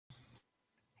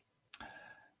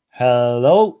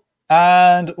Hello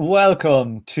and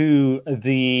welcome to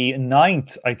the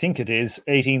 9th, I think it is,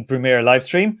 18th Brumaire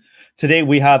Livestream. Today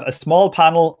we have a small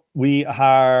panel. We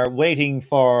are waiting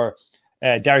for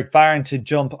Derek Varn to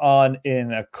jump on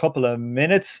in a couple of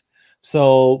minutes.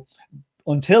 So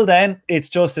until then, it's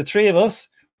just the three of us.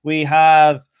 We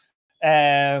have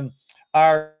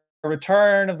our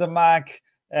Return of the Mac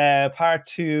part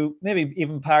 2, maybe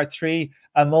even part 3.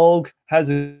 Amog, how's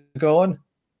it going?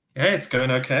 Yeah, it's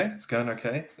going okay. It's going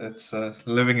okay. It's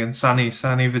living in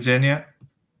sunny Virginia.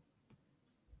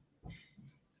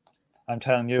 I'm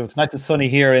telling you, it's nice and sunny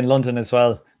here in London as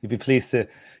well. You'd be pleased to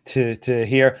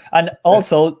hear. And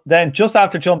also, then just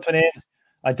after jumping in,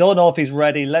 I don't know if he's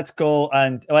ready. Let's go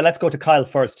to Kyle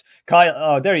first. Kyle,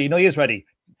 oh, there he is ready.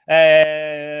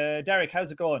 Derek,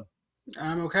 how's it going?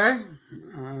 I'm okay.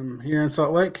 I'm here in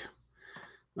Salt Lake.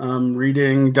 I'm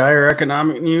reading dire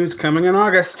economic news coming in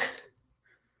August.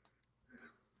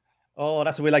 Oh,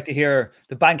 that's what we like to hear.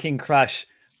 The banking crash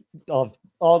of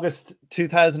August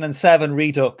 2007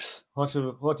 Redux. What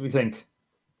do we think?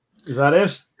 Is that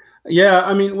it? Yeah,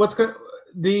 I mean, what's good?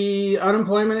 The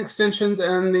unemployment extensions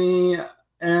and the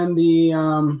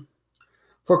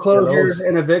foreclosures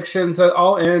and evictions, that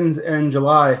all ends in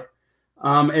July.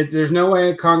 There's no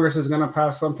way Congress is going to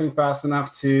pass something fast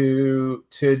enough to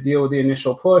deal with the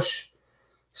initial push.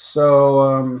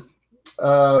 So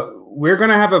we're going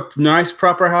to have a nice,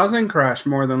 proper housing crash,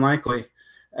 more than likely.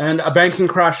 And a banking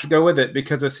crash to go with it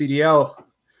because of CDL,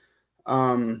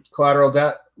 collateral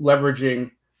debt leveraging,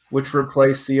 which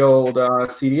replaced the old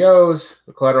CDOs,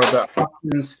 the collateral debt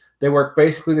options. They work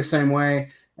basically the same way.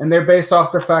 And they're based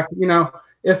off the fact that,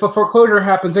 if a foreclosure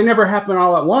happens, they never happen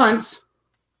all at once.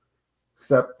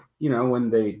 Except,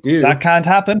 when they do. That can't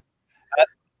happen.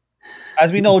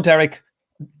 As we know, Derek,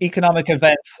 economic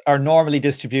events are normally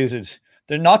distributed.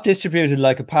 They're not distributed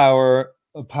like a power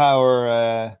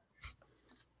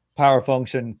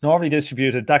function, normally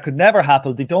distributed. That could never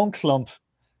happen. They don't clump.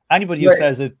 Anybody who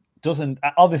says it doesn't,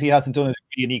 obviously hasn't done it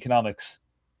in economics.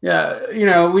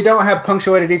 Yeah, we don't have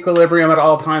punctuated equilibrium at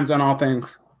all times on all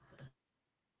things.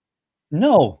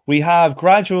 No, we have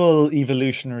gradual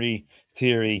evolutionary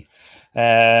theory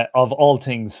of all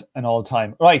things and all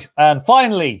time. Right, and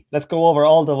finally, let's go over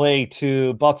all the way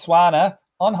to Botswana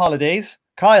on holidays.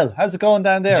 Kyle, how's it going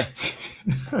down there?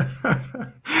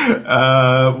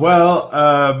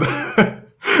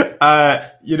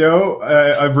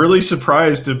 I'm really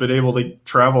surprised to have been able to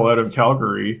travel out of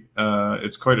Calgary.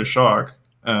 It's quite a shock.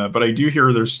 But I do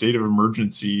hear their state of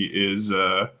emergency is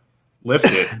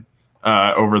lifted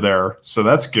over there. So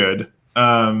that's good.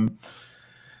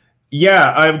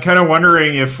 Yeah, I'm kind of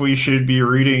wondering if we should be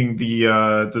reading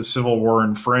the Civil War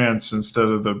in France instead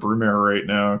of the Brumaire right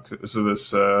now because of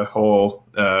this whole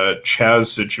Chaz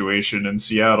situation in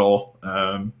Seattle.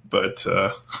 But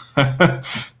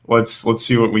let's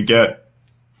see what we get.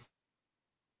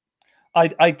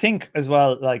 I think as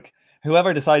well, like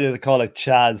whoever decided to call it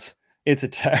Chaz, it's a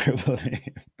terrible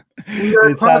name.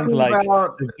 It sounds like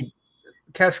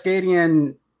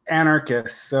Cascadian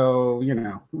anarchists, so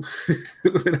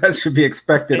that should be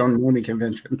expected on naming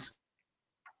conventions.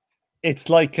 It's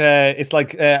like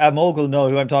Amog will know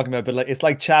who I'm talking about, but it's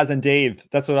like Chaz and Dave.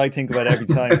 That's what I think about every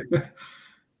time.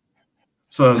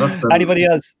 So that's anybody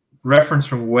else? Reference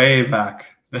from way back.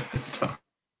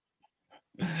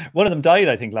 One of them died,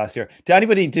 I think, last year.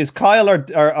 Does Kyle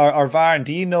or Varn,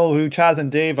 do you know who Chaz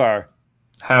and Dave are?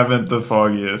 Haven't the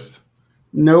foggiest.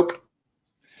 Nope.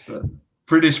 So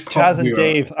British pop Chaz and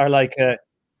Dave are like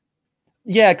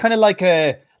kind of like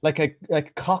a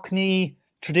Cockney,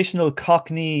 traditional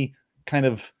Cockney kind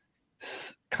of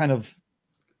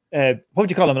what would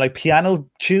you call them? Like piano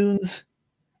tunes?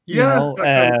 Yeah,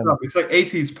 it's like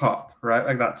 80s pop, right?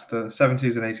 Like that's the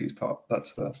 70s and 80s pop.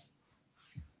 That's the.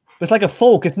 It's like a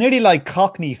folk. It's nearly like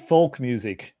Cockney folk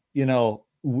music.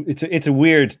 It's a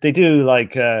weird. They do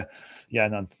like they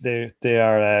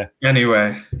are.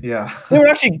 Anyway, yeah. They were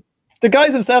actually. The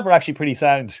guys themselves are actually pretty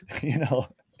sound,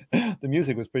 The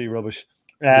music was pretty rubbish.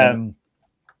 Anyway,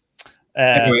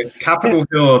 Capitol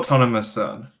Hill Autonomous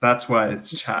Zone. That's why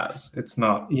it's Chaz. It's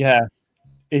not. Yeah,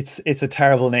 it's a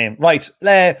terrible name. Right.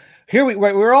 Here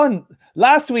we're on.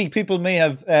 Last week, people may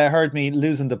have heard me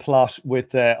losing the plot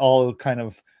with all kind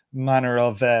of manner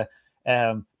of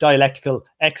dialectical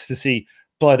ecstasy,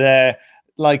 but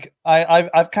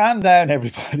I've calmed down,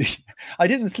 everybody. I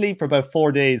didn't sleep for about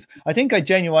 4 days. I think I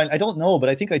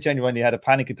genuinely had a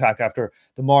panic attack after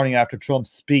the morning after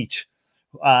Trump's speech,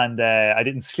 and I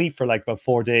didn't sleep for like about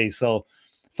 4 days. So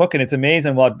it's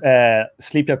amazing what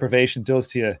sleep deprivation does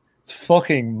to you. It's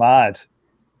fucking mad.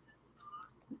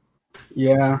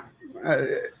 Yeah,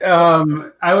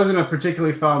 I was in a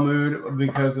particularly foul mood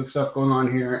because of stuff going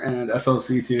on here and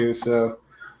SLC too. So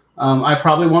I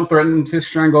probably won't threaten to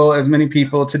strangle as many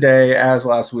people today as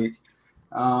last week.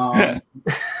 That's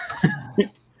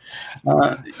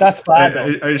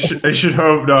bad. I should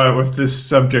hope not with this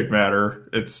subject matter.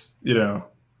 It's,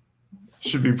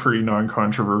 should be pretty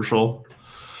non-controversial.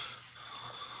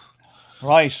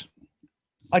 Right.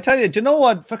 I tell you, do you know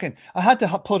what? Fucking, I had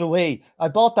to put away. I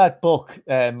bought that book,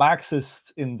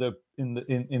 Marxists in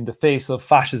the Face of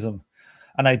Fascism,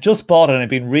 and I just bought it and I've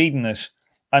been reading it.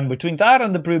 And between that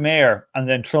and the Brumaire, and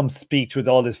then Trump's speech with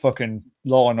all this fucking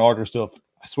law and order stuff,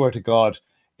 I swear to God,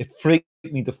 it freaked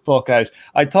me the fuck out.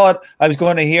 I thought I was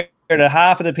going to hear that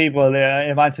half of the people in the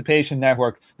Emancipation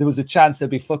Network, there was a chance they'd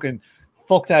be fucking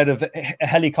fucked out of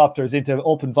helicopters into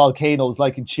open volcanoes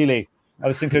like in Chile. I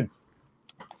was thinking,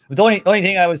 the only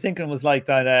thing I was thinking was like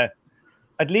that,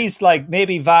 at least like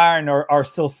maybe Varn or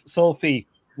Sophie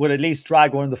would at least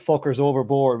drag one of the fuckers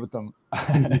overboard with them.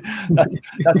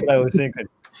 that's what I was thinking.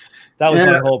 That was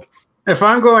my hope. If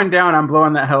I'm going down, I'm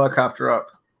blowing that helicopter up.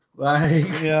 Like,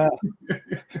 yeah,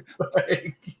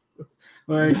 like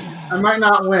I might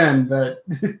not win, but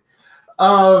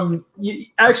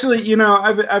actually,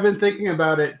 I've been thinking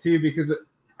about it too, because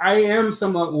I am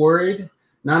somewhat worried,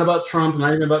 not about Trump,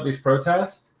 not even about these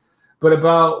protests, but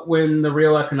about when the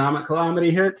real economic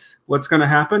calamity hits, what's going to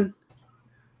happen.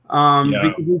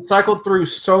 Because we've cycled through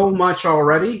so much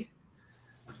already,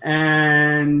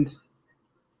 and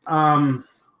I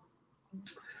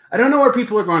don't know where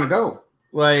people are going to go.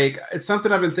 Like, it's something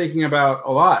I've been thinking about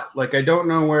a lot. Like, I don't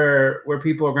know where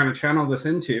people are going to channel this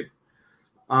into.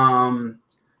 And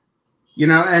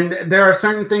there are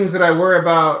certain things that I worry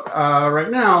about right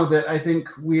now that I think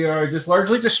we are just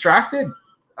largely distracted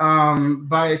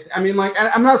by. I mean, like,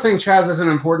 I'm not saying Chaz isn't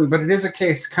important, but it is a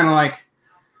case kind of like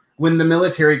when the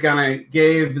military kind of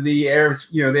gave the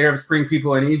Arab Spring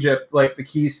people in Egypt, like, the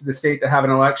keys to the state to have an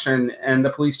election, and the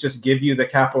police just give you the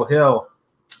Capitol Hill.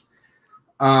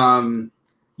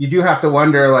 You do have to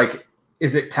wonder, like,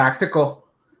 is it tactical?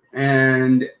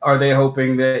 And are they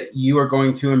hoping that you are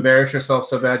going to embarrass yourself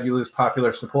so bad you lose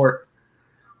popular support?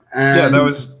 And that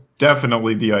was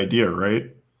definitely the idea, right?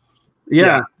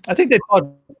 Yeah. I think they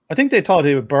thought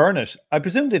they would burn it. I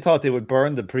presume they thought they would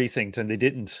burn the precinct, and they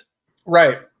didn't.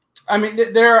 Right. I mean,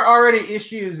 there are already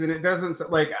issues, and it doesn't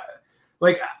like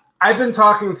I've been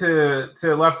talking to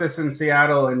leftists in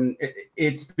Seattle, and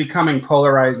it's becoming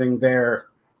polarizing there.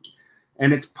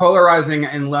 And it's polarizing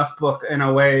in left book in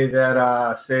a way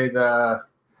that, say, the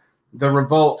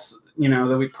revolts,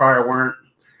 the week prior weren't.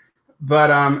 But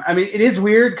I mean, it is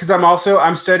weird because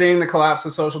I'm studying the collapse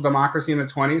of social democracy in the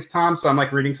 1920s, Tom. So I'm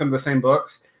like reading some of the same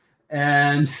books,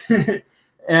 and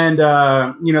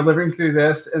living through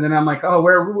this, and then I'm like, oh,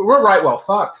 we're right well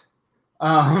fucked.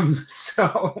 I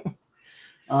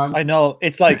know,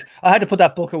 it's like I had to put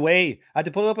that book away. I had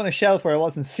to put it up on a shelf where I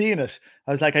wasn't seeing it.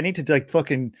 I was like, I need to like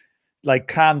fucking like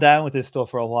calm down with this stuff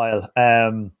for a while.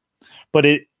 But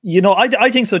I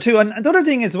think so too. And the other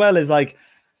thing as well is like,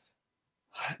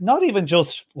 not even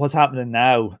just what's happening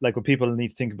now, like what people need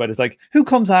to think about is like, who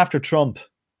comes after Trump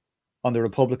on the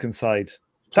Republican side?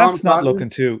 That's not looking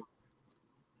too,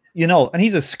 and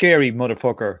he's a scary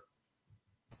motherfucker.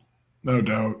 No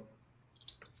doubt.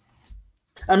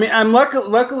 I mean, I'm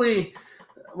luckily,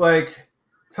 like,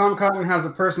 Tom Cotton has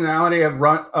a personality of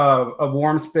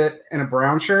warm spit and a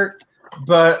brown shirt,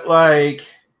 but like,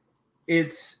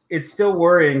 it's still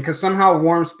worrying because somehow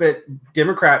warm spit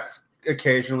Democrats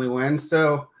occasionally win.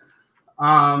 So,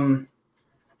 I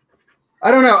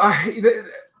don't know.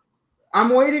 I'm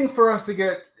waiting for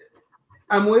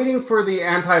the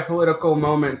anti-political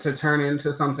moment to turn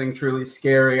into something truly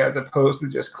scary as opposed to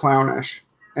just clownish.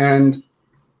 And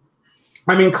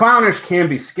I mean, clownish can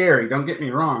be scary. Don't get me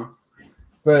wrong.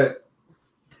 But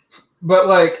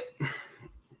like,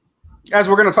 as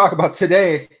we're going to talk about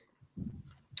today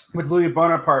with Louis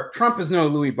Bonaparte, Trump is no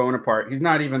Louis Bonaparte. He's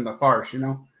not even the farce,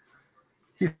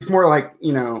 He's more like,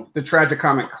 the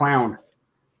tragicomic clown.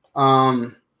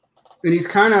 And he's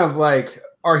kind of like,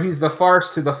 or he's the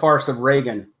farce to the farce of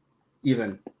Reagan,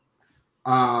 even.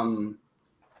 And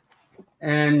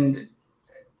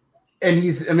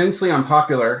he's immensely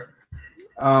unpopular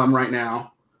right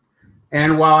now.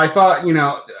 And while I thought,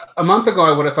 a month ago,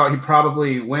 I would have thought he'd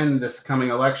probably win this coming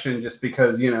election just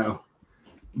because,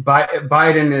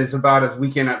 Biden is about as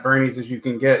weekend at Bernie's as you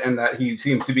can get, and that he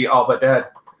seems to be all but dead.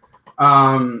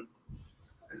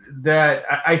 That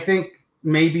I think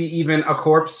maybe even a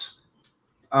corpse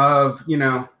of,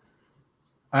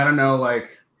 I don't know,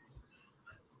 like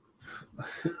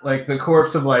the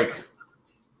corpse of like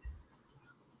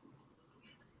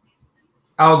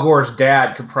Al Gore's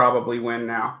dad could probably win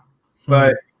now,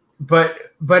 but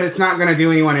it's not going to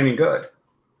do anyone any good.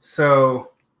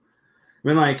 So, I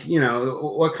mean, like, you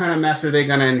know, what kind of mess are they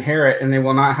going to inherit? And they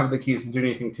will not have the keys to do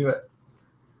anything to it.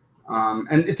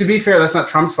 And to be fair, that's not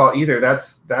Trump's fault either.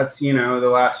 That's you know, the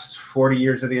last 40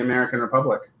 years of the American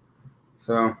Republic.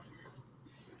 So.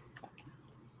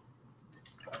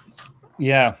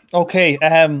 Yeah. Okay.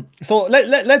 So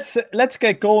let's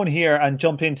get going here and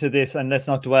jump into this, and let's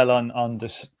not dwell on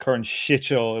this current shit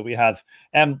show that we have.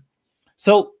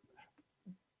 So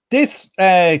this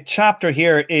chapter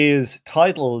here is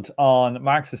titled on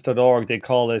Marxist.org. They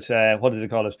call it what do they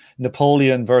call it?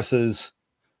 Napoleon versus.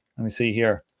 Let me see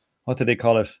here. What do they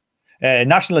call it?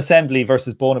 National Assembly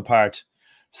versus Bonaparte.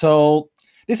 So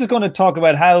this is going to talk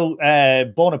about how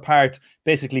Bonaparte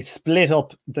basically split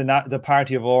up the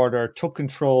Party of Order, took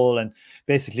control, and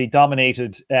basically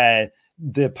dominated the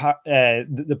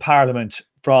parliament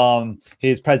from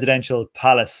his presidential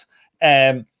palace.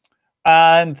 And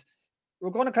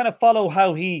we're going to kind of follow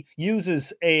how he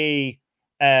uses a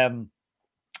kind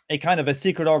of a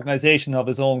secret organization of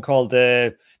his own called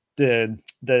the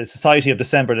Society of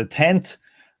December the 10th,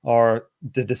 or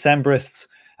the Decembrists,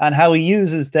 and how he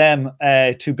uses them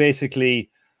to basically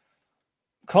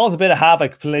cause a bit of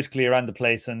havoc politically around the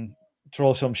place and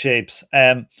throw some shapes.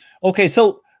 Okay,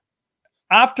 so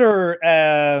after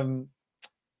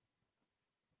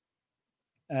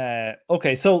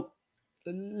okay, so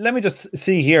let me just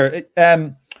see here.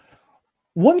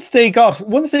 Once the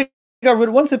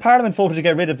Parliament voted to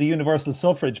get rid of the universal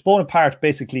suffrage, Bonaparte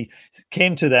basically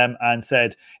came to them and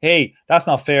said, "Hey, that's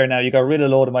not fair. Now you got rid of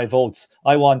a load of my votes.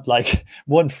 I want like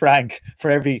 1 franc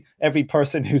for every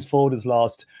person whose vote is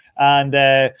lost." And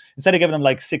instead of giving him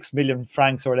like 6 million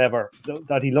francs or whatever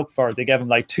that he looked for, they gave him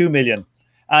like 2 million.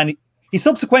 And he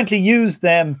subsequently used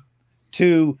them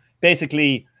to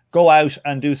basically go out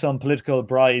and do some political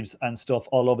bribes and stuff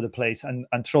all over the place and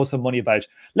throw some money about.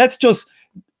 Let's just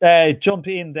jump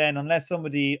in then, unless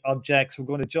somebody objects. We're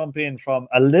going to jump in from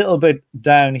a little bit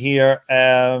down here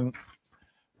in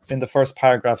the first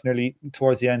paragraph, nearly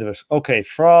towards the end of it. Okay,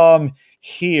 from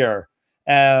here.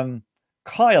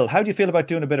 Kyle, how do you feel about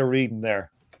doing a bit of reading there?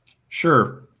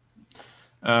 Sure.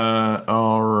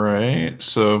 All right.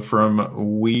 So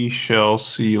from We Shall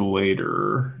See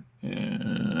Later.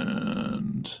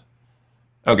 And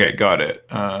okay, got it.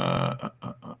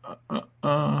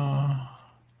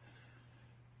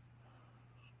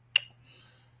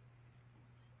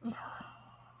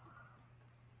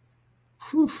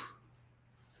 Whew.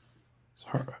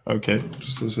 Sorry. Okay,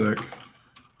 just a sec.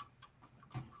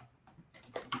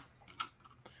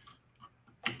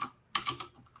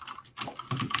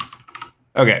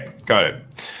 Okay, got it.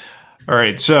 All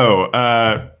right,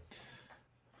 so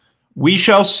we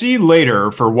shall see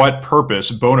later for what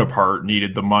purpose Bonaparte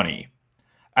needed the money.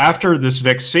 After this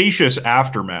vexatious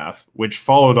aftermath, which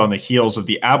followed on the heels of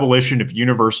the abolition of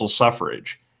universal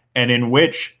suffrage, and in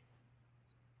which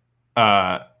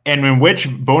Bonaparte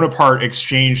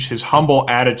exchanged his humble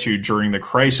attitude during the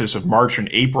crisis of March and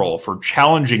April for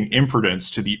challenging imprudence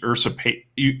to the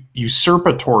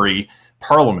usurpatory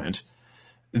Parliament,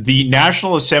 the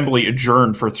National Assembly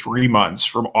adjourned for 3 months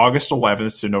from August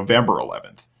 11th to November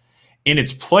 11th. In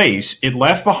its place, it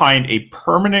left behind a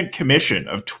permanent commission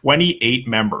of 28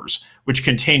 members, which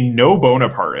contained no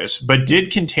Bonapartists, but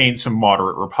did contain some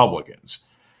moderate Republicans.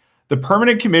 The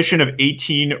Permanent Commission of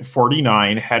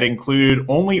 1849 had included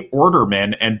only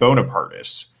ordermen and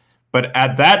Bonapartists, but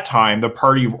at that time the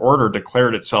Party of Order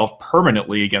declared itself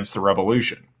permanently against the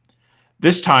revolution.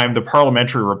 This time, the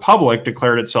Parliamentary Republic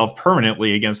declared itself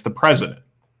permanently against the president.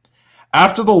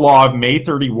 After the law of May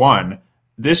 31,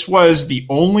 this was the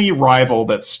only rival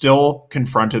that still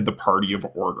confronted the Party of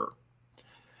Order.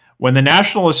 When the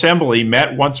National Assembly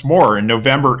met once more in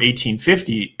November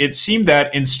 1850, it seemed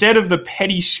that instead of the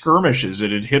petty skirmishes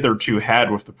it had hitherto had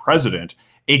with the president,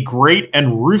 a great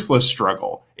and ruthless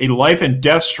struggle, a life and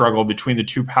death struggle between the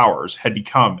two powers, had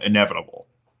become inevitable.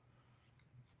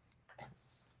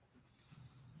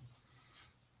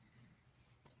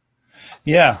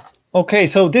 Yeah. Okay,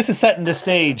 so this is setting the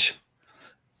stage.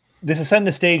 This is setting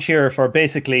the stage here for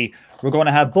basically we're going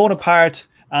to have Bonaparte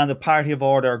and the Party of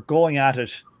Order going at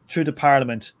it through the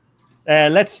Parliament.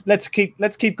 Let's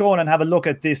keep going and have a look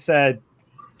at this the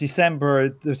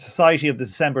Society of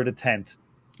December the 10th.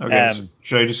 Okay,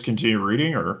 should I just continue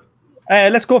reading, or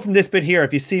let's go from this bit here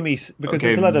if you see me, because okay,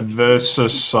 there's a lot of the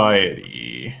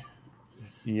Society.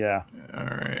 Yeah. All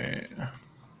right.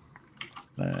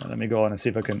 Let me go on and see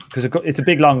if I can, because it's a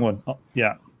big long one. Oh,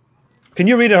 yeah. Can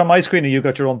you read it on my screen, or you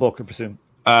got your own book, I presume?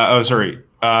 Oh, sorry.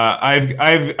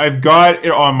 I've got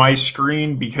it on my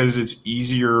screen because it's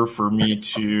easier for me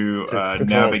to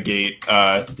navigate.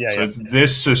 It's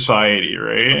this society,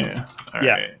 right? All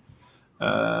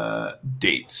right.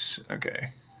 Dates. Okay.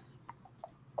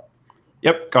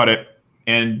 Yep, got it.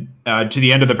 And to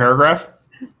the end of the paragraph?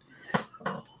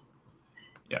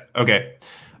 Yeah, okay.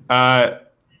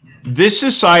 This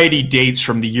society dates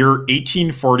from the year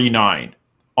 1849.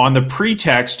 On the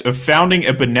pretext of founding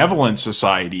a benevolent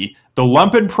society, the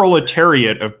lumpen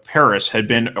proletariat of Paris had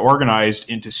been organized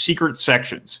into secret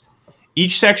sections,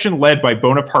 each section led by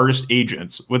Bonapartist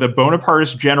agents, with a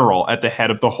Bonapartist general at the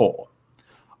head of the whole.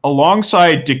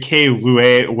 Alongside decay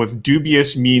loué with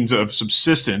dubious means of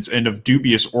subsistence and of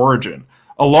dubious origin,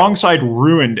 alongside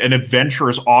ruined and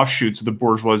adventurous offshoots of the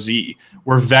bourgeoisie,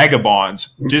 were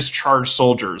vagabonds, discharged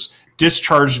soldiers,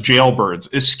 discharged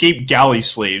jailbirds, escaped galley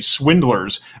slaves,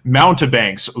 swindlers,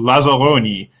 mountebanks,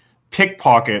 lazzaroni,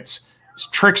 pickpockets,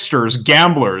 tricksters,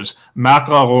 gamblers,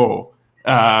 macquereaux,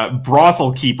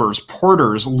 brothel keepers,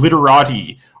 porters,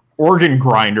 literati, organ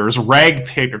grinders, rag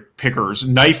pickers,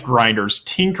 knife grinders,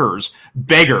 tinkers,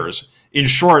 beggars. In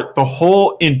short, the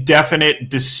whole indefinite,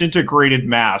 disintegrated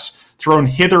mass thrown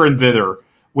hither and thither,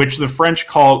 which the French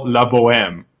call la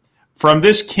bohème. From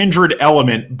this kindred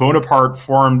element, Bonaparte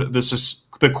formed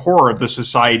the core of the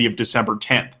Society of December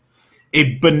 10th,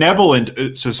 a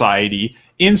benevolent society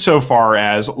insofar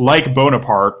as, like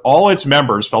Bonaparte, all its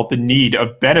members felt the need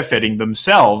of benefiting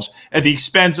themselves at the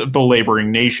expense of the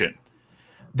laboring nation.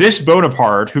 This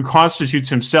Bonaparte, who constitutes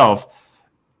himself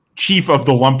chief of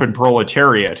the lumpen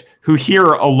proletariat, who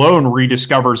here alone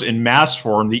rediscovers in mass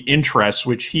form the interests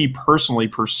which he personally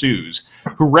pursues,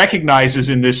 who recognizes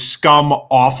in this scum,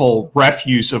 awful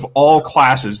refuse of all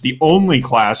classes the only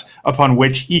class upon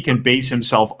which he can base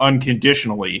himself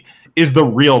unconditionally, is the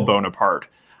real Bonaparte,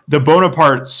 the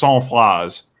Bonaparte sans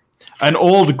phrase, an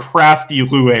old crafty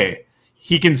loué.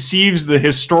 He conceives the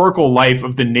historical life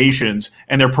of the nations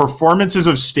and their performances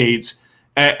of state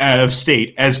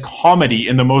as comedy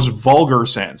in the most vulgar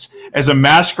sense, as a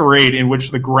masquerade in which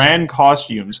the grand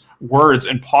costumes, words,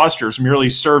 and postures merely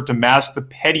serve to mask the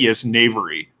pettiest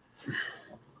knavery.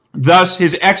 Thus,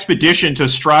 his expedition to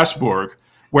Strasbourg,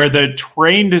 where the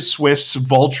trained Swift's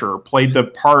vulture played the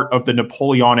part of the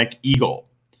Napoleonic eagle.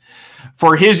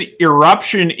 For his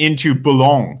irruption into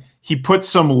Boulogne, he put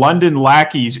some London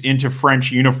lackeys into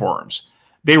French uniforms.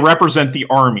 They represent the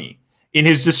army. In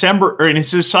his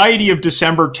Society of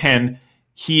December 10,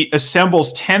 he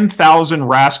assembles 10,000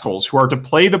 rascals who are to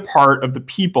play the part of the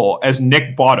people as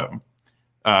Nick Bottom,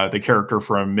 the character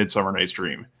from Midsummer Night's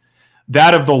Dream,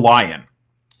 that of the lion.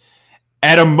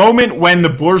 At a moment when the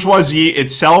bourgeoisie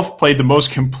itself played the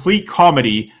most complete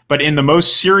comedy, but in the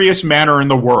most serious manner in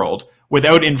the world,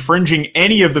 without infringing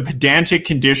any of the pedantic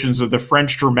conditions of the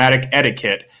French dramatic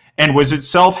etiquette, and was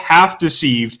itself half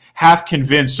deceived, half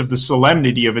convinced of the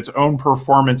solemnity of its own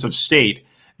performance of state,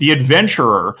 the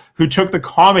adventurer, who took the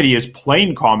comedy as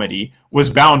plain comedy, was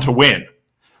bound to win.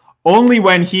 Only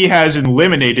when he has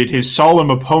eliminated his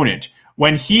solemn opponent,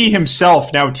 when he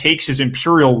himself now takes his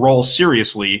imperial role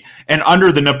seriously, and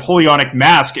under the Napoleonic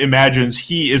mask imagines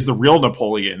he is the real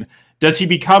Napoleon, does he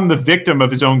become the victim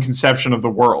of his own conception of the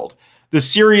world, the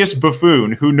serious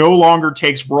buffoon who no longer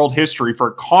takes world history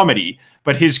for comedy,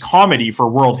 but his comedy for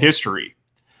world history.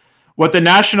 What the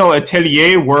National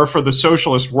Atelier were for the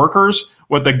socialist workers,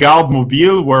 what the Garde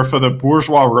Mobile were for the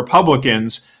bourgeois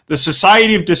republicans, the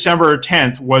Society of December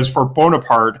 10th was for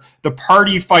Bonaparte the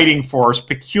party fighting force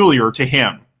peculiar to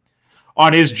him.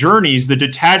 On his journeys, the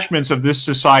detachments of this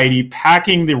society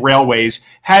packing the railways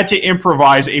had to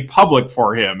improvise a public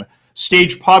for him,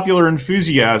 stage popular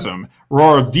enthusiasm,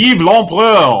 roar "Vive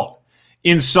l'Empereur!"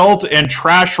 insult and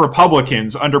trash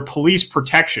Republicans under police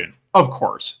protection, of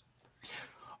course.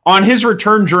 On his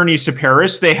return journeys to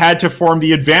Paris, they had to form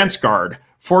the advance guard,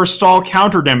 forestall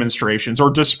counter-demonstrations, or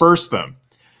disperse them.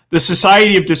 The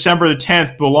Society of December the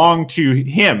 10th belonged to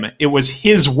him. It was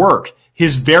his work,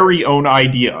 his very own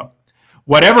idea.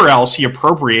 Whatever else he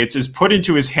appropriates is put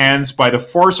into his hands by the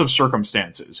force of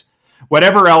circumstances.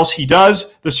 Whatever else he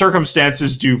does, the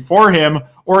circumstances do for him,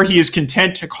 or he is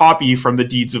content to copy from the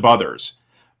deeds of others.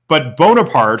 But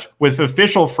Bonaparte, with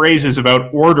official phrases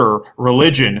about order,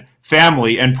 religion,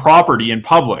 family, and property in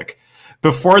public,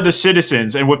 before the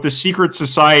citizens, and with the secret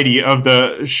society of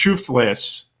the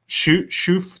Schufterless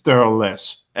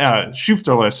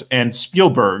and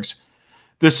Spielbergs,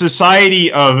 the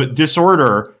society of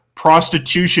disorder,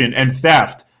 prostitution, and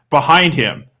theft behind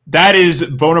him, that is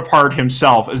Bonaparte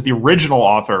himself as the original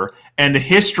author, and the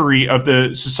history of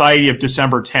the Society of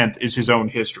December 10th is his own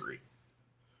history.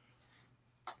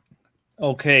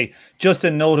 Okay, just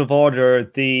a note of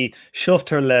order, the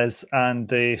Schufterles and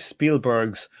the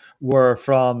Spielbergs were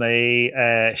from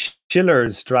a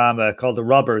Schiller's drama called The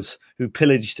Robbers, who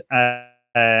pillaged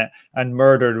and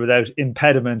murdered without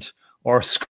impediment or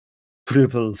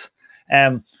scruples.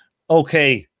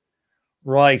 Okay,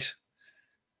 right.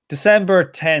 December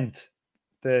 10th,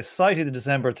 the Society of the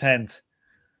December 10th.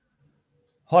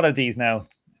 What are these now?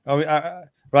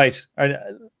 Right.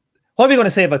 What are we going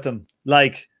to say about them?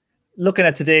 Like, looking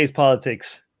at today's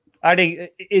politics, are they?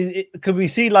 Could we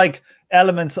see like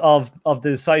elements of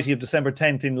the Society of December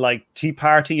 10th in like Tea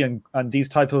Party and these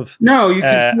type of no, you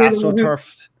can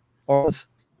astroturfed or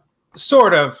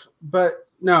sort of, but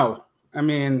no. I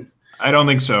mean, I don't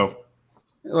think so.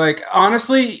 Like,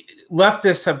 honestly,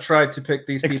 leftists have tried to pick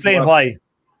these. Explain people up why.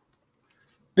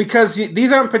 Because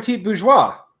these aren't petite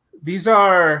bourgeois. These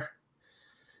are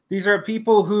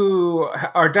people who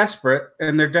are desperate,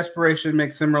 and their desperation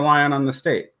makes them reliant on the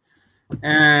state.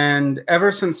 And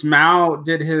ever since Mao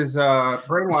did his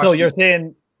brainwashing, so you're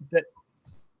saying that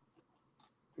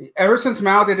ever since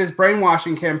Mao did his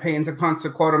brainwashing campaigns against the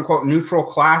quote-unquote neutral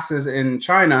classes in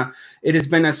China, it has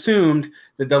been assumed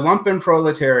that the lumpen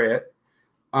proletariat,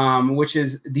 which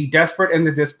is the desperate and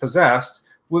the dispossessed,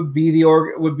 would be the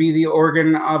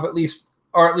organ of at least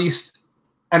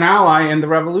an ally in the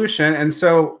revolution. And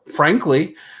so,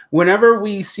 frankly, whenever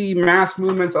we see mass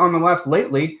movements on the left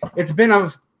lately, it's been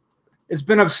of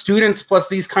students plus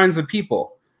these kinds of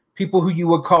people who you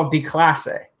would call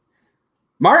déclassés.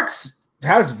 Marx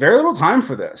has very little time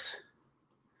for this,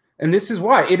 and this is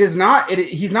why he's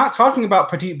not talking about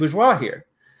petite bourgeois here.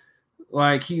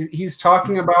 Like, he's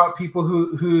talking about people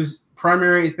whose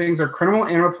primary things are criminal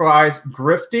enterprise,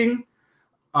 grifting,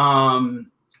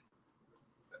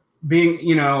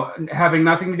 being, having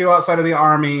nothing to do outside of the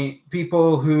army,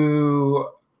 people who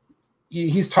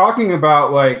he's talking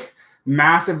about, like,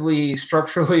 massively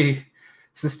structurally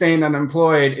sustained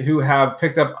unemployed who have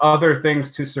picked up other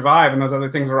things to survive, and those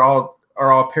other things are all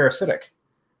parasitic.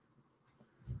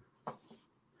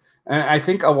 And I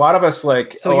think a lot of us,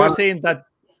 like, so you're saying that.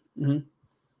 Mm-hmm.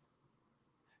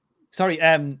 Sorry,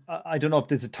 I don't know if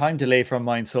there's a time delay from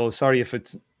mine, so sorry if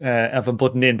it's if I'm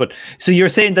butting in. But so you're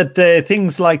saying that the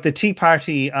things like the Tea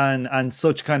Party and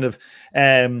such kind of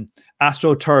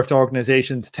astroturfed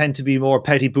organizations tend to be more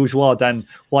petty bourgeois than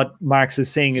what Marx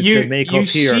is saying is the makeup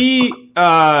here. You see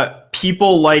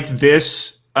people like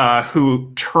this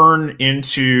who turn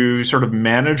into sort of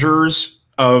managers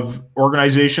of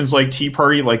organizations like Tea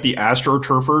Party, like the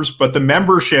astroturfers, but the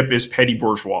membership is petty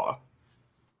bourgeois.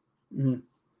 Mm-hmm.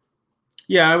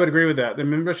 Yeah, I would agree with that. The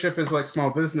membership is like small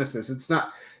businesses. It's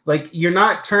not like you're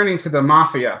not turning to the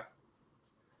mafia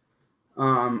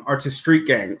or to street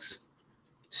gangs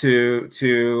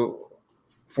to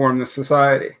form the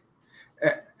society.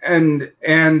 And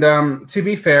to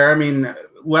be fair, I mean,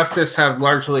 leftists have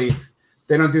largely,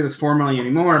 they don't do this formally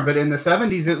anymore, but in the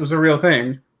 70s, it was a real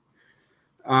thing.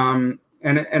 And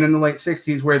in the late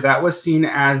 60s, where that was seen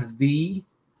as the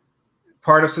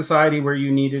part of society where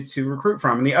you needed to recruit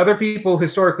from. And the other people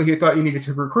historically who thought you needed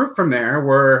to recruit from there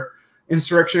were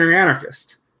insurrectionary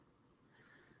anarchists.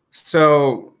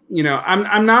 So,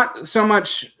 I'm not so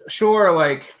much sure,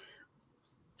 like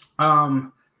how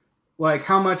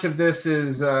much of this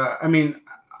is, I mean,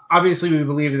 obviously we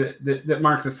believe that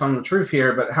Marx is telling the truth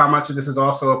here, but how much of this is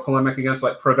also a polemic against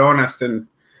like Proudhonist and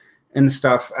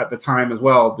stuff at the time as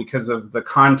well, because of the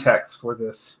context for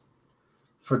this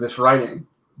writing.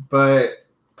 But,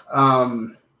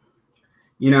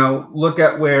 look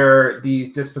at where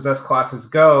these dispossessed classes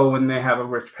go when they have a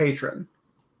rich patron.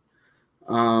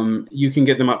 You can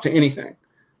get them up to anything.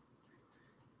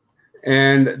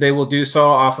 And they will do so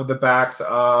off of the backs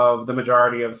of the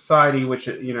majority of society, which,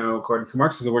 according to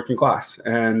Marx, is the working class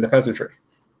and the peasantry.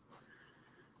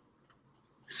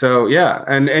 So, yeah.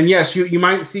 And yes, you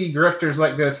might see grifters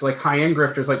like this, like high-end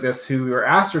grifters like this, who are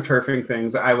astroturfing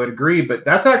things. I would agree. But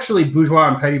that's actually bourgeois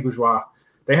and petty bourgeois.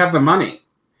 They have the money.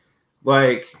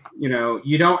 Like,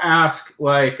 you don't ask,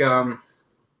 like, con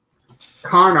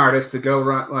artists to go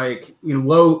run, like,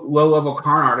 low-level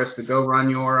con artists to go run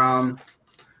your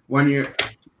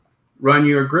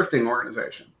grifting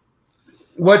organization.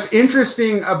 What's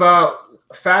interesting about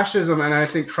fascism, and I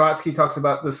think Trotsky talks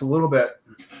about this a little bit,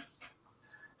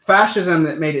 fascism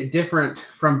that made it different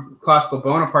from classical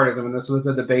Bonapartism, and this was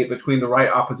a debate between the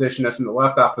right oppositionist and the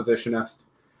left oppositionist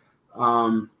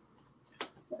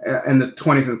in the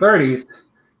 20s and 30s,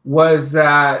 was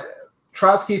that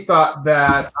Trotsky thought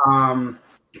that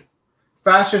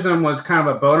fascism was kind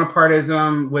of a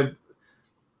Bonapartism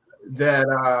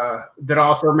that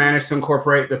also managed to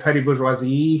incorporate the petty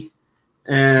bourgeoisie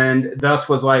and thus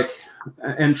was like,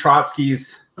 in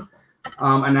Trotsky's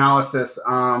analysis,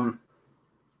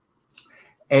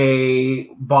 a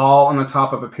ball on the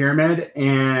top of a pyramid,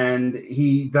 and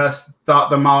he thus thought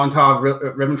the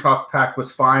Molotov-Ribbentrop Pact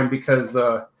was fine because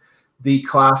the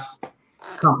class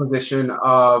composition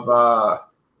of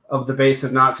the base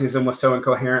of Nazism was so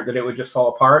incoherent that it would just fall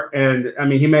apart. And I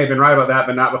mean, he may have been right about that,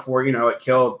 but not before, you know, it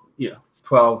killed,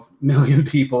 12 million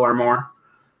people or more.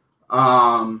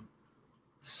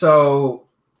 So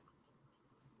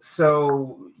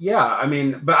yeah, I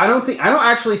mean, but I don't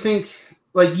actually think,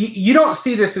 like, you don't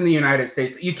see this in the United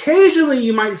States. Occasionally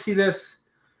you might see this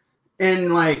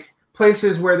in like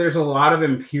places where there's a lot of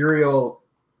imperial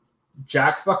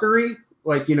jackfuckery,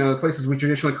 like, places we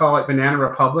traditionally call like banana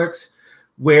republics,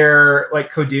 where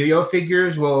like Caudillo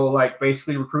figures will like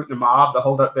basically recruit the mob to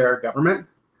hold up their government.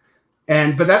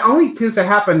 But that only tends to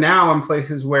happen now in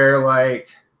places where like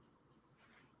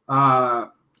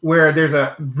where there's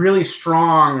a really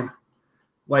strong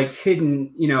like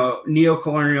hidden,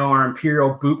 neocolonial or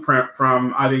imperial bootprint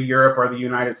from either Europe or the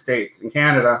United States and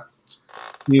Canada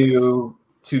to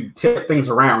tip things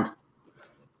around.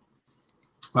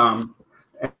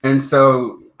 And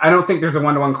so I don't think there's a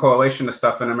one-to-one correlation to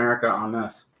stuff in America on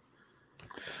this.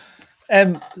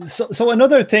 So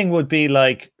another thing would be,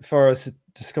 like, for us to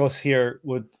discuss here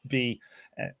would be,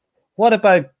 what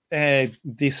about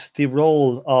the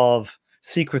role of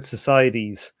secret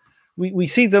societies? We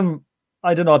see them,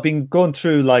 I don't know, I've been going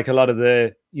through like a lot of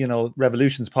the,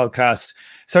 Revolutions podcasts.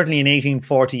 Certainly in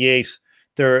 1848,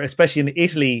 there, especially in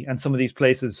Italy and some of these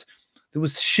places, there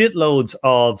was shitloads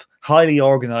of highly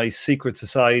organized secret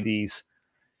societies.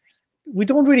 We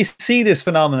don't really see this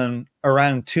phenomenon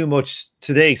around too much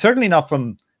today. Certainly not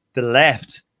from the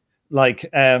left. Like,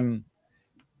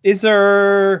 is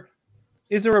there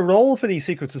a role for these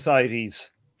secret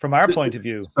societies from our point of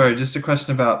view? Sorry, just a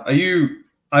question about,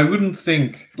 I wouldn't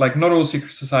think, like, not all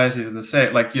secret societies are the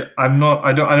same. Like, I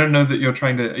don't know that are you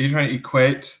trying to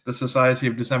equate the Society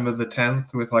of December the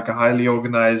 10th with like a highly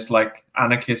organized, like,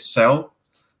 anarchist cell?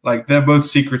 Like, they're both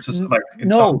secret societies. Like,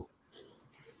 no.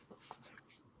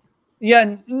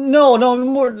 Yeah, no,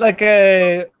 more like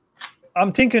I'm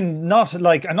not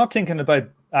thinking about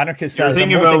anarchist cells. You're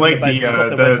thinking about like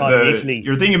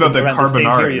you're thinking about the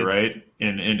Carbonari, right?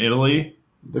 In Italy.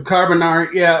 The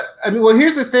Carbonari, yeah. I mean, well,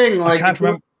 here's the thing. Like, I can't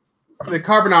remember the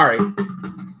Carbonari.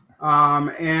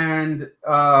 Is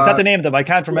that the name of them? I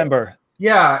can't remember.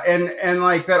 Yeah, and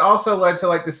like that also led to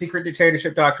like the secret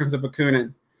dictatorship doctrines of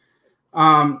Bakunin.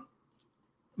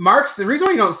 Marx. The reason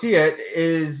why you don't see it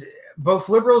is both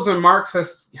liberals and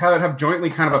Marxists have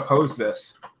jointly kind of opposed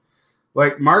this.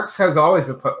 Like, Marx has always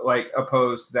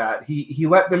opposed that. He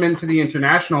let them into the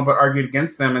International, but argued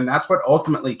against them, and that's what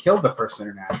ultimately killed the First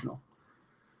International.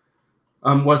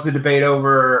 Was the debate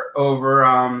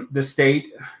over the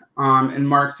state and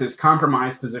Marx's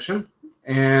compromise position,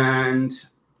 and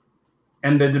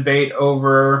the debate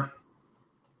over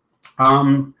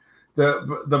the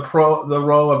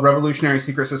role of revolutionary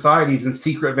secret societies and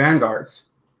secret vanguards,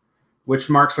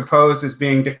 which Marx opposed as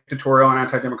being dictatorial and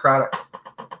anti-democratic.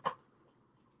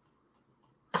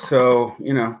 So,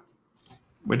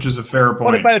 which is a fair point.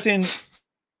 What about in?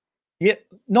 Yeah,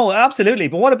 no, absolutely.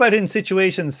 But what about in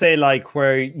situations, say, like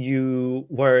where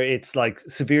it's like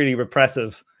severely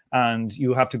repressive and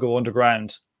you have to go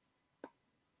underground?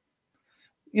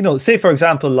 Say for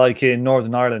example, like in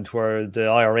Northern Ireland, where the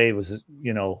IRA was,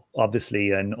 obviously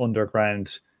an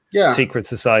underground secret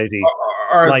society.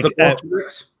 Or like the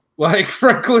Bolsheviks,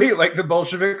 frankly, like the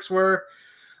Bolsheviks were.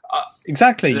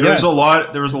 Exactly. There was a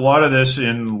lot of this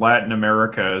in Latin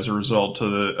America as a result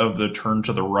of the turn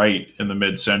to the right in the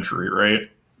mid-century, right?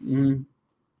 Mm-hmm.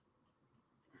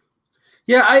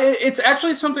 Yeah, it's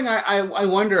actually something I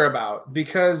wonder about,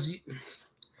 because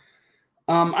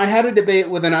I had a debate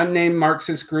with an unnamed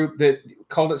Marxist group that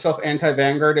called itself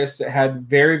anti-vanguardist that had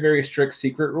very, very strict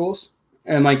secret rules,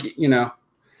 and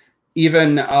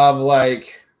even of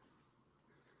like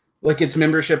its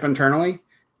membership internally.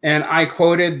 And I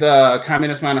quoted the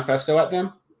Communist Manifesto at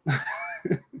them,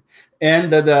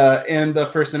 and the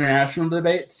First International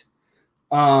debates.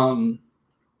 But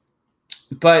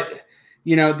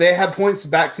they had points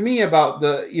back to me about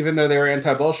even though they were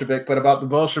anti-Bolshevik, but about the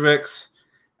Bolsheviks,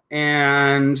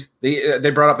 and they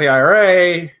brought up the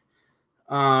IRA,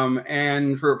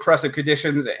 and repressive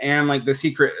conditions, and like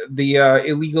the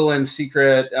illegal and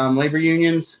secret labor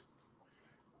unions.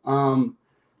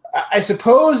 I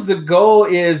suppose the goal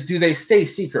is, do they stay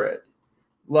secret?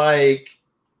 Like,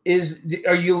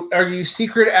 are you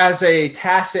secret as a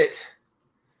tacit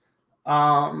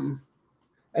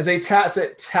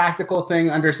tactical thing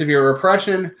under severe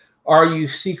repression, are you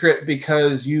secret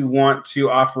because you want to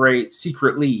operate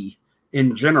secretly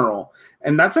in general?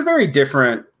 And that's a very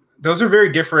different, those are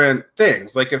very different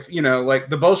things. Like if, you know, like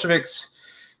the Bolsheviks,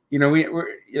 you know,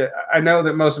 I know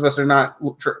that most of us are not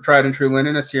tried and true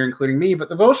Leninists here, including me, but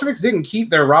the Bolsheviks didn't keep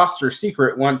their roster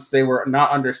secret once they were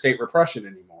not under state repression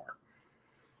anymore.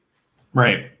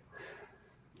 Right.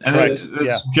 And that's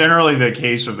generally the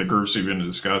case of the groups we've been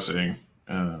discussing.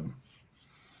 Amog,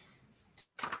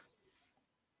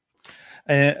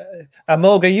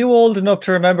 are you old enough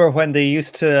to remember when they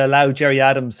used to allow Gerry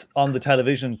Adams on the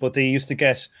television, but they used to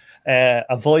get a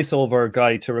voiceover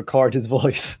guy to record his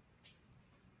voice?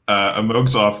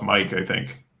 Amog's off mic, I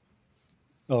think.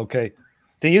 Okay.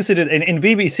 They used to do in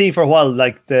BBC for a while.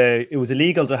 Like it was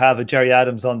illegal to have a Gerry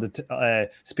Adams on the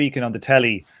speaking on the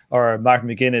telly, or Martin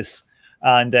McGuinness.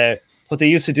 And what they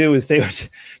used to do is they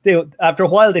after a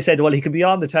while they said, well, he could be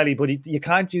on the telly, but you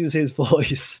can't use his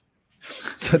voice.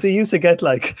 So they used to get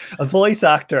like a voice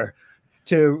actor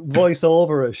to voice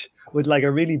over it with like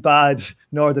a really bad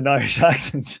Northern Irish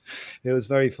accent. It was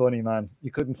very funny, man.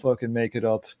 You couldn't fucking make it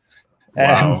up.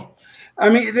 Wow. I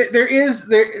mean,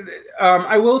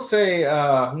 I will say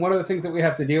one of the things that we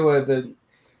have to deal with that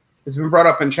has been brought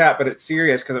up in chat, but it's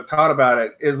serious because I've taught about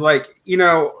it, is like, you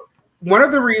know, one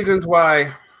of the reasons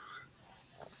why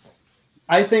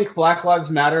I think Black Lives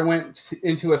Matter went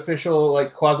into official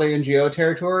like quasi-NGO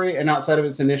territory and outside of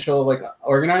its initial like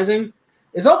organizing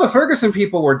is all the Ferguson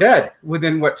people were dead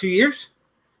within what, 2 years?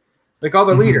 Like all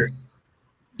the leaders.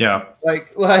 Yeah.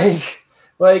 Like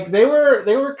they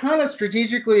were kind of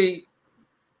strategically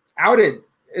outed.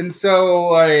 And so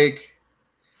like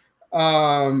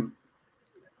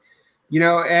you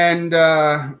know,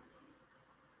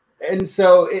 and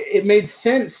so it made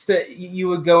sense that you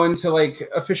would go into like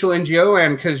official NGO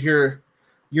land because you're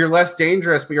less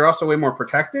dangerous, but you're also way more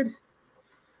protected.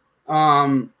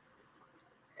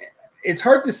 It's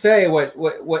hard to say what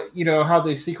you know, how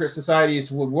the secret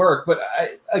societies would work, but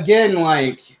again,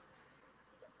 like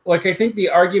I think the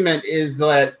argument is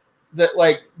that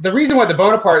like the reason why the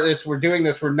Bonapartists were doing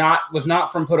this was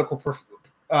not from political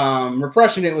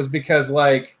repression. It was because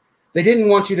like they didn't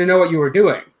want you to know what you were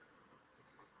doing.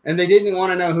 And they didn't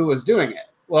want to know who was doing it.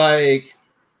 Like,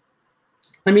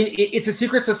 I mean, it's a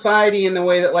secret society in the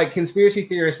way that like conspiracy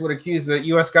theorists would accuse the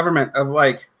U.S. government of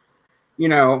like, you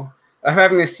know, of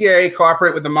having the CIA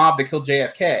cooperate with the mob to kill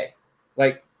JFK.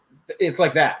 Like, it's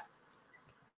like that.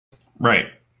 Right.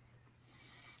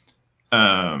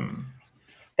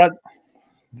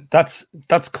 That's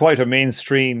quite a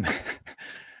mainstream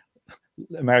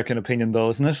American opinion, though,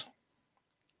 isn't it?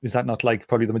 Is that not like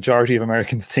probably the majority of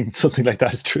Americans think something like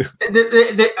that is true?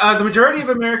 The majority of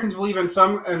Americans believe in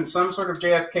some sort of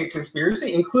JFK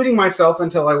conspiracy, including myself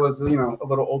until I was, you know, a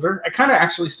little older. I kind of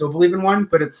actually still believe in one,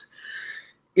 but it's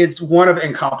one of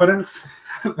incompetence.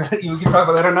 But you can talk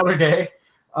about that another day.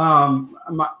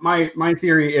 My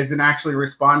theory is in actually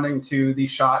responding to the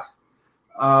shot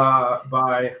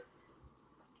by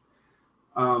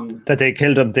that they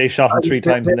killed him. They shot him 3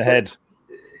 times in the head.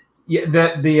 Yeah,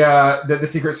 that the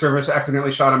Secret Service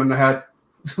accidentally shot him in the head.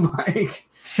 I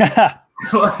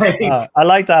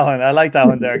like that one. I like that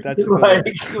one, Derek. That's like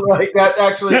that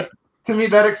actually to me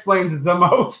that explains the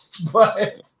most.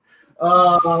 But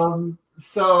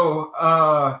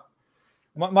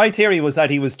my theory was that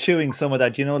he was chewing some of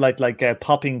that, you know, like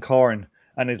popping corn,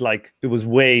 and it was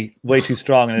way too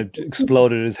strong and it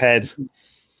exploded his head. But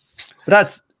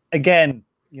that's, again,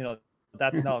 you know,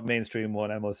 that's not a mainstream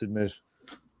one, I must admit.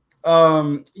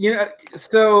 You know,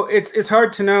 so it's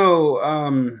hard to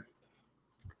know.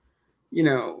 You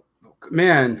know,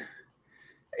 man,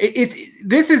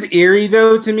 this is eerie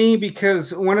though to me,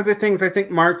 because one of the things I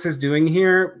think Marx is doing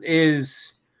here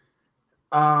is,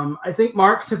 I think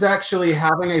Marx is actually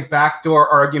having a backdoor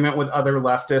argument with other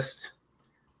leftists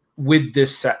with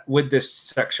this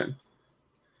section.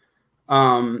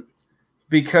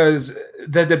 Because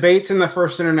the debates in the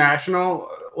First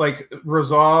International like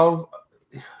resolve,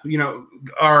 you know,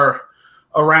 are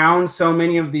around so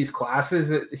many of these classes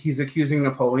that he's accusing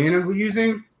Napoleon of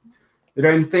using, that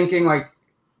I'm thinking, like,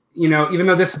 you know, even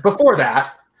though this is before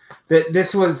that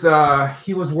this was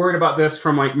he was worried about this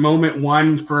from like moment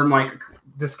one, from like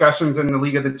discussions in the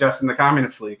League of the Just and the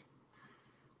Communist League,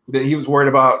 that he was worried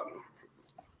about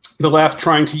the left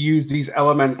trying to use these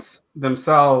elements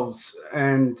themselves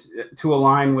and to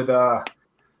align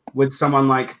with someone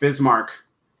like Bismarck,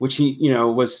 which he, you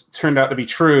know, was turned out to be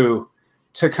true,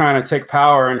 to kind of take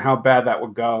power, and how bad that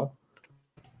would go.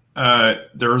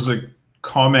 There was a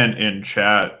comment in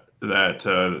chat that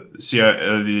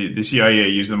the CIA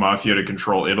used the mafia to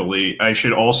control Italy. I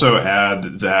should also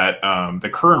add that the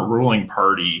current ruling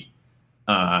party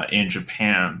in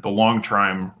Japan, the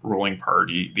long-time ruling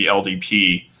party, the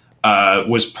LDP,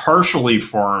 was partially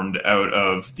formed out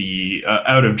of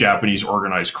Japanese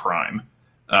organized crime.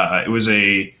 It was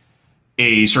a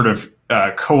sort of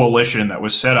coalition that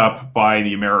was set up by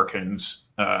the Americans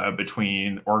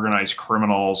between organized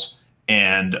criminals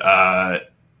and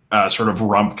sort of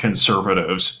rump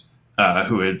conservatives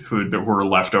who were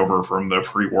left over from the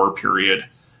pre-war period.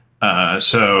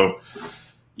 So,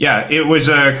 yeah, it was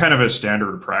a kind of a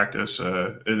standard practice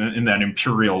in that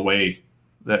imperial way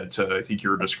that I think you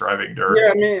were describing, Derek.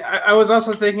 Yeah, I mean, I was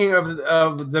also thinking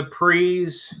of the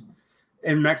Pre's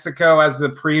in Mexico as the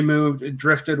Pre moved, it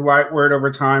drifted whiteward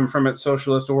over time from its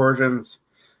socialist origins.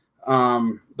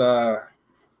 The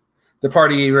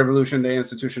Party Revolution de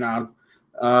Institucional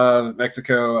of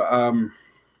Mexico.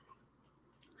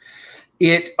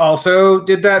 It also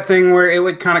did that thing where it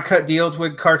would kind of cut deals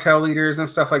with cartel leaders and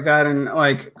stuff like that. And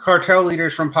like cartel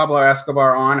leaders from Pablo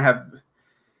Escobar on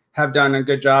have done a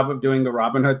good job of doing the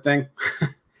Robin Hood thing.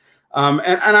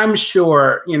 And I'm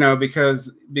sure, you know,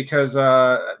 because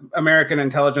American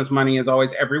intelligence money is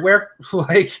always everywhere.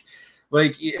 like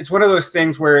it's one of those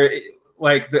things where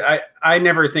I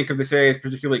never think of the CIA as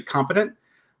particularly competent.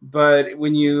 But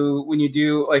when you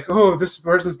do like, oh, this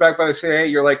person's backed by the CIA,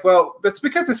 you're like, well, that's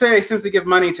because the CIA seems to give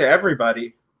money to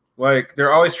everybody. Like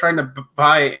they're always trying to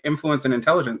buy influence and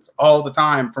intelligence all the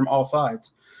time from all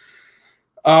sides.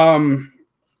 So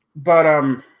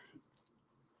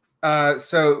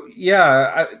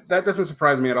yeah, that doesn't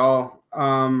surprise me at all.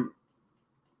 I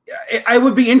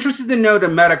would be interested to know the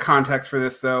meta context for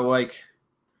this, though. Like,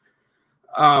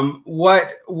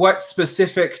 what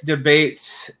specific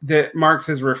debates that Marx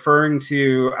is referring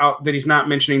to that he's not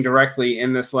mentioning directly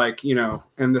in this, like, you know,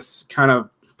 in this kind of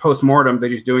post-mortem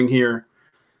that he's doing here?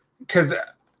 Because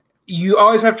you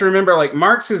always have to remember, like,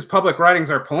 Marx's public writings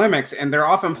are polemics, and they're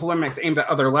often polemics aimed at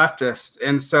other leftists.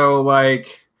 And so,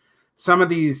 like, some of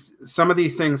these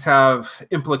things have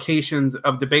implications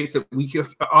of debates that we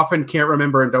often can't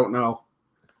remember and don't know.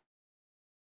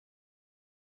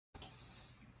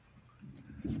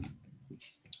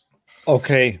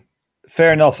 Okay,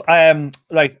 fair enough. I'm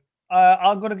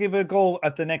going to give it a go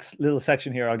at the next little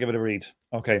section here. I'll give it a read.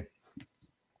 Okay,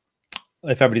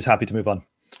 if everybody's happy to move on.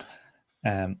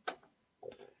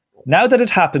 Now that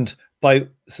it happened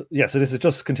so this is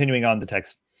just continuing on the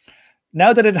text.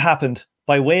 Now that it happened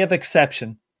by way of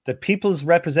exception that people's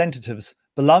representatives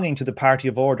belonging to the Party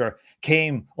of Order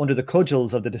came under the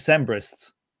cudgels of the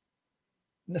Decembrists.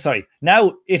 Sorry,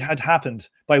 now it had happened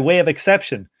by way of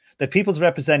exception that people's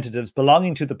representatives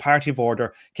belonging to the Party of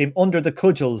Order came under the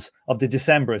cudgels of the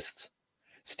Decembrists.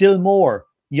 Still more,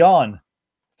 Jan,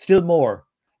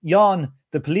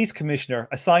 the police commissioner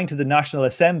assigned to the National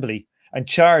Assembly and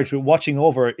charged with watching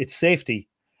over its safety,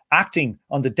 acting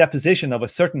on the deposition of a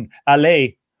certain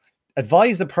Allais,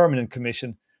 advised the Permanent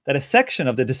Commission that a section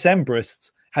of the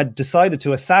Decembrists had decided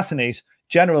to assassinate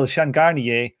General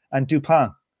Changarnier and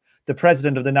Dupin, the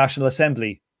president of the National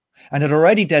Assembly, and had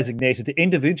already designated the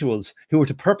individuals who were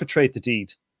to perpetrate the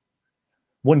deed.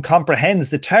 One comprehends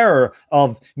the terror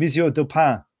of Monsieur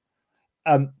Dupin.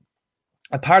 A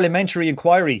parliamentary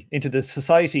inquiry into the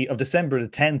Society of December the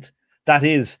 10th, that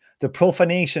is, the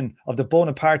profanation of the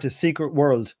Bonapartist secret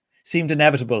world, seemed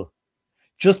inevitable.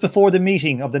 Just before the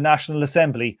meeting of the National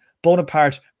Assembly,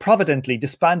 Bonaparte providently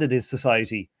disbanded his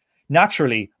society,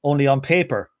 naturally only on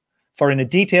paper, for in a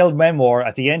detailed memoir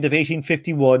at the end of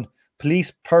 1851,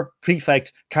 police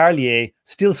prefect Carlier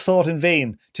still sought in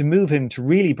vain to move him to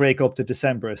really break up the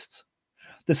Decembrists.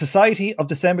 The Society of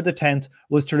December the 10th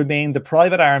was to remain the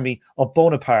private army of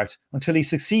Bonaparte until he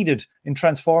succeeded in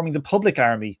transforming the public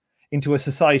army into a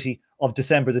Society of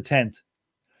December the 10th.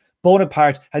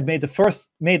 Bonaparte had made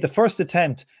the first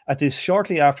attempt at this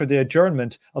shortly after the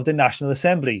adjournment of the National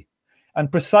Assembly,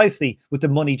 and precisely with the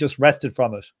money just wrested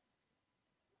from it.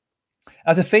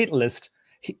 As a fatalist,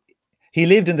 he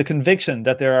lived in the conviction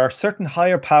that there are certain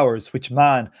higher powers which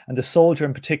man, and the soldier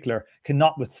in particular,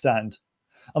 cannot withstand.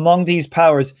 Among these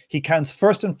powers, he counts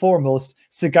first and foremost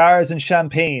cigars and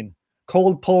champagne,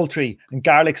 cold poultry and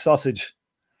garlic sausage.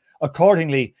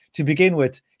 Accordingly, to begin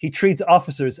with, he treats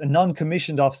officers and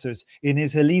non-commissioned officers in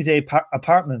his Élysée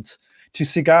apartments to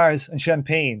cigars and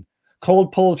champagne,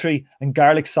 cold poultry and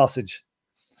garlic sausage.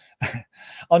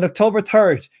 On October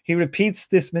 3rd, he repeats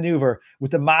this maneuver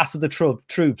with the mass of the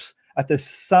troops at the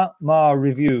Saint-Marc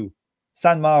Review.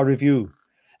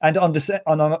 And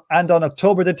on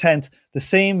October the 10th, the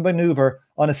same maneuver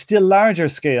on a still larger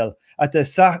scale at the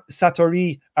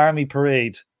Satory Army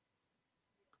Parade.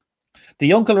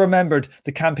 The uncle remembered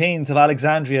the campaigns of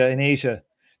Alexandria in Asia,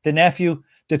 the nephew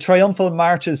the triumphal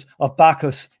marches of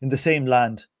Bacchus in the same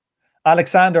land.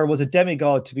 Alexander was a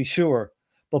demigod, to be sure,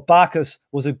 but Bacchus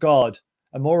was a god,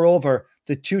 and moreover,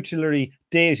 the tutelary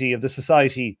deity of the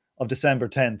Society of December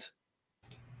 10th.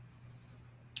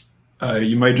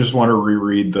 You might just want to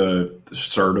reread the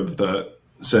start of the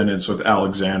sentence with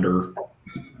Alexander.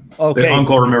 Okay. The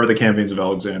uncle remembered the campaigns of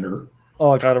Alexander.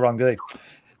 Oh, I got it wrong. Good.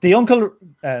 The uncle...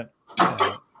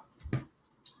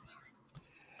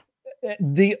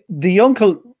 The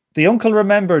uncle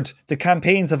remembered the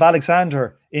campaigns of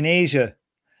Alexander in Asia.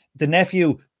 The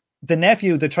nephew,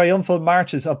 the triumphal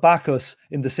marches of Bacchus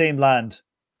in the same land.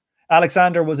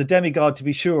 Alexander was a demigod, to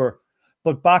be sure,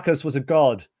 but Bacchus was a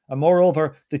god, and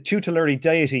moreover, the tutelary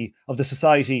deity of the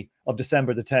Society of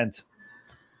December the 10th.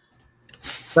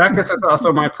 Bacchus is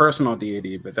also my personal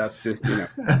deity, but that's just,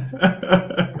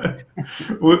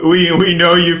 we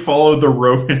know you follow the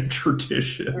Roman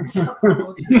traditions.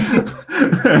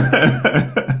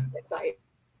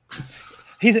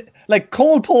 He's like,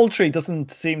 cold poultry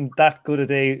doesn't seem that good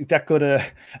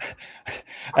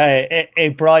a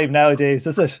bribe nowadays,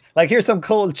 does it? Like, here's some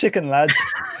cold chicken, lads.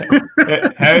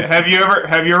 Have you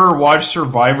ever watched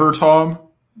Survivor, Tom?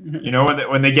 You know,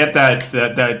 when they get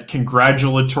that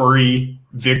congratulatory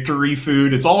victory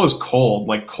food, it's always cold,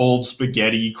 like cold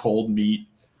spaghetti, cold meat.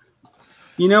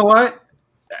 You know what?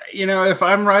 If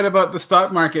I'm right about the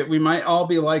stock market, we might all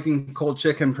be liking cold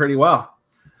chicken pretty well.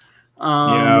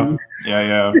 Yeah.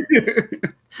 You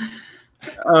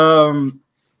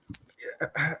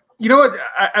know what?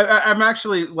 I'm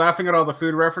actually laughing at all the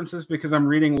food references because I'm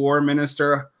reading War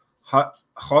Minister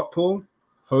Hotpool.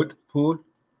 How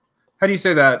do you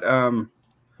say that,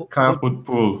 Kyle?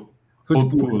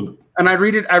 Hotpool. And I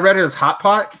read it as hot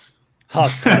pot.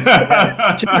 Hot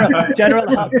pot.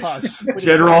 General hot pot.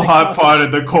 General hot pot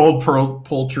and the cold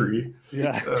poultry.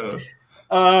 Yeah.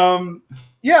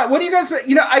 Yeah. What do you guys?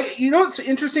 What's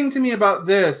interesting to me about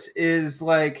this is,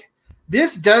 like,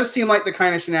 this does seem like the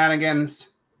kind of shenanigans.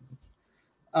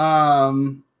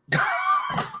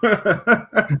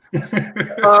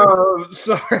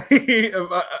 Sorry,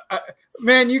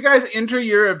 man. You guys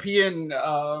inter-European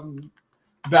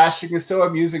bashing is so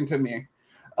amusing to me.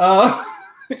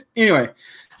 Anyway,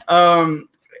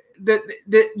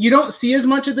 that you don't see as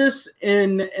much of this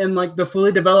in like the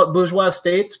fully developed bourgeois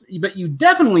states, but you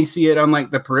definitely see it on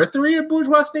like the periphery of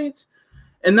bourgeois states,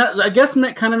 and that, I guess,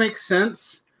 kind of makes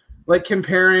sense, like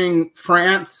comparing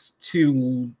France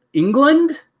to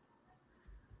England.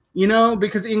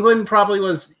 Because England probably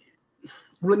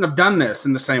wouldn't have done this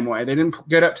in the same way. They didn't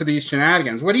get up to these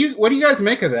shenanigans. What do you guys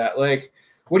make of that? Like,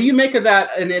 what do you make of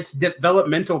that in its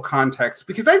developmental context?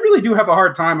 Because I really do have a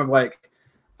hard time of, like,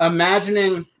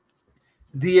 imagining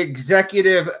the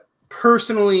executive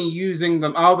personally using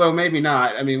them, although maybe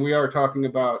not. I mean, we are talking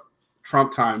about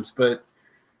Trump times, but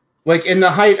like in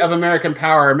the height of American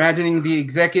power, imagining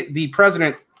the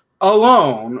president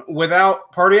alone,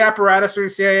 without party apparatus or the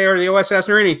CIA or the OSS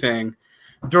or anything,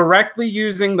 directly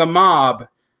using the mob,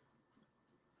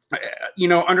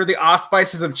 under the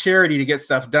auspices of charity to get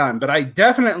stuff done. But I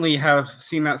definitely have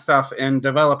seen that stuff in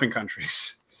developing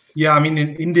countries. Yeah, I mean,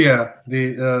 in India,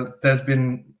 there's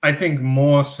been, I think,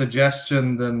 more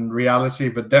suggestion than reality,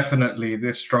 but definitely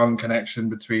this strong connection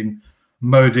between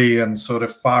Modi and sort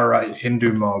of far-right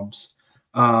Hindu mobs.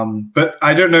 But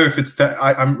I don't know if it's that.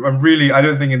 I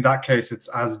don't think in that case it's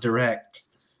as direct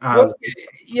as.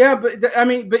 Yeah, but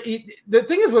the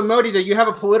thing is with Modi that you have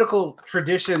a political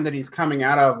tradition that he's coming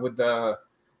out of with the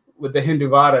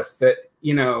Hinduvadis that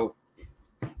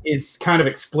is kind of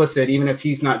explicit, even if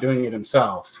he's not doing it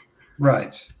himself.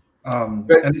 Right.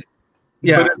 But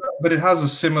it has a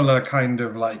similar kind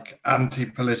of like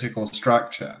anti-political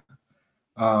structure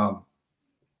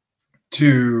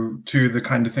to the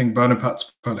kind of thing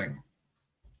Bonaparte's pulling.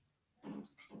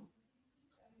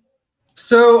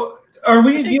 So are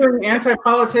we viewing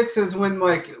anti-politics as when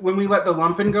we let the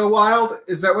lumpen go wild?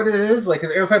 Is that what it is? Like, is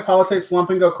anti-politics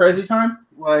lumpen go crazy time?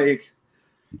 Like,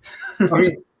 I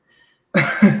mean,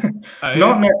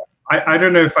 I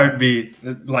don't know if I'd be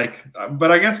like,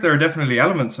 but I guess there are definitely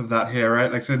elements of that here,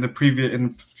 right? Like, so in a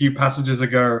few passages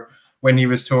ago, when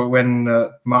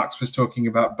Marx was talking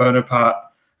about Bonaparte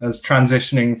as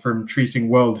transitioning from treating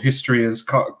world history as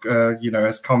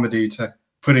as comedy to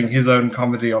putting his own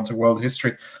comedy onto world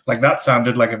history, like that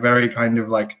sounded like a very kind of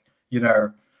like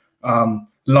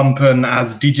lumpen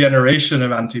as degeneration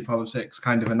of anti-politics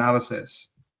kind of analysis.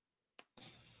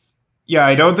 Yeah,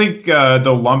 I don't think the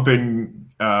lumpen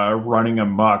running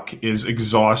amok is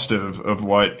exhaustive of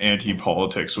what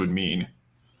anti-politics would mean.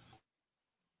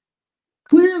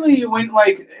 Clearly,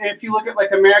 if you look at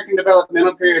like American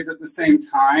developmental periods at the same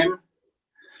time,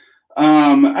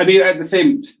 I mean, at the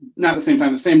same, not the same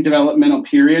time, the same developmental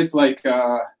periods, like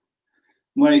the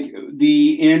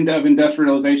end of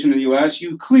industrialization in the U.S.,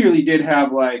 you clearly did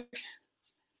have like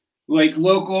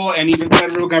local and even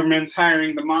federal governments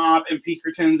hiring the mob and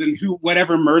Pinkertons and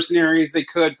whatever mercenaries they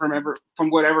could from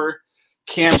whatever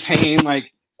campaign,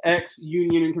 like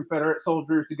ex-Union and Confederate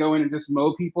soldiers to go in and just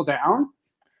mow people down.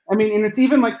 I mean, and it's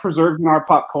even like preserved in our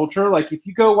pop culture. Like if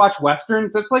you go watch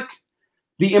Westerns, that's like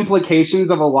the implications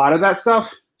of a lot of that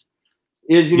stuff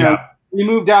is, you know, we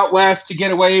moved out west to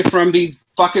get away from these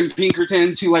fucking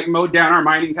Pinkertons who like mowed down our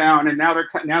mining town, and now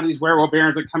these werewolf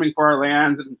barons are coming for our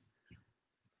lands, and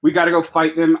we got to go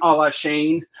fight them, a la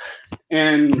Shane,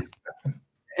 and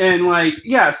like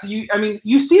so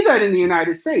you see that in the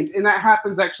United States, and that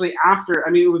happens actually after.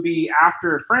 I mean, it would be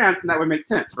after France, and that would make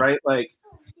sense, right? Like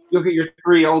look at your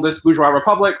three oldest bourgeois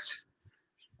republics.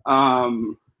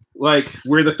 Like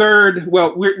we're the third.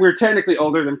 Well, we're technically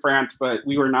older than France, but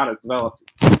we were not as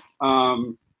developed.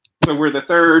 So we're the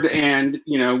third, and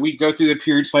you know we go through the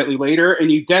period slightly later.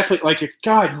 And you definitely like if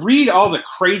God read all the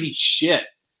crazy shit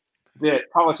that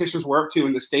politicians were up to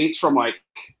in the States from like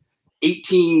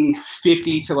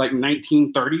 1850 to like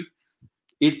 1930.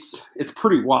 It's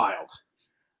pretty wild.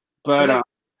 But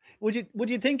would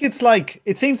you think it's like,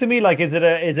 it seems to me like is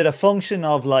it a function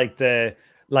of like the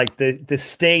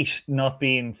state not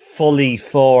being fully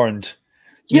formed,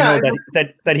 you know,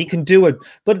 that he can do it,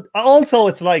 but also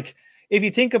it's like if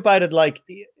you think about it, like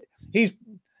he's,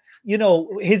 you know,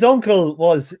 his uncle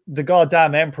was the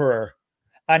goddamn emperor,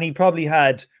 and he probably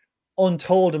had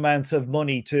untold amounts of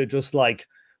money to just like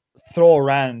throw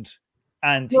around,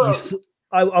 and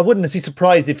I wouldn't be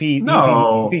surprised if he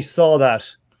saw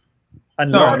that.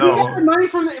 And he got the money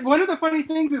from one of the funny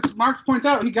things is Marx points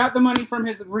out, he got the money from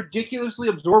his ridiculously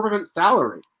absorbent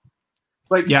salary.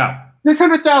 Like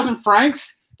 600,000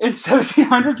 francs in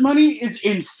 1700s money is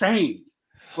insane.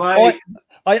 Like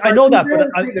I know that, but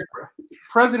the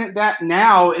president that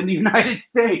now in the United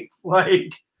States,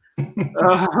 like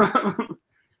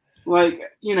like,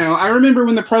 you know, I remember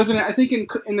when the president, I think in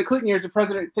the Clinton years, the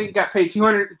president I think got paid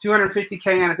 250K,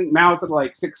 and I think Mao's at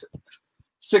like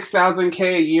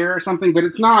 6,000K a year or something, but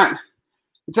it's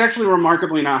actually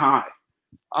remarkably not high.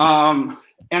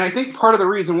 And I think part of the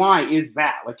reason why is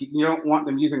that, like, you don't want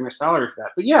them using their salary for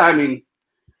that. But yeah, I mean,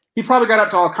 he probably got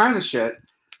up to all kinds of shit.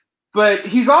 But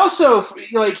he's also,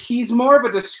 like, he's more of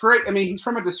a disgrace. I mean, he's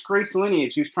from a disgraced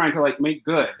lineage who's trying to, like, make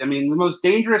good. I mean, the most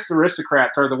dangerous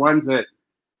aristocrats are the ones that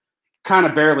kind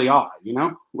of barely are, you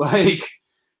know? Like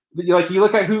you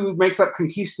look at who makes up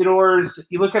conquistadors,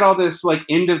 you look at all this, like,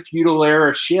 end of feudal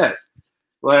era shit.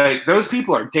 Like, those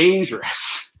people are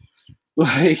dangerous.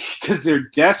 Like, because they're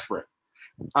desperate.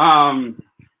 And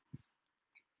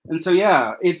so,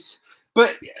 yeah,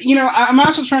 but, you know, I'm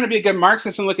also trying to be a good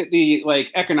Marxist and look at the,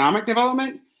 like, economic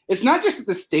development. It's not just that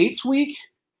the state's weak.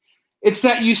 It's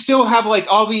that you still have, like,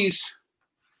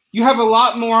 you have a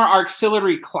lot more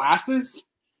auxiliary classes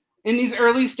in these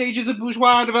early stages of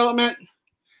bourgeois development.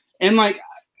 And, like,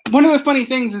 one of the funny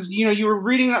things is, you know, you were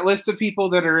reading that list of people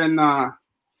that are in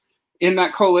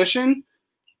that coalition,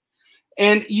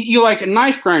 and you like a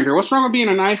knife grinder. What's wrong with being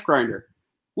a knife grinder?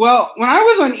 Well, when I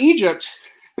was in Egypt,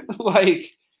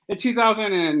 like, in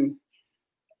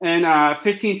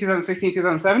 2015, 2016,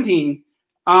 2017,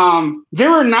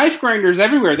 there were knife grinders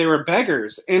everywhere. They were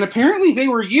beggars. And apparently they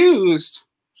were used,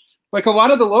 like, a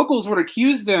lot of the locals would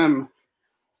accuse them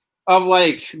of,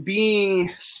 like, being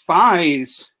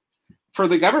spies for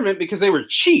the government because they were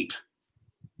cheap.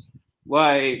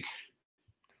 Like,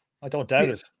 I don't doubt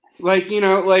it. Like, you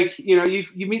know,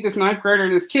 you meet this knife grinder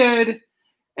and this kid,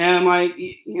 and, like,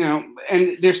 you know,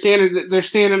 and they're standing in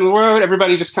the road.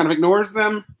 Everybody just kind of ignores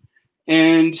them,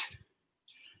 and,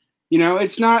 you know,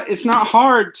 it's not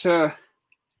hard to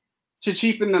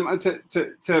cheapen them,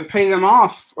 to pay them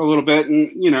off a little bit,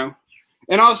 and, you know,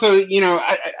 and also, you know,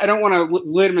 I don't want to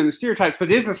lead them in the stereotypes, but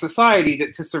it is a society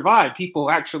that to survive, people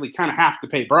actually kind of have to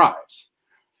pay bribes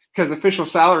because official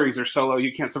salaries are so low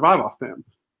you can't survive off them.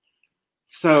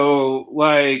 So,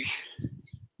 like.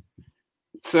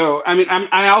 So, I mean,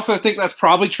 I also think that's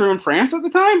probably true in France at the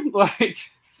time. Like,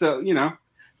 so, you know,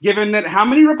 given that how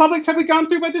many republics have we gone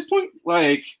through by this point?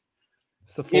 Like,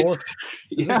 it's the fourth.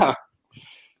 Yeah.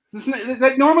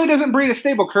 That normally doesn't breed a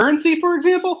stable currency, for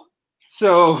example.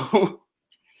 So,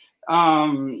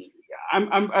 I'm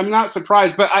not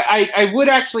surprised, but I would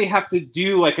actually have to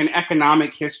do, like, an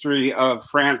economic history of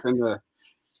France in the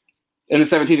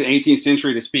 17th and 18th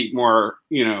century to speak more,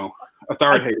 you know,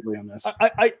 authoritatively on this.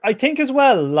 I think as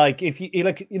well, like, if you,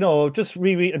 like, you know, just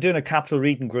doing a capital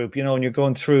reading group, you know, and you're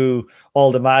going through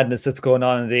all the madness that's going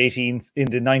on in the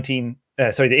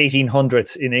sorry, the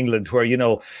 1800s in England, where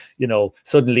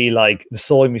suddenly like the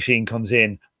sewing machine comes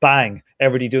in, bang,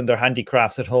 everybody doing their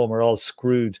handicrafts at home are all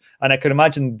screwed. And I can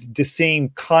imagine the same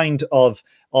kind of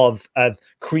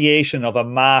creation of a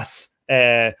mass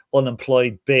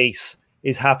unemployed base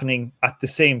is happening at the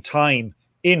same time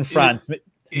in France,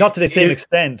 not to the same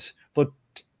extent, but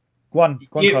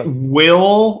it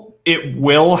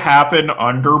will happen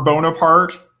under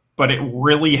Bonaparte, but it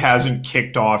really hasn't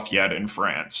kicked off yet in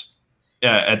France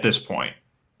at this point.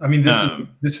 I mean,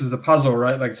 this is the puzzle,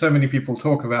 right? Like, so many people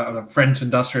talk about French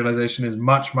industrialization is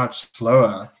much, much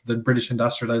slower than British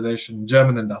industrialization,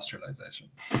 German industrialization.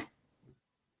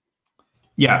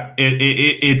 Yeah,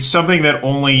 it's something that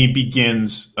only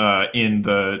begins in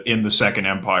the Second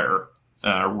Empire,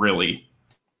 really.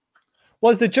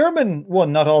 Was the German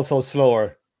one not also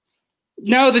slower?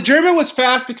 No, the German was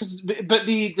fast but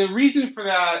the reason for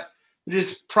that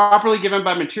is properly given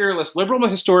by materialist liberal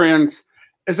historians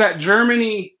is that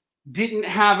Germany didn't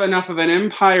have enough of an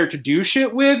empire to do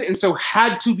shit with, and so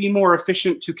had to be more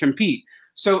efficient to compete.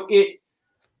 So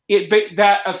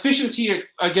that efficiency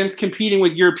against competing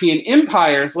with European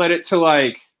empires led it to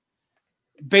like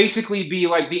basically be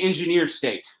like the engineer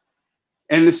state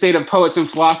and the state of poets and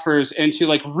philosophers, and to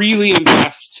like really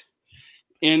invest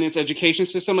in its education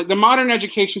system, like the modern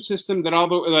education system that all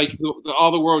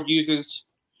the world uses.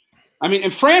 I mean,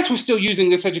 and France was still using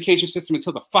this education system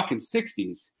until the fucking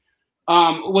 60s.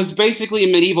 Was basically a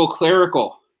medieval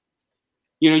clerical,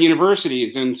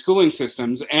 universities and schooling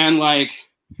systems, and like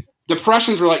the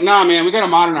Prussians were like, nah, man, we got to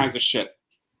modernize this shit.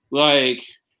 Like,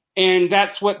 and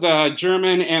that's what the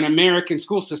German and American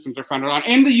school systems are founded on,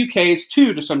 and the UK's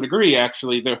too, to some degree,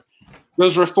 actually.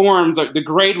 Those reforms, like the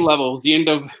grade levels, the end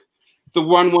of the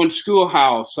 1-1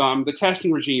 schoolhouse, the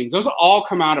testing regimes, those all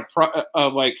come out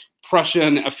of like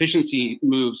Prussian efficiency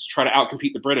moves to try to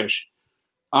outcompete the British.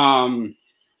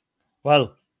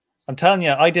 Well, I'm telling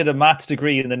you, I did a maths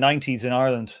degree in the 90s in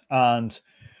Ireland, and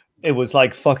it was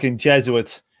like fucking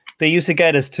Jesuits. They used to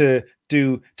get us to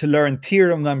learn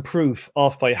theorem and proof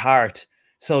off by heart.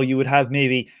 So you would have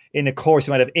maybe in a course,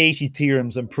 you might have 80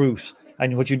 theorems and proofs,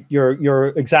 and what your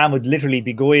exam would literally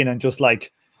be go in and just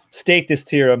like state this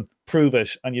theorem, prove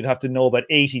it, and you'd have to know about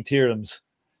 80 theorems.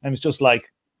 And it's just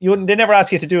like they never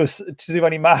ask you to do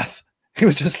any math. It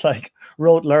was just like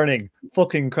rote learning.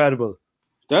 Fucking incredible.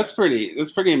 That's pretty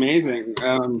amazing,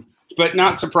 but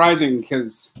not surprising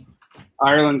because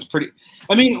Ireland's pretty.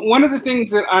 I mean, one of the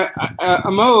things that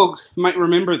Amog might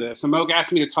remember this. Amog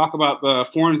asked me to talk about the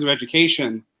forms of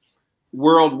education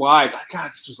worldwide. God,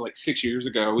 this was like 6 years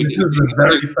ago. This was the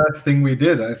very first thing we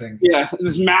did, I think. Yeah,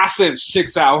 this massive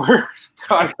 6-hour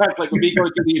podcast, like me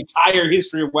going through the entire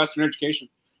history of Western education,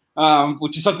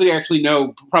 which is something I actually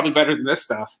know probably better than this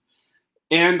stuff.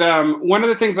 And one of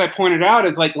the things I pointed out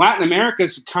is like Latin America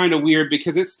is kind of weird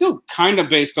because it's still kind of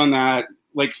based on that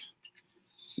like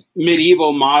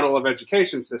medieval model of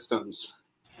education systems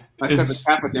because of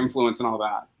Catholic influence and all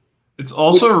that. It's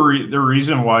also the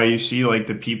reason why you see like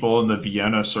the people in the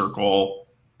Vienna Circle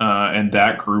and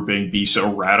that grouping be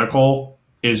so radical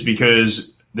is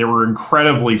because they were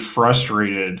incredibly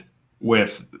frustrated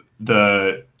with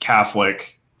the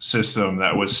Catholic system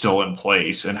that was still in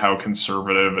place and how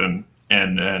conservative and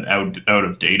out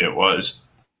of date it was.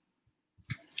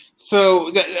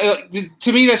 So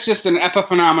to me, that's just an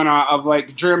epiphenomena of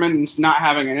like Germans not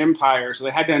having an empire, so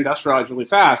they had to industrialize really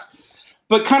fast.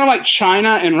 But kind of like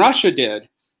China and Russia did,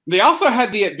 they also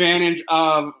had the advantage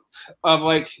of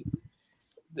like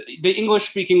the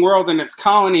English-speaking world and its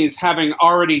colonies having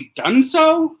already done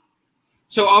so.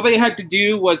 So all they had to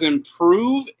do was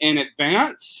improve and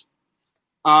advance.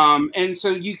 And so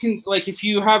you can, like, if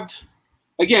you have,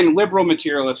 again, liberal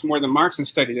materialists more than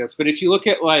Marxists study this, but if you look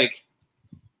at like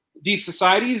these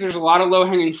societies, there's a lot of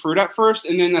low-hanging fruit at first,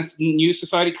 and then this new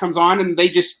society comes on and they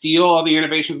just steal all the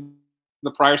innovations of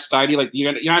the prior society, like the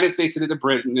United States did it to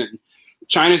Britain, and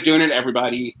China's doing it to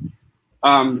everybody.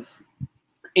 And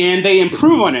they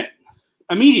improve on it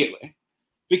immediately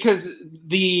because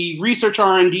the research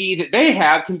R&D that they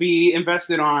have can be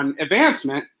invested on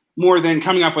advancement more than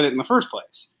coming up with it in the first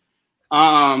place.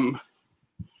 And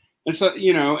so,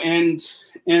 you know,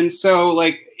 and so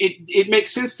like it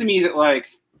makes sense to me that like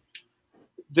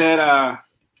that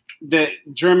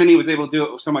Germany was able to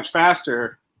do it so much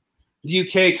faster. The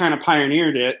UK kind of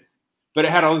pioneered it, but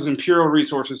it had all those imperial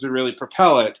resources to really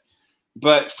propel it.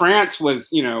 But France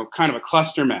was, you know, kind of a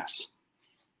cluster mess.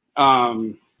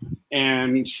 And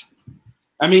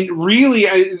I mean, really,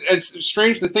 it's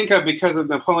strange to think of because of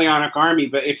the Napoleonic Army,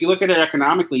 but if you look at it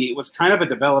economically, it was kind of a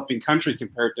developing country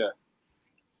compared to.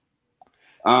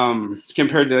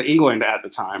 compared to England at the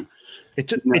time.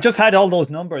 It just had all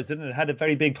those numbers, didn't it? It had a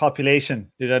very big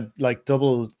population. It had like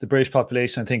double the British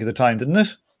population, I think, at the time, didn't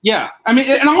it? Yeah, I mean,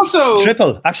 and also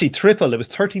triple. It was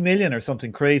 30 million or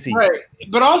something crazy. Right,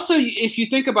 but also if you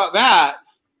think about that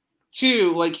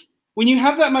too, like when you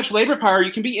have that much labor power,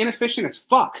 you can be inefficient as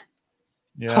fuck.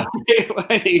 Yeah.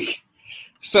 Like,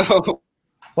 so.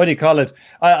 What do you call it?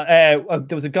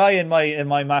 There was a guy in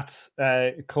my maths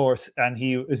course, and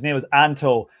his name was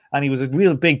Anto, and he was a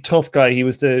real big tough guy. He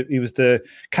was the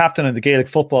captain of the Gaelic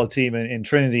football team in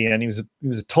Trinity, and he was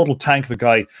a total tank of a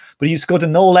guy. But he used to go to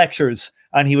no lectures,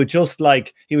 and he would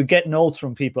get notes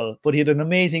from people. But he had an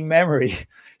amazing memory,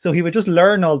 so he would just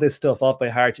learn all this stuff off by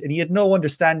heart, and he had no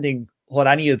understanding what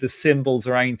any of the symbols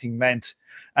or anything meant.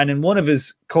 And in one of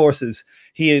his courses,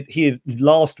 he had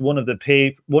lost one of the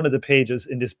pages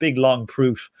in this big long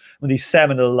proof, one of these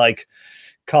seminal like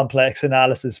complex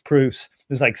analysis proofs.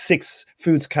 There's like 6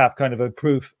 foolscap kind of a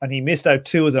proof, and he missed out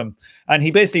 2 of them. And he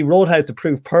basically wrote out the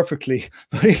proof perfectly,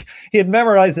 but he had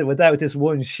memorized it without this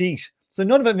one sheet, so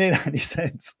none of it made any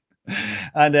sense.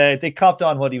 And they copped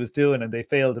on what he was doing, and they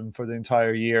failed him for the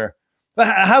entire year. But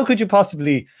how could you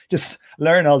possibly just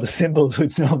learn all the symbols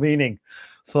with no meaning?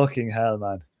 Fucking hell,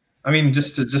 man. I mean,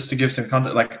 just to give some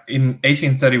context, like in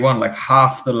 1831, like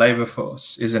half the labor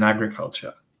force is in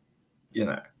agriculture, you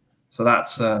know. So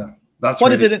that's what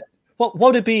really... is it? What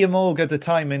would it be a Moog at the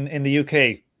time in the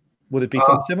UK? Would it be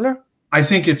something similar? I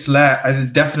think it's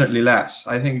definitely less.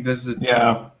 I think there's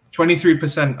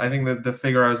 23%. I think that the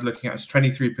figure I was looking at is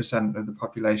 23% of the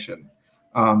population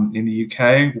in the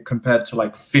UK compared to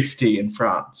like 50 in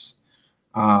France.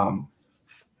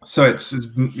 So it's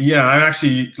I'm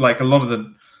actually like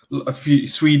a few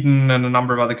Sweden and a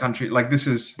number of other countries. Like this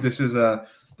is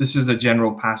a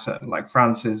general pattern. Like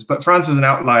France is an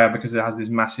outlier because it has this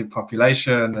massive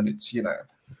population and it's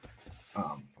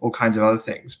all kinds of other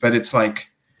things. But it's like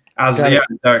as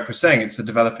Derek was saying, it's a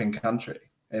developing country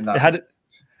in that.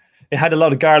 It had a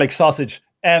lot of garlic sausage.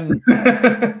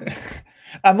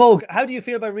 Amog, how do you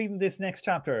feel about reading this next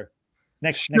chapter?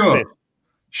 Next bit.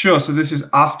 Sure. So this is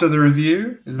after the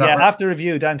review? Is that right? After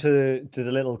review, down to the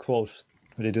little quote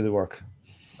where they do the work.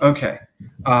 Okay.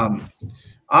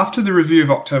 After the review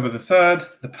of October the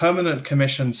 3rd, the Permanent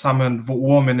Commission summoned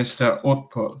War Minister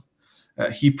Hautepole.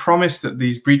 He promised that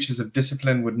these breaches of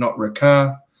discipline would not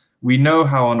recur. We know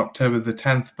how on October the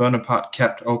 10th, Bonaparte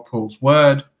kept Hautepole's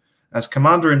word. As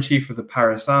Commander-in-Chief of the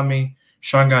Paris Army,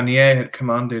 Changarnier had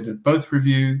commanded at both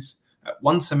reviews, at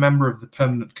once a member of the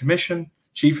Permanent Commission,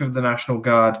 Chief of the National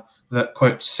Guard, the,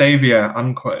 quote, savior,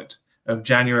 unquote, of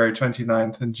January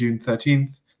 29th and June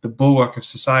 13th, the bulwark of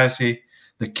society,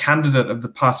 the candidate of the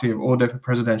Party of Order for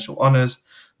presidential honors,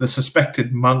 the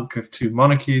suspected monk of 2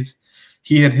 monarchies.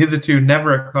 He had hitherto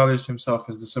never acknowledged himself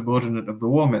as the subordinate of the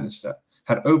war minister,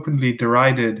 had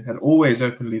always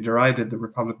openly derided the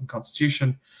Republican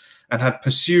Constitution, and had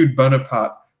pursued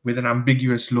Bonaparte with an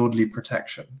ambiguous lordly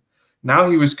protection. Now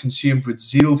he was consumed with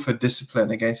zeal for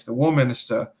discipline against the war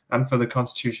minister and for the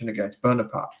constitution against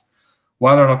Bonaparte.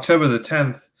 While on October the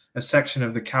 10th, a section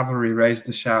of the cavalry raised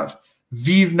the shout,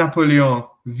 "Vive Napoleon,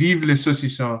 vive les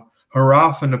saucissons,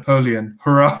 hurrah for Napoleon,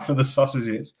 hurrah for the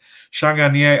sausages,"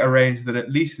 Changarnier arranged that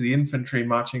at least the infantry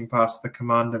marching past the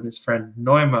command of his friend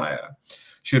Neumayer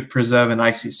should preserve an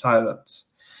icy silence.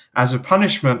 As a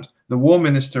punishment, the war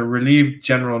minister relieved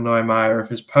General Neumayer of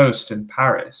his post in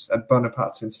Paris at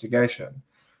Bonaparte's instigation,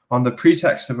 on the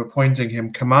pretext of appointing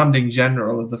him commanding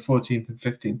general of the 14th and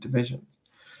 15th divisions.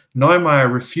 Neumayer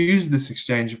refused this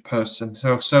exchange of posts and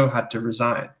so had to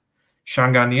resign.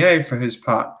 Changarnier, for his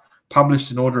part, published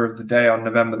an order of the day on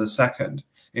November the 2nd,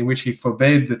 in which he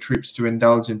forbade the troops to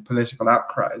indulge in political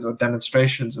outcries or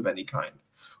demonstrations of any kind,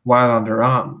 while under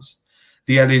arms.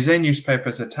 The Élysée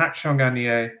newspapers attacked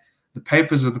Changarnier. The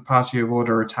papers of the Party of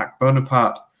Order attacked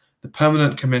Bonaparte. The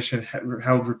Permanent Commission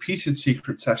held repeated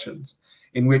secret sessions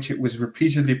in which it was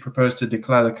repeatedly proposed to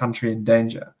declare the country in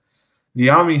danger. The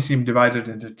army seemed divided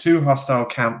into 2 hostile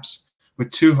camps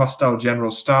with 2 hostile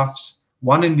general staffs,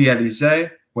 one in the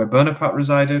Élysée, where Bonaparte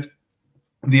resided,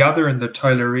 the other in the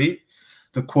Tuileries,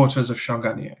 the quarters of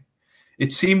Changarnier.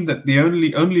 It seemed that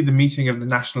only the meeting of the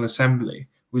National Assembly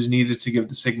was needed to give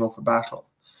the signal for battle.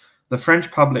 The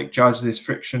French public judged this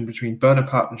friction between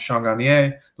Bonaparte and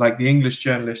Changarnier like the English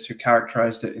journalist who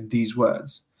characterized it in these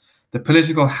words: "The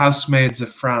political housemaids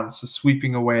of France are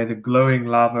sweeping away the glowing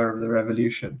lava of the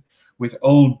revolution with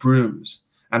old brooms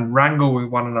and wrangle with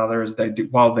one another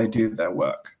while they do their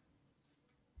work."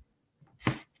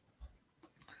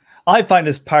 I find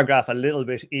this paragraph a little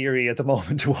bit eerie at the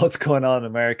moment to what's going on in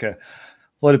America.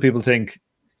 What do people think?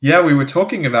 Yeah, we were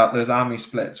talking about those army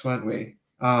splits, weren't we?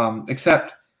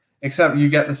 Except you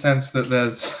get the sense that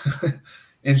there's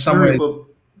in some ways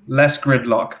less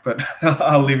gridlock, but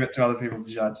I'll leave it to other people to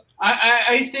judge.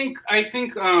 I think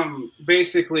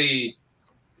basically,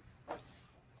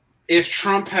 if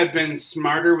Trump had been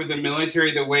smarter with the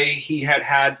military, the way he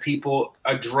had people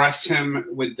address him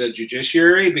with the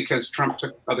judiciary, because Trump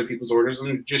took other people's orders and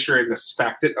the judiciary and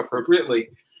stacked it appropriately.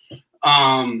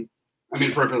 I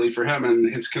mean, appropriately for him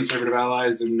and his conservative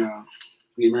allies and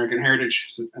the American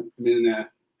Heritage, the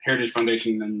Heritage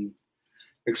Foundation, and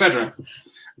etc.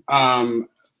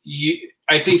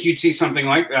 I think you'd see something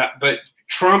like that. But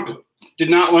Trump did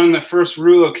not learn the first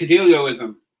rule of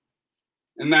Cadilloism,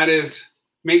 and that is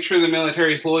make sure the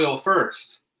military is loyal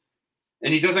first.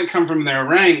 And he doesn't come from their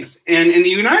ranks. And in the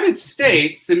United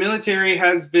States, the military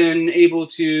has been able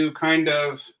to kind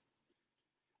of,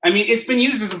 I mean, it's been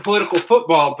used as a political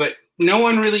football, but no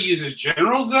one really uses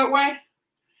generals that way.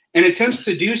 And attempts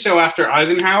to do so after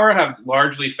Eisenhower have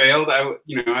largely failed.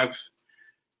 I've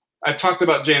talked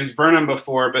about James Burnham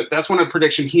before, but that's one of the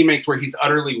predictions he makes where he's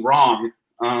utterly wrong.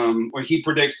 Where he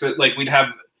predicts that like we'd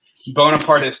have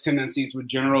Bonapartist tendencies with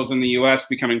generals in the U.S.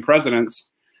 becoming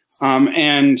presidents,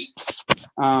 and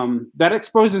that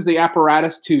exposes the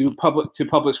apparatus to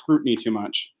public scrutiny too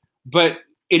much. But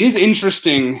it is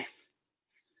interesting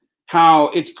how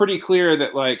it's pretty clear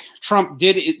that like Trump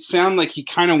did it sound like he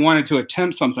kind of wanted to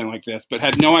attempt something like this, but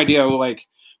had no idea like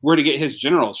where to get his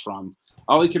generals from.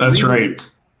 All he could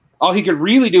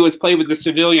really do is play with the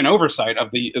civilian oversight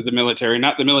of the military,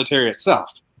 not the military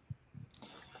itself.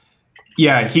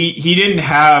 Yeah, he didn't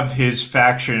have his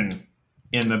faction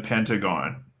in the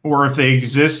Pentagon, or if they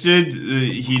existed,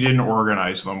 he didn't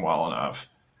organize them well enough.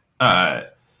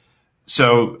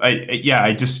 So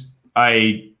I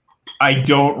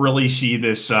don't really see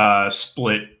this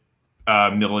split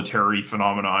military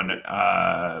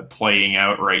phenomenon playing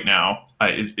out right now.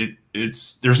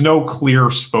 There's no clear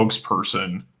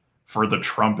spokesperson for the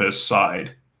Trumpist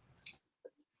side.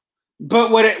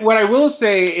 But what I will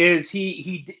say is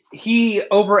he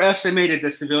overestimated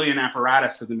the civilian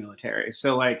apparatus of the military.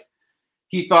 So like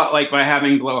he thought like by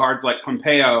having blowhards like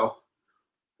Pompeo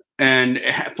and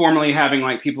formerly having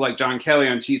like people like John Kelly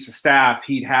on chiefs of staff,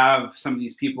 he'd have some of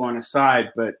these people on his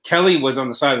side. But Kelly was on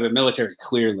the side of the military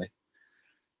clearly.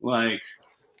 Like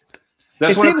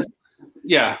that's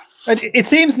It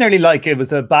seems nearly like it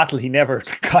was a battle he never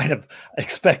kind of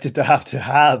expected to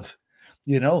have.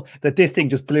 You know, that this thing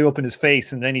just blew up in his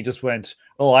face and then he just went,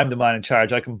 oh, I'm the man in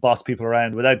charge. I can boss people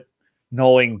around without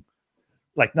knowing,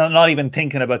 like not even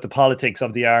thinking about the politics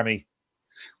of the army.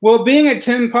 Well, being a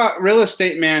tin-pot real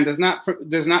estate man does not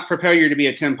prepare you to be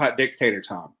a tin-pot dictator,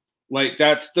 Tom. Like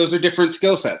those are different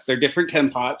skill sets. They're different tin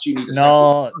pots. You need to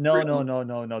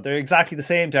No. They're exactly the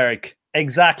same, Derek.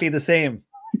 Exactly the same.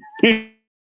 Any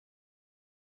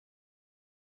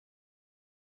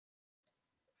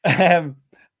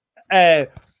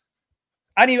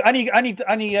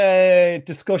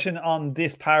discussion on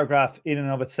this paragraph in and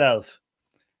of itself?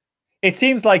 It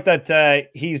seems like that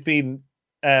he's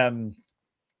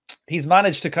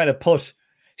managed to kind of put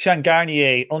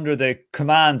Changarnier under the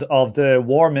command of the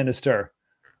war minister,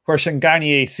 where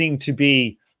Changarnier seemed to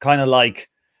be kind of like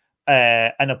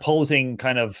an opposing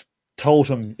kind of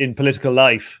totem in political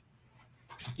life.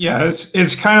 Yeah,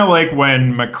 it's kind of like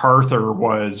when MacArthur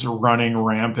was running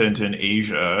rampant in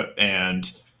Asia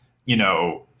and, you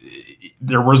know,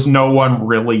 there was no one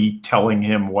really telling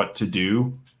him what to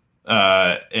do.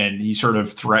 And he sort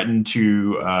of threatened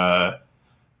to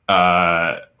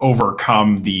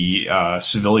overcome the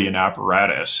civilian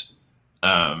apparatus.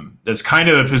 That's kind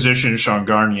of the position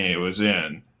Changarnier was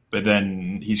in. But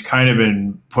then he's kind of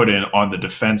been put in on the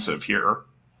defensive here.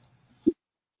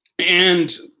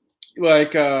 And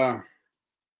like, was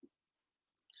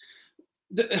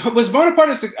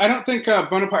Bonaparte? I don't think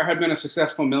Bonaparte had been a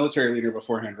successful military leader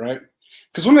beforehand, right?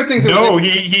 Because one of the things. No,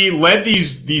 he led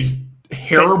these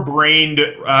harebrained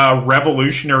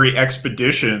revolutionary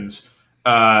expeditions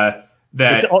that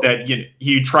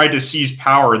he tried to seize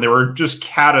power, and they were just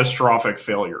catastrophic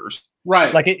failures.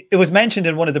 Right. Like it was mentioned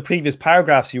in one of the previous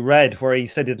paragraphs you read, where he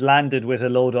said it landed with a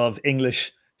load of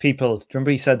English people. Do you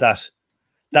remember he said that?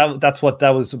 That's what that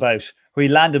was about. Where he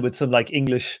landed with some like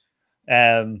English,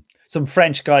 some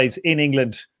French guys in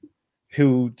England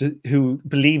who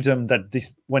believed him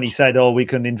that when he said, "Oh, we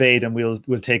can invade and we'll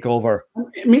take over."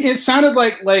 I mean, it sounded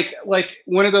like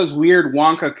one of those weird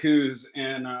Wonka coups,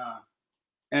 and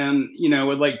you know,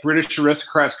 with like British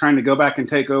aristocrats trying to go back and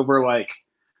take over like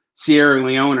Sierra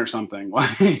Leone or something,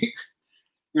 like you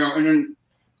know, and then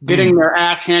getting their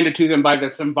ass handed to them by the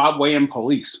Zimbabwean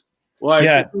police. Like,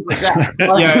 Yeah. like that.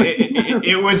 Yeah,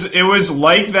 it was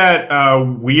like that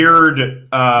weird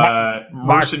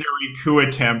mercenary coup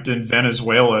attempt in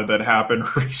Venezuela that happened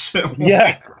recently.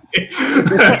 Yeah.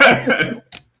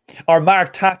 Or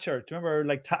Mark Thatcher. Do you remember,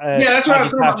 like, yeah, that's what I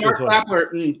was talking about. Thatcher's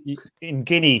Mark Thatcher in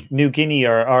Guinea, New Guinea,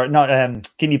 or not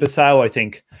Guinea-Bissau, I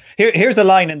think. Here's a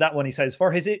line in that one. He says,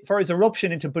 for his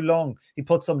eruption into Boulogne, he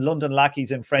put some London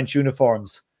lackeys in French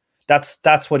uniforms.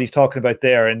 That's what he's talking about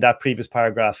there in that previous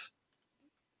paragraph.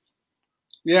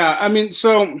 Yeah, I mean,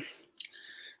 so,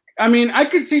 I mean, I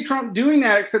could see Trump doing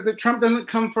that, except that Trump doesn't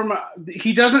come from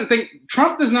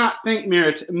Trump does not think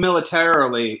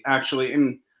militarily, actually,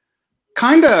 and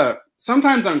kind of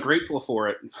sometimes I'm grateful for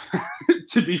it,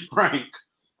 to be frank.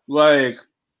 Like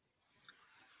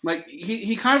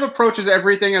he kind of approaches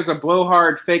everything as a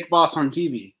blowhard fake boss on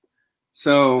TV.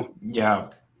 So yeah,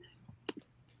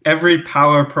 every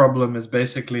power problem is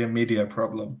basically a media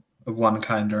problem of one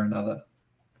kind or another.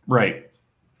 Right.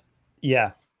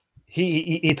 Yeah,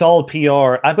 it's all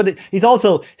PR, but he's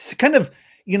also kind of,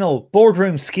 you know,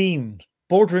 boardroom scheming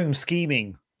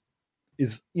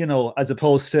is, you know, as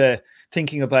opposed to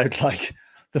thinking about like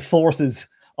the forces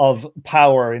of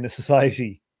power in a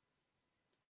society.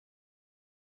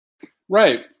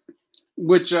 Right,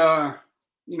 which you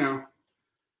know,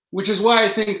 which is why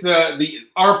I think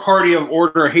our party of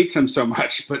order hates him so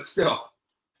much, but still.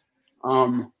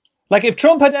 Like if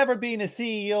Trump had ever been a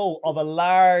CEO of a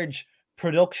large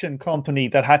production company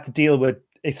that had to deal with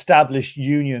established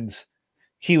unions,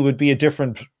 he would be a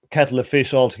different kettle of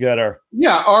fish altogether.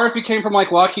 Yeah, or if he came from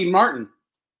like Lockheed Martin,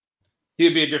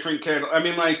 he'd be a different kettle. I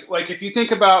mean, like if you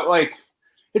think about, like,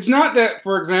 it's not that,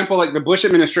 for example, like the Bush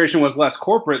administration was less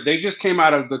corporate. They just came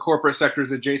out of the corporate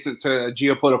sectors adjacent to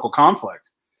geopolitical conflict,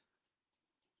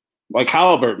 like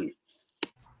Halliburton.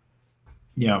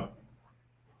 Yeah.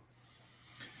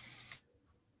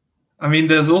 I mean,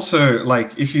 there's also,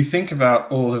 like, if you think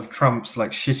about all of Trump's like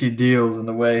shitty deals and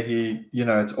the way he, you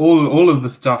know, it's all of the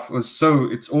stuff was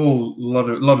it's all a lot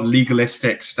of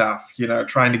legalistic stuff, you know,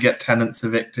 trying to get tenants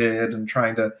evicted and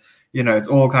trying to, you know, it's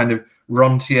all kind of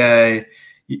rentier.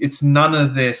 It's none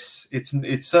of this. It's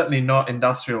certainly not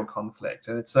industrial conflict,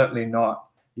 and it's certainly not,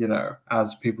 you know,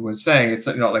 as people were saying, it's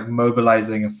certainly not like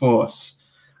mobilizing a force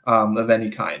of any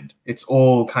kind. It's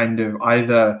all kind of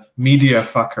either media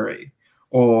fuckery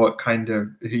or kind of,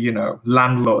 you know,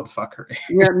 landlord fuckery.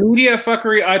 Yeah, media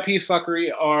fuckery, IP fuckery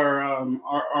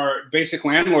are basic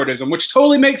landlordism, which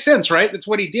totally makes sense, right? That's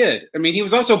what he did. I mean, he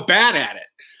was also bad at it.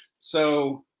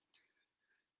 So,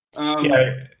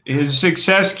 yeah, his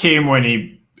success came when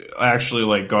he actually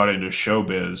like got into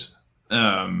showbiz,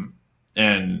 and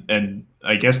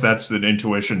I guess that's the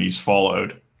intuition he's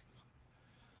followed.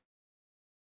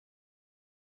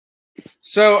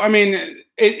 So, I mean,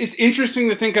 it's interesting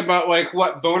to think about like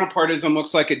what Bonapartism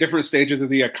looks like at different stages of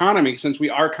the economy, since we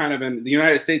are kind of in the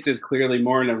United States is clearly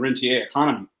more in a rentier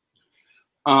economy.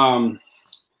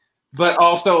 But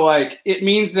also, like, it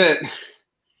means that,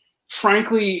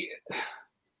 frankly,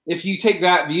 if you take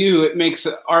that view, it makes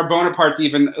our Bonapartes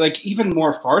even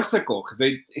more farcical, because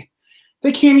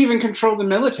they can't even control the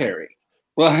military.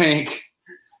 Like,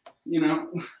 you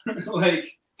know, like,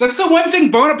 that's the one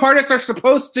thing Bonapartists are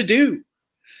supposed to do.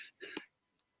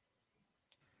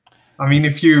 I mean,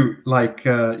 if you like,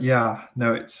 yeah,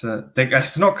 no, it's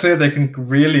not clear they can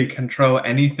really control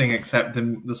anything except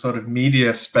the sort of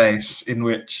media space in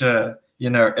which, you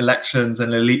know, elections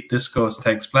and elite discourse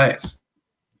takes place.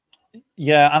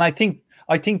 Yeah, and I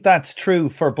think that's true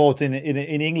for both in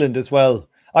England as well.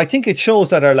 I think it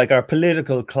shows that our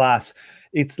political class,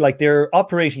 it's like they're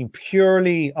operating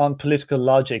purely on political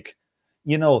logic.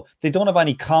 You know, they don't have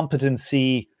any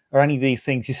competency or any of these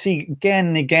things. You see again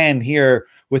and again here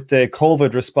with the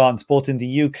COVID response, both in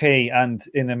the UK and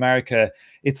in America,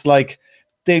 it's like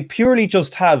they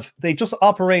just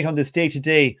operate on this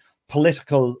day-to-day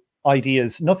political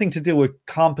ideas, nothing to do with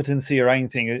competency or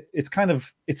anything. It's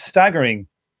staggering.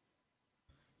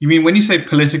 You mean when you say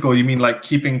political, you mean like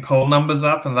keeping poll numbers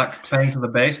up and that playing to the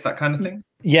base, that kind of thing?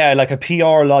 Yeah, like a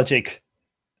PR logic.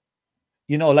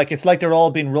 You know, like it's like they're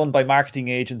all being run by marketing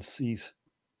agencies.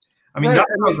 I mean,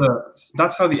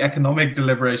 that's how the economic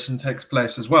deliberation takes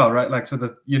place as well, right? Like,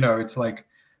 so you know, it's like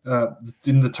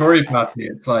in the Tory party,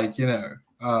 it's like, you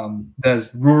know,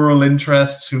 there's rural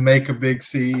interests who make a big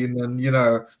scene, and, you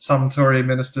know, some Tory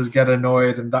ministers get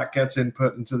annoyed and that gets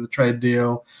input into the trade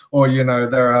deal, or, you know,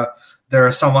 there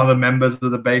are some other members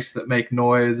of the base that make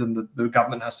noise and the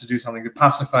government has to do something to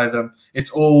pacify them.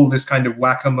 It's all this kind of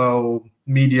whack-a-mole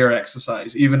media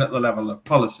exercise, even at the level of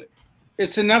policy.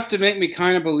 It's enough to make me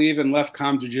kind of believe in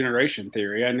left-com degeneration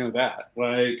theory. I know that.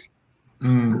 Like,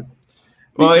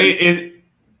 Well,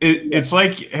 it's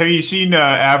like, have you seen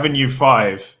Avenue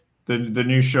 5, the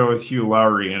new show with Hugh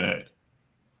Laurie in it?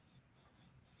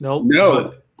 No.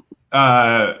 No.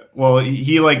 Well,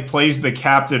 he like plays the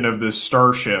captain of this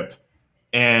starship,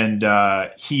 and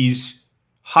he's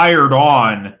hired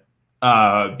on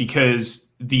because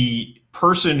the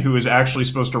person who is actually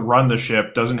supposed to run the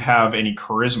ship doesn't have any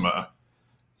charisma.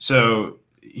 So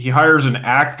he hires an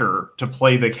actor to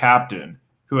play the captain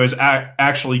who has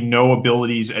actually no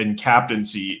abilities in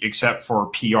captaincy except for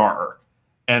PR.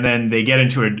 And then they get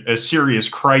into a serious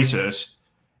crisis,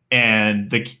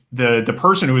 and the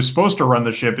person who is supposed to run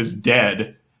the ship is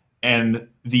dead, and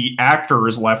the actor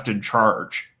is left in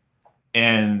charge.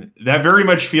 And that very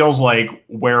much feels like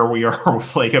where we are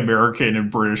with like American and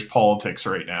British politics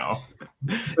right now.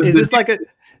 Is this like a...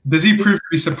 Does he prove to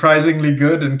be surprisingly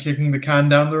good in kicking the can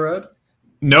down the road?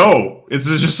 No, it's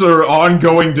just an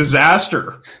ongoing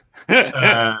disaster. Well,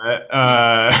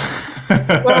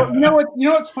 you know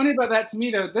what's funny about that to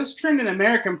me though? This trend in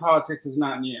American politics is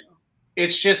not new.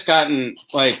 It's just gotten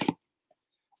like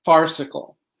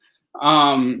farcical.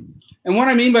 And what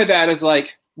I mean by that is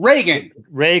like Reagan.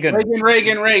 But at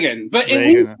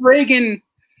least Reagan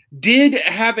did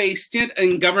have a stint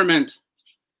in government,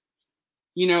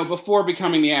 you know, before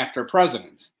becoming the actor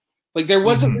president. Like there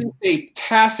was at least a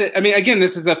tacit, I mean, again,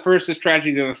 this is the first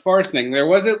tragedy of this farce thing. There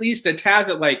was at least a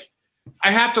tacit, like,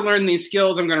 I have to learn these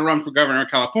skills. I'm going to run for governor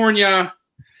of California.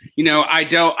 You know,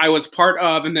 I was part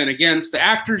of and then against the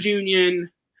actors union.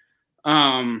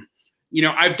 You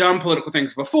know, I've done political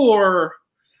things before.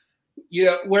 You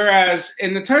know, whereas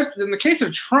in the case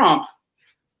of Trump's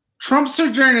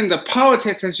sojourn into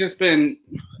politics has just been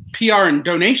PR and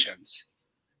donations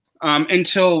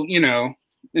until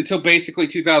basically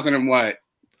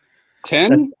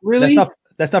 2010. Really?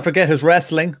 Let's not forget his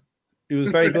wrestling. He was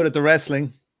very good at the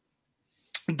wrestling.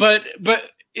 But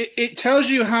it tells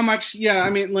you how much. Yeah, I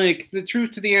mean, like the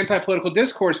truth to the anti-political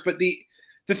discourse. But the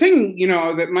thing, you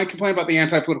know, that my complaint about the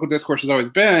anti-political discourse has always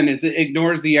been is it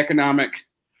ignores the economic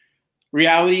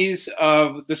realities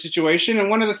of the situation. And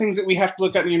one of the things that we have to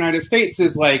look at in the United States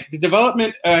is like the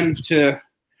development God,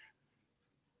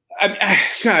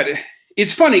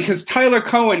 it's funny because Tyler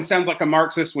Cohen sounds like a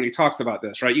Marxist when he talks about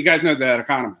this, right? You guys know that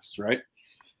economist, right?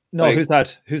 No, like, who's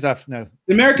that? Who's that? No.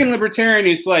 The American libertarian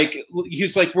who's like,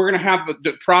 we're going to have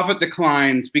the profit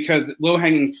declines because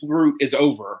low-hanging fruit is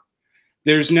over.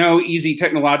 There's no easy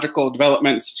technological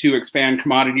developments to expand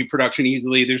commodity production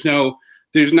easily. There's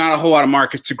not a whole lot of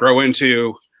markets to grow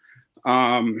into.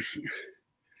 You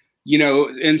know,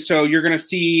 and so you're going to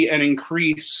see an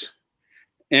increase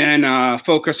in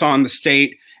focus on the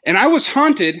state. And I was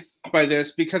haunted by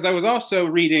this because I was also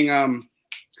reading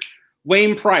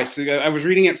Wayne Price. I was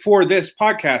reading it for this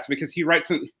podcast because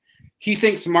he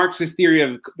thinks Marx's theory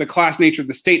of the class nature of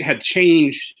the state had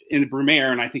changed in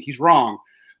Brumaire, and I think he's wrong.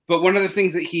 But one of the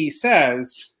things that he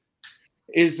says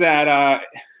is that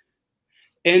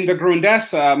in the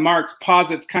Grundrisse, Marx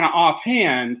posits kind of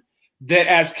offhand that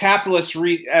as capitalists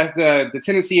as the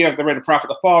tendency of the rate of profit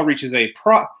to fall reaches a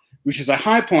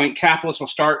high point, capitalists will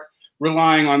start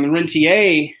relying on the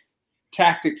rentier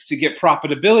tactics to get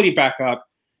profitability back up.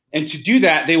 And to do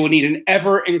that, they will need an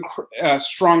ever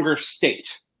stronger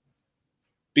state.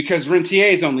 Because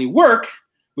rentiers only work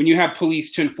when you have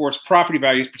police to enforce property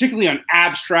values, particularly on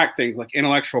abstract things like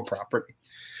intellectual property.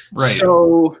 Right.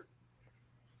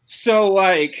 So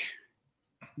like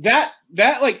that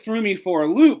like threw me for a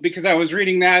loop because I was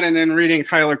reading that and then reading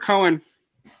Tyler Cohen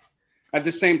at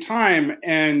the same time.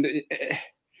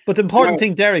 But the important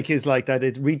thing, Derek, is like that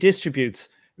it redistributes.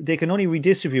 They can only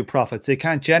redistribute profits. They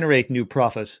can't generate new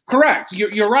profit. Correct.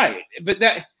 You're right. But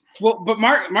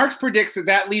Marx predicts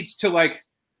that leads to like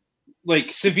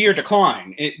severe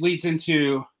decline. It leads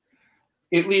into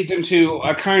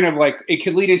a kind of like, it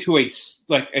could lead into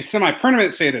a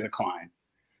semi-permanent state of decline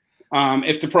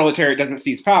if the proletariat doesn't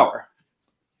seize power.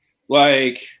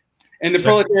 Like, and the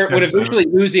proletariat would eventually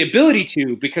lose the ability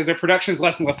to because their production is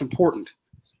less and less important.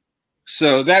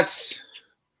 So that's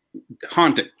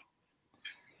haunting.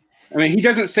 I mean, he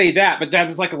doesn't say that, but that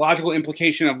is like a logical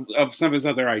implication of some of his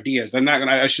other ideas.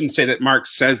 I shouldn't say that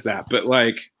Marx says that, but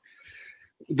like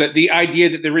that the idea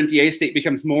that the rentier state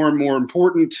becomes more and more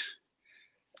important.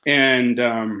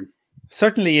 And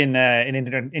certainly in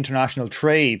international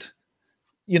trade,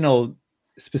 you know,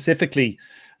 specifically,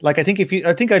 like I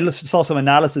think I saw some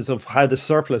analysis of how the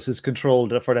surplus is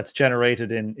controlled for that's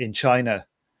generated in China.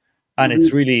 And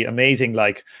it's really amazing,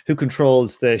 like who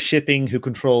controls the shipping, who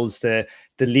controls the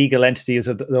legal entities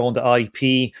that own the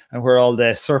IP, and where all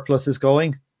the surplus is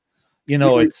going. You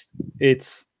know,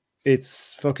 it's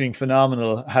It's fucking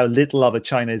phenomenal how little of it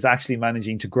China is actually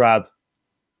managing to grab.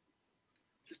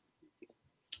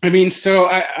 I mean, so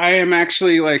I am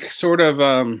actually like sort of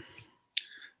I'm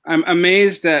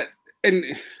amazed at, and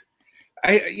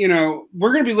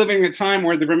we're going to be living in a time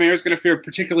where the Brumaire is going to feel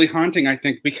particularly haunting, I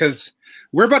think, because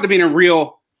we're about to be in a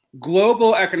real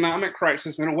global economic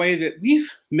crisis in a way that we've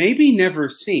maybe never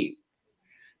seen.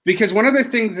 Because one of the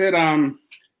things that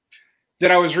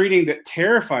I was reading that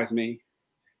terrifies me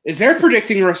is they're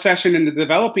predicting recession in the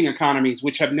developing economies,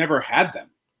 which have never had them.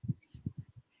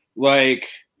 Like,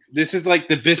 this is like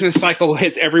the business cycle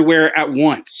hits everywhere at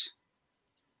once.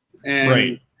 And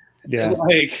right. Yeah.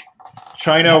 Like,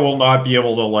 China will not be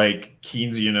able to like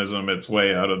Keynesianism its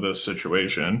way out of this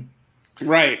situation.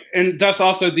 Right. And thus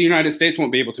also the United States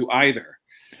won't be able to either.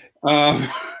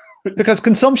 Because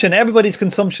consumption, everybody's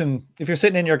consumption, if you're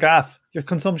sitting in your gaff, your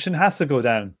consumption has to go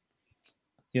down.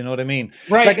 You know what I mean?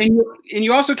 Right. Like, and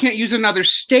you also can't use another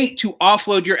state to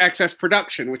offload your excess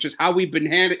production, which is how we've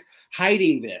been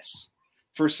hiding this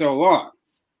for so long.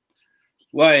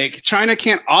 Like, China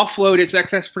can't offload its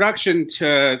excess production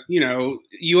to,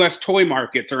 U.S. toy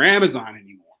markets or Amazon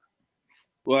anymore.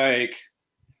 Like,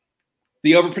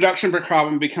 the overproduction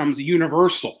problem becomes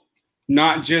universal,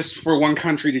 not just for one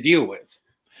country to deal with.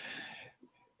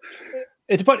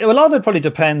 A lot of it probably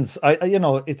depends,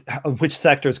 which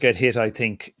sectors get hit, I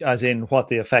think, as in what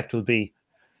the effect will be.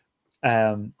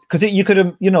 Because you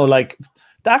could, like,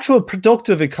 the actual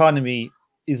productive economy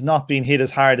is not being hit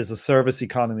as hard as a service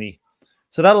economy.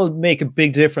 So that'll make a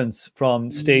big difference from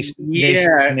nation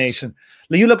to nation.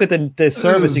 Like, you look at the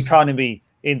service economy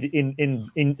in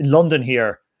London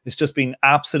here, it's just been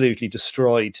absolutely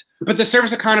destroyed. But the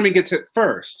service economy gets it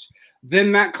first.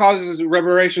 Then that causes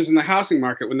reverberations in the housing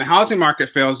market. When the housing market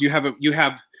fails, you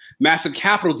have massive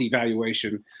capital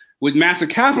devaluation. With massive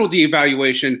capital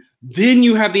devaluation, then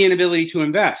you have the inability to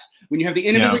invest. When you have the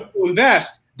inability to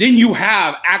invest, then you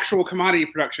have actual commodity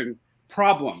production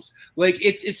problems. Like,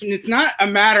 it's not a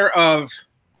matter of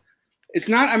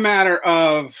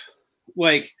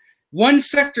like, one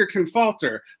sector can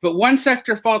falter, but one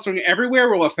sector faltering everywhere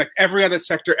will affect every other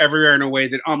sector everywhere in a way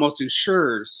that almost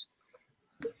ensures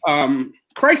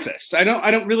crisis. I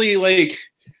don't really like,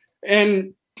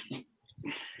 and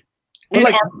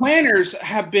our planners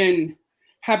have been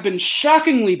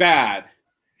shockingly bad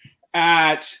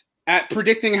at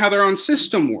predicting how their own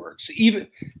system works. Even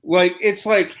like, it's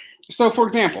like, so for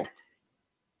example,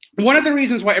 one of the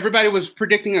reasons why everybody was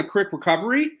predicting a quick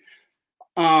recovery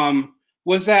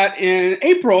was that in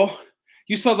April,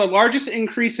 you saw the largest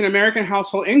increase in American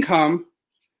household income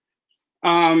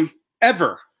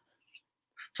ever,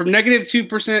 from negative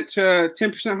 2% to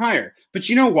 10% higher. But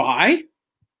you know why?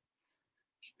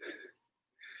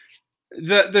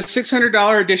 The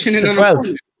 $600 addition in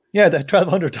unemployment. Yeah, the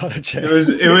 $1,200 check. It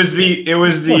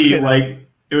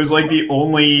was like the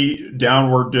only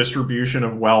downward distribution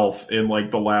of wealth in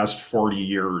like the last 40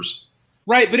 years.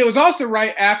 Right, but it was also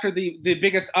right after the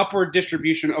biggest upward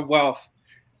distribution of wealth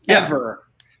ever.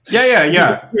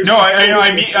 Yeah. No,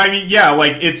 I mean, yeah.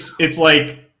 Like, it's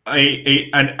like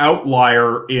an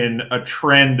outlier in a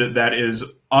trend that is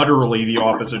utterly the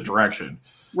opposite direction.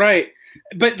 Right,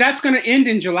 but that's going to end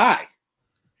in July.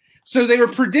 So they were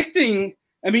predicting.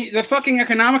 I mean, the fucking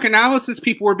economic analysis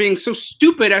people were being so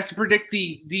stupid as to predict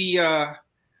the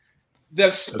spike.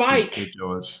 That's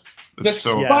ridiculous. The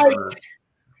spike.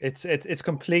 It's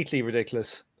completely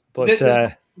ridiculous. But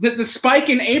the spike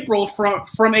in April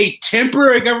from a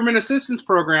temporary government assistance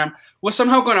program was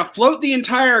somehow going to float the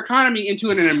entire economy into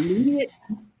an immediate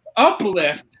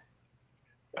uplift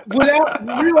without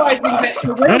realizing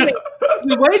that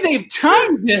the way they've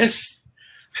timed this,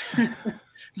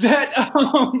 that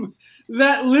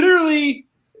literally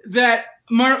that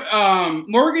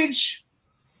mortgage,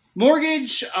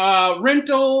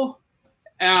 rental,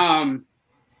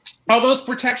 all those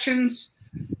protections,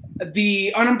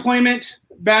 the unemployment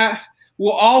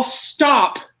will all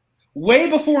stop way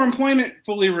before employment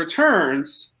fully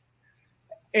returns,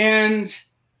 and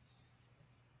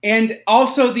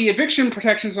also the eviction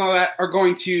protections and all that are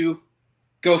going to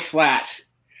go flat.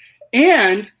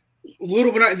 And a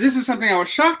little bit, this is something I was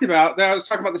shocked about, that I was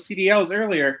talking about the CDLs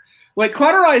earlier. Like,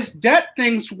 collateralized debt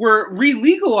things were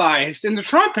re-legalized in the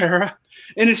Trump era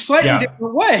in a slightly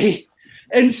different way.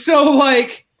 And so,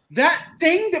 like, that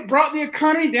thing that brought the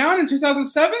economy down in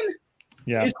 2007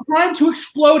 is trying to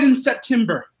explode in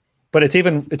September. But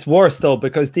it's worse though,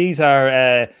 because these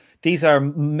are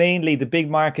mainly, the big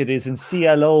market is in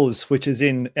CLOs, which is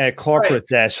in corporate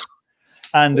debt,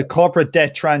 and the corporate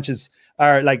debt tranches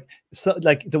are like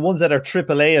the ones that are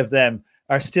AAA of them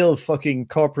are still fucking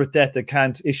corporate debt that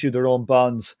can't issue their own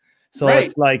bonds. So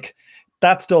it's like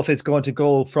that stuff is going to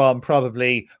go from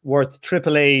probably worth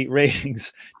AAA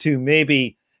ratings to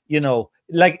maybe, you know,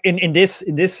 like in this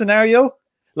scenario,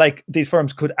 like these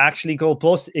firms could actually go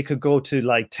bust. It could go to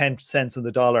like 10 cents on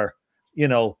the dollar, you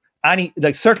know,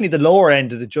 certainly the lower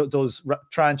end of those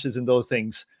tranches and those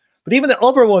things. But even the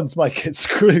other ones might get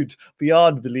screwed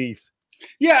beyond belief.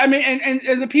 Yeah, I mean,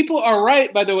 and the people are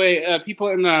right, by the way, people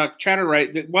in the chat are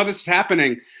right, that while this is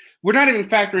happening, we're not even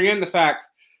factoring in the fact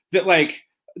that, like,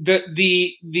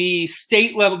 the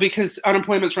state level, because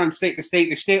unemployment's run state to state,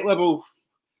 the state level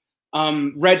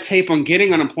red tape on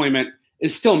getting unemployment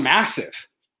is still massive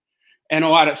in a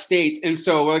lot of states. And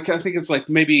so like, I think it's like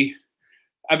maybe,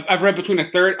 I've read between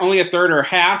only a third or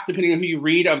half, depending on who you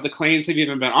read, of the claims have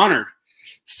even been honored.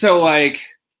 So like,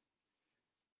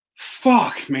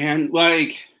 fuck, man.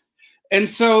 Like, and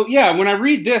so, yeah, when I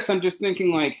read this, I'm just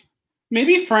thinking like,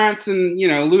 maybe France and, you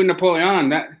know, Louis Napoleon,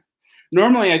 that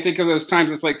normally I think of those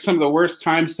times as like some of the worst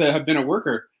times to have been a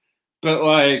worker. But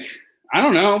like, I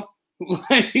don't know,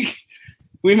 like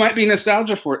we might be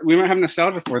nostalgia for it. We might have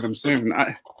nostalgia for them soon.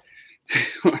 I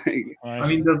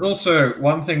mean, there's also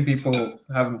one thing people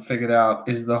haven't figured out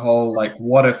is the whole, like,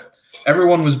 what if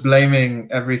everyone was blaming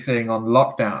everything on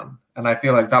lockdown? And I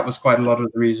feel like that was quite a lot of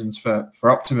the reasons for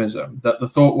optimism, that the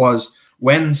thought was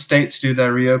when states do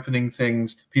their reopening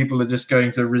things, people are just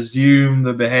going to resume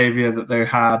the behavior that they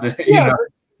had. Yeah, you know?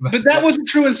 But that wasn't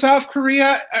true in South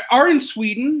Korea or in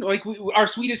Sweden. Like our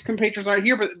Swedish compatriots aren't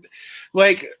here, but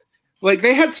like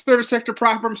they had service sector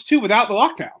problems too without the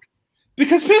lockdown.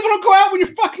 Because people don't go out when you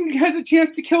fucking has a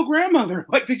chance to kill grandmother.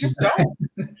 Like they just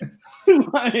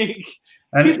don't. Like,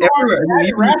 and everywhere,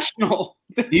 irrational.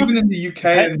 Even in the UK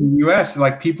and the US,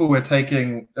 like people were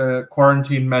taking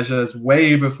quarantine measures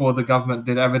way before the government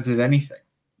ever did anything.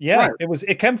 Yeah, right.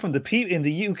 It came from the people in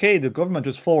the UK. The government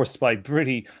was forced by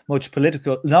pretty much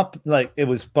political, not like it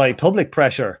was by public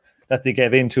pressure that they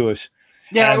gave into it.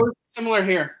 Yeah, it was similar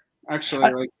here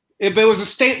actually. Like if it was a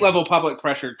state level public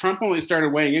pressure, Trump only started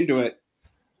weighing into it.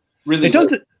 Really,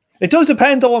 it does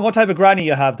depend though on what type of granny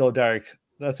you have, though, Derek.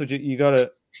 That's what you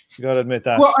gotta admit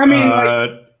that. Well, I mean,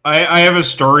 I have a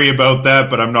story about that,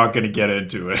 but I'm not going to get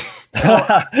into it.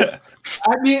 I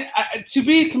mean, to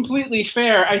be completely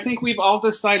fair, I think we've all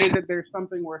decided that there's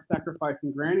something worth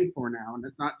sacrificing granny for now, and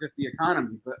it's not just the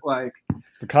economy, but like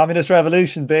it's the communist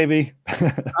revolution, baby.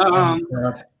 But I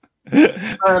mean,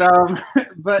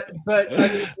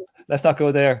 let's not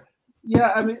go there.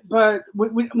 Yeah, I mean, but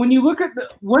when you look at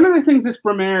one of the things this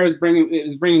Brumaire is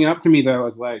bringing up to me though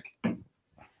is like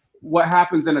what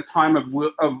happens in a time of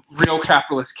real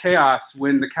capitalist chaos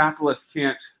when the capitalists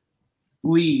can't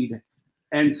lead,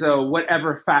 and so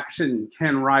whatever faction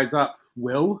can rise up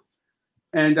will.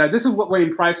 And this is what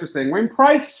Wayne Price was saying. Wayne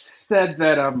Price said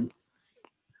that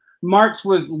Marx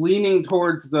was leaning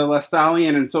towards the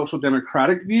Lassallean and social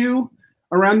democratic view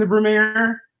around the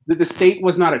Brumaire, that the state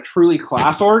was not a truly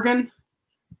class organ,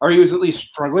 or he was at least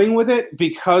struggling with it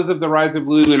because of the rise of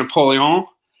Louis Napoleon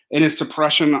and his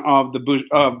suppression of the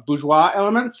bourgeois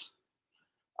elements,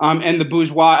 and the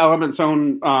bourgeois elements'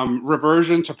 own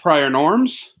reversion to prior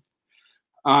norms.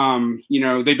 You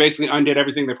know, they basically undid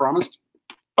everything they promised.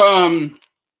 I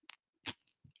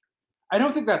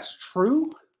don't think that's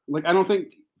true. Like, I don't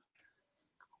think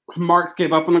Marx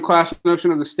gave up on the class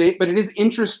notion of the state, but it is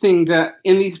interesting that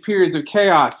in these periods of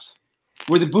chaos,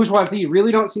 where the bourgeoisie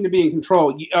really don't seem to be in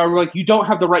control, or like you don't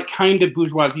have the right kind of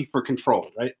bourgeoisie for control,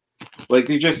 right? Like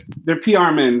they're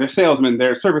PR men, they're salesmen,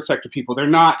 they're service sector people. They're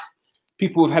not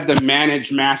people who've had to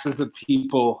manage masses of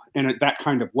people in that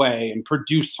kind of way and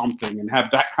produce something and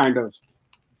have that kind of.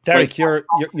 Derek,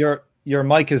 your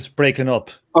mic is breaking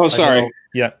up. Oh, sorry.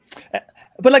 Yeah,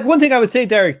 but like one thing I would say,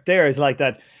 Derek, there is like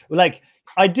that. Like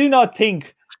I do not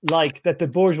think like that the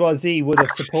bourgeoisie would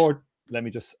have support. I'm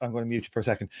going to mute you for a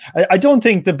second. I don't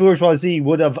think the bourgeoisie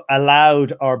would have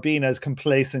allowed or been as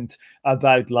complacent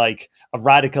about like a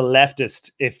radical leftist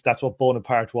if that's what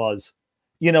Bonaparte was.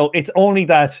 You know, it's only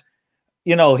that,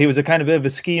 you know, he was a kind of bit of a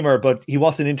schemer, but he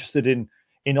wasn't interested in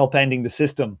upending the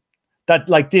system. That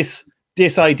like this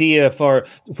idea for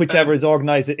whichever is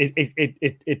organized,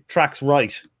 it tracks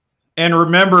right. And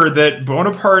remember that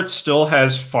Bonaparte still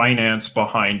has finance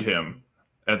behind him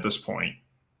at this point.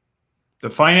 The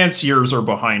financiers are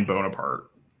behind Bonaparte.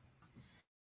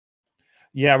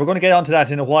 Yeah, we're going to get onto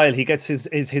that in a while. He gets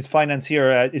his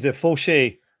financier, is it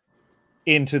Fauché,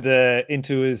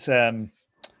 into his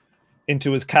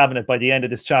cabinet by the end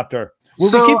of this chapter.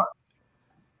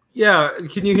 Yeah,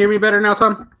 can you hear me better now,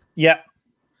 Tom? Yeah.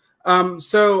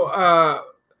 So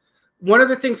one of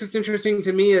the things that's interesting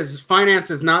to me is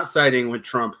finance is not siding with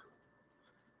Trump.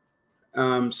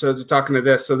 So they're talking to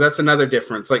this. So that's another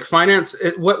difference. Like finance.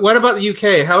 What about the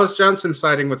UK? How is Johnson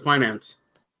siding with finance?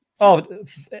 Oh,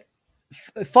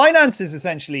 finance is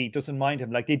essentially doesn't mind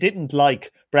him. Like they didn't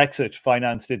like Brexit.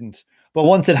 Finance didn't. But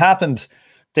once it happened,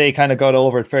 they kind of got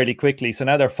over it fairly quickly. So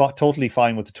now they're totally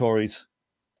fine with the Tories.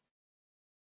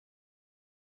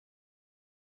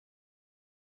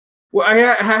 Well, I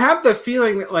have the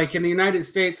feeling that, like in the United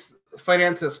States,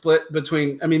 finance is split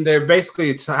between. I mean, they're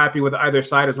basically happy with either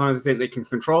side as long as they think they can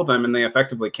control them, and they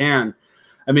effectively can.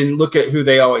 I mean, look at who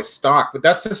they always stock. But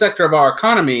that's the sector of our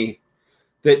economy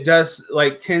that does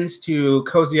tends to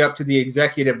cozy up to the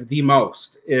executive the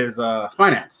most is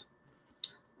finance.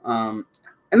 And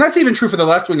that's even true for the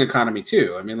left-wing economy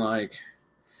too. I mean, like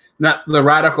not the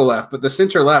radical left, but the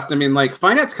center left. I mean, like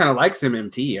finance kind of likes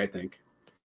MMT, I think.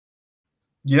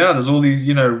 Yeah, there's all these,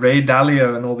 Ray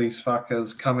Dalio and all these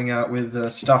fuckers coming out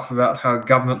with stuff about how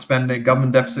government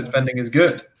deficit spending is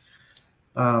good.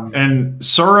 And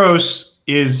Soros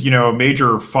is, a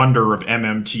major funder of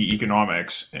MMT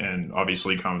economics, and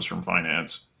obviously comes from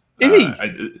finance. Is he?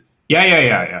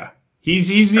 Yeah.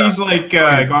 He's like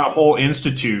got a whole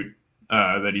institute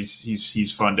that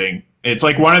he's funding. It's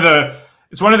like one of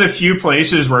the few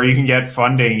places where you can get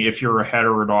funding if you're a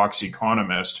heterodox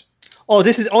economist. Oh,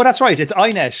 that's right. It's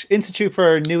INET, Institute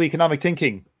for New Economic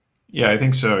Thinking. Yeah, I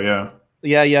think so. Yeah.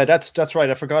 Yeah. That's right.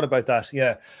 I forgot about that.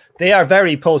 Yeah, they are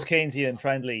very post-Keynesian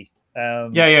friendly.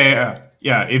 Yeah.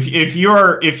 If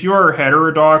you're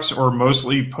heterodox or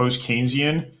mostly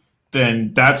post-Keynesian,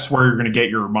 then that's where you're going to get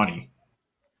your money.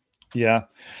 Yeah.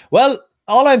 Well,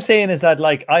 all I'm saying is that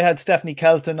I had Stephanie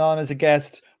Kelton on as a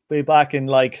guest way back in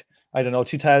I don't know,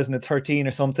 2013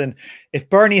 or something. If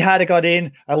Bernie had got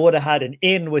in, I would have had an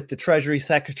in with the Treasury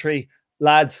Secretary.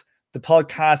 Lads, the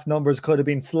podcast numbers could have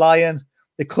been flying.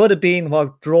 It could have been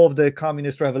what drove the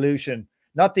communist revolution.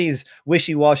 Not these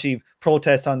wishy-washy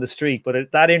protests on the street, but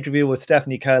that interview with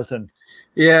Stephanie Kelton.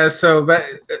 Yeah, so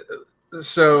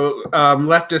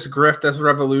leftist grift as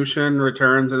revolution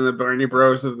returns in the Bernie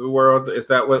Bros of the world. Is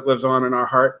that what lives on in our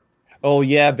heart? Oh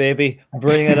yeah, baby,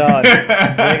 bring it on,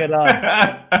 bring it on!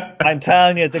 I'm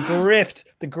telling you, the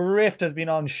grift has been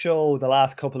on show the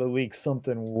last couple of weeks.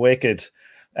 Something wicked.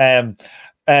 Let's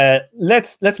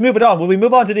move it on. Will we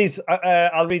move on to these?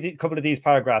 I'll read a couple of these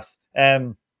paragraphs.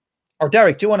 Or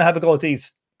Derek, do you want to have a go at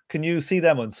these? Can you see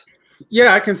them ones?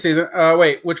 Yeah, I can see them.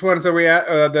 Wait, which ones are we at?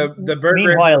 The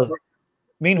burger.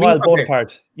 Meanwhile,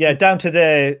 Bonaparte. Yeah, down to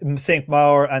the Saint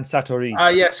Maur and Sartori.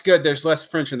 Yes, good. There's less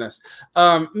French in this.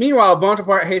 Meanwhile,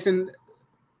 Bonaparte hastened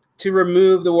to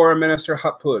remove the war minister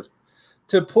Hapud,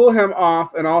 to pull him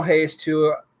off in all haste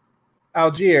to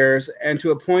Algiers, and to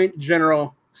appoint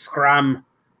General Scram,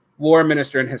 war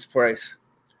minister, in his place.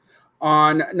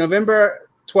 On November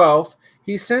 12th,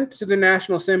 he sent to the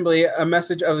National Assembly a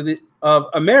message of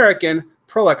American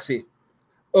prolixity,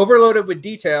 overloaded with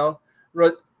detail,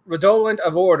 redolent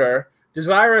of order,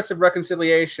 desirous of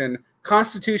reconciliation,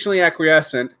 constitutionally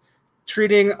acquiescent,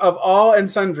 treating of all and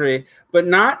sundry, but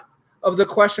not of the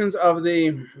questions of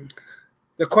the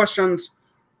questions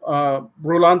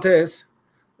brûlantes,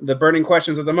 the burning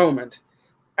questions of the moment.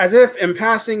 As if in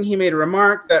passing, he made a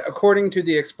remark that according to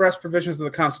the express provisions of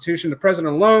the Constitution, the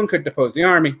president alone could depose the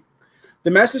army.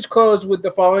 The message closed with the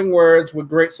following words with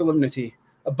great solemnity.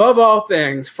 Above all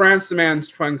things, France demands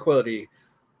tranquility,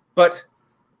 but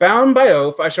bound by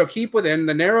oath, I shall keep within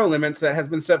the narrow limits that has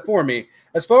been set for me.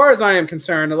 As far as I am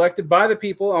concerned, elected by the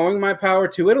people, owing my power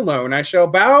to it alone, I shall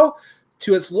bow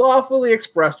to its lawfully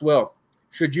expressed will.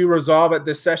 Should you resolve at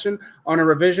this session on a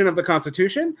revision of the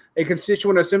Constitution, a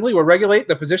constituent assembly will regulate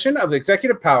the position of the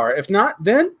executive power. If not,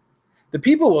 then the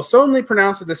people will solemnly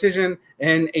pronounce the decision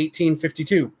in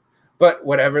 1852. But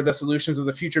whatever the solutions of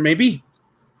the future may be,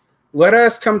 let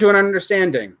us come to an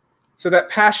understanding, so that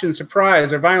passion,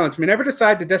 surprise, or violence may never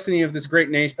decide the destiny of this great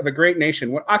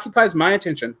nation. What occupies my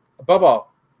attention, above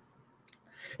all,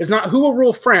 is not who will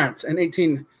rule France in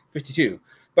 1852,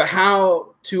 but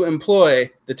how to employ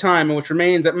the time in which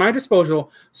remains at my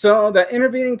disposal, so that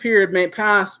intervening period may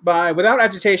pass by without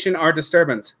agitation or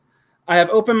disturbance. I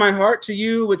have opened my heart to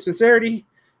you with sincerity.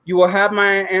 You will have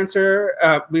my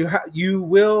answer. You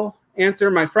will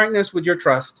answer my frankness with your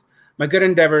trust, my good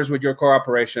endeavors with your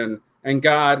cooperation, and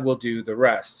God will do the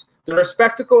rest. The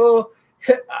respectable,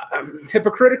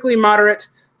 hypocritically moderate,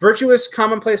 virtuous,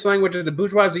 commonplace language of the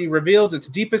bourgeoisie reveals its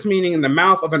deepest meaning in the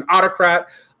mouth of an autocrat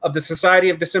of the Society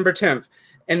of December 10th,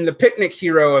 and the picnic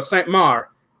hero of Saint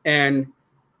Maur and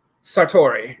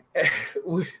Sartori.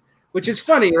 Which is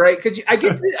funny, right? Because I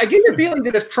get the feeling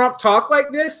that if Trump talked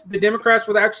like this, the Democrats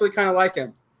would actually kind of like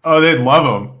him. Oh, they'd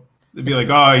love him. They'd be like,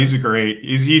 "Oh,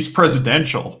 he's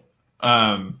presidential."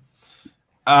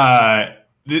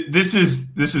 This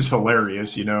is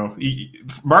hilarious. You know,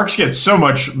 Marx gets so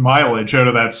much mileage out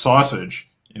of that sausage.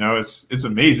 You know, it's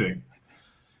amazing.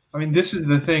 I mean, this is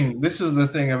the thing. This is the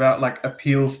thing about like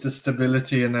appeals to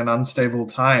stability in an unstable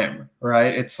time,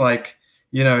 right? It's like,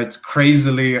 you know, it's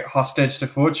crazily hostage to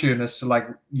fortune as to like,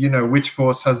 you know, which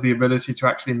force has the ability to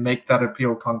actually make that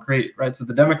appeal concrete, right? So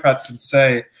the Democrats can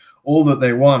say all that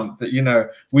they want, that, you know,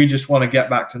 we just want to get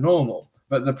back to normal.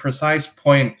 But the precise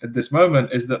point at this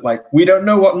moment is that like, we don't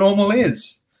know what normal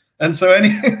is. And so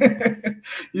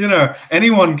you know,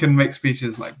 anyone can make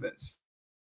speeches like this.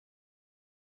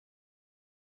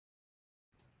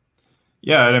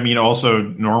 Yeah, and I mean, also,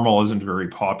 normal isn't very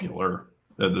popular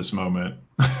at this moment.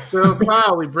 So,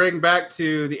 Kyle, we bring back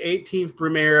to the 18th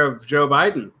Brumaire of Joe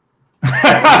Biden.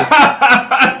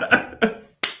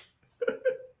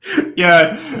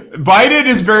 Yeah, Biden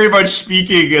is very much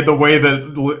speaking in the way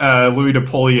that Louis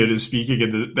Napoleon is speaking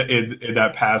in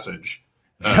that passage.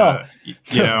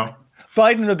 You know,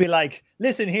 Biden would be like,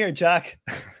 "Listen here, Jack.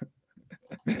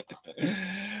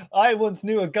 I once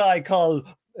knew a guy called."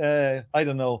 I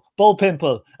don't know, Bull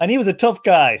Pimple, and he was a tough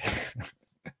guy.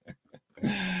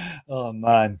 Oh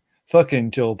man,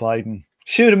 fucking Joe Biden.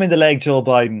 Shoot him in the leg, Joe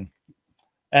Biden.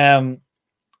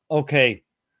 Okay.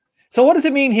 So what does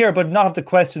it mean here about not have the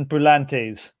questions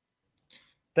brillantes?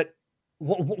 That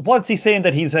what's he saying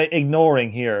that he's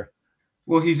ignoring here?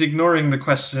 Well, he's ignoring the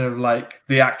question of like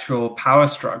the actual power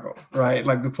struggle, right?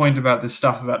 Like the point about this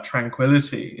stuff about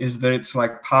tranquility is that it's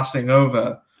like passing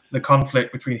over the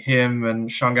conflict between him and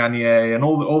Changarnier and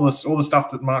all the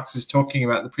stuff that Marx is talking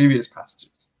about in the previous passages.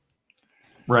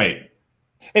 Right.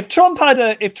 If Trump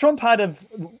had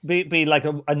be like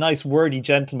a nice wordy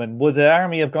gentleman, would the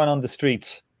army have gone on the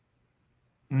streets?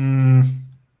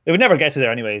 It would never get to there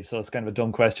anyway, so it's kind of a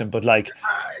dumb question. But like,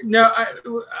 no,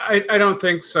 I don't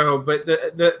think so. But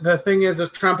the thing is,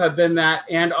 if Trump had been that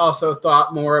and also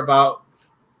thought more about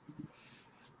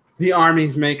the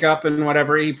army's makeup and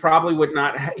whatever, he probably would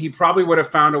not. He probably would have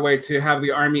found a way to have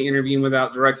the army intervene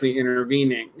without directly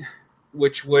intervening,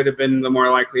 which would have been the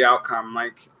more likely outcome.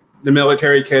 Like the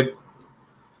military could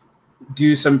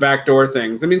do some backdoor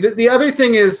things. I mean, the other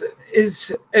thing is,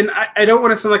 and I don't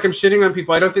want to sound like I'm shitting on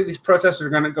people. I don't think these protests are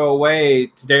going to go away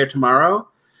today or tomorrow,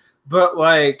 but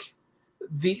like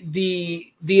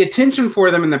the attention for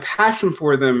them and the passion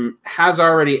for them has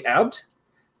already ebbed.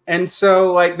 And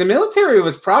so, like, the military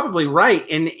was probably right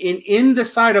in the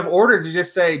side of order to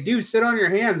just say, dude, sit on your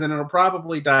hands and it'll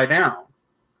probably die down.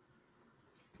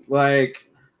 Like,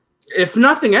 if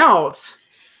nothing else,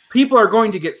 people are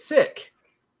going to get sick.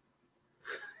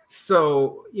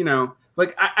 So, you know,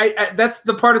 like, I that's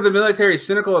the part of the military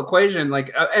cynical equation.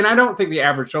 Like, and I don't think the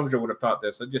average soldier would have thought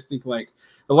this. I just think, like,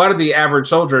 a lot of the average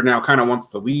soldier now kind of wants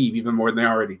to leave even more than they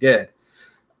already did.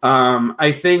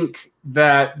 I think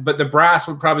that, but the brass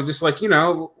would probably just like, you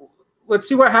know, let's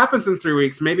see what happens in 3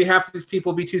 weeks. Maybe half of these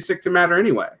people will be too sick to matter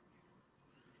anyway.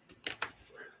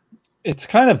 It's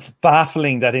kind of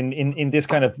baffling that in this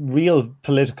kind of real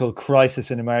political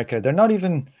crisis in America, they're not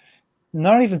even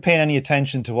paying any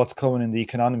attention to what's coming in the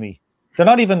economy. They're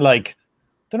not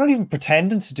even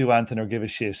pretending to do anything or give a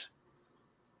shit.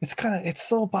 It's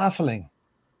so baffling.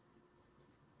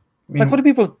 I mean, like, what do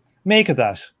people make of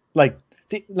that?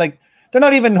 They're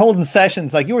not even holding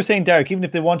sessions. Like you were saying, Derek, even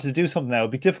if they wanted to do something now,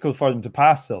 it'd be difficult for them to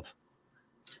pass stuff.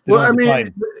 Well, I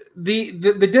mean,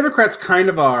 the Democrats kind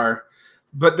of are,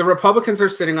 but the Republicans are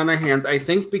sitting on their hands, I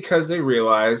think, because they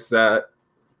realize that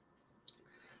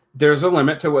there's a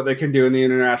limit to what they can do in the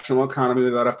international economy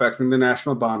without affecting the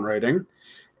national bond rating.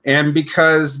 And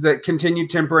because that continued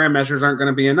temporary measures aren't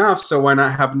going to be enough, so why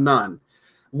not have none?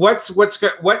 What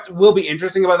will be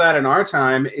interesting about that in our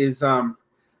time is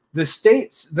the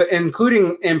states,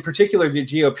 including in particular the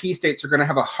GOP states, are going to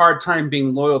have a hard time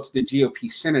being loyal to the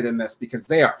GOP Senate in this because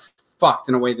they are fucked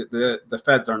in a way that the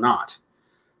feds are not.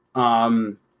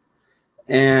 And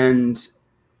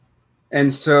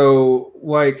so,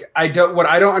 like, what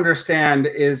I don't understand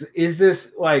is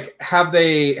this, like, have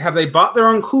they bought their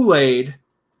own Kool-Aid,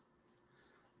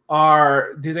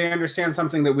 or do they understand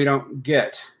something that we don't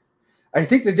get? I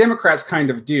think the Democrats kind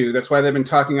of do. That's why they've been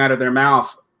talking out of their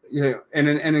mouth, you know, and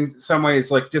in some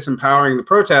ways, like, disempowering the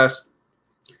protests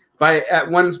by at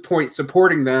one point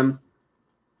supporting them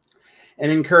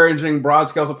and encouraging broad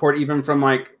scale support, even from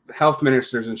like health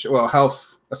ministers and shit. Well, health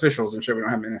officials and shit. We don't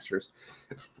have ministers.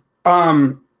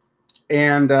 And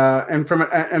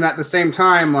at the same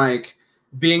time, like,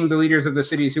 being the leaders of the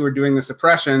cities who are doing the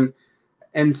suppression,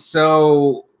 and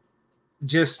so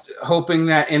just hoping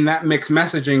that in that mixed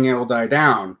messaging it'll die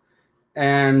down.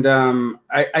 And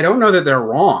I don't know that they're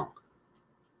wrong.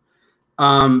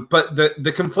 But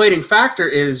the conflating factor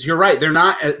is, you're right. They're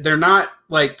not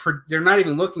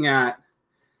even looking at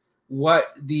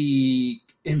what the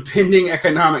impending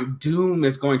economic doom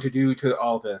is going to do to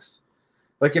all this.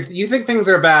 Like, if you think things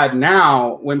are bad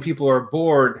now when people are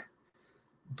bored,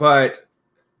 but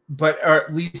or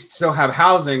at least still have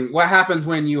housing, what happens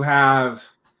when you have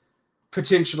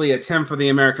potentially a tenth of the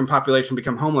American population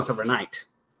become homeless overnight?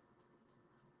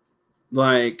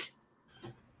 Like,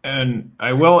 and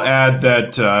I will add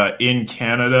that in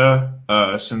Canada,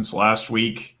 since last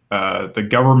week, the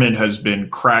government has been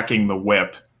cracking the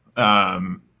whip.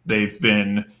 The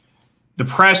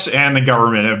press and the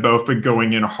government have both been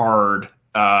going in hard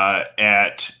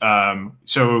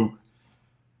so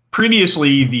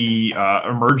previously the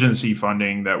emergency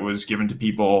funding that was given to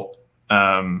people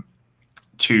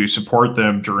to support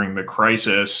them during the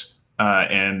crisis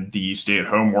and the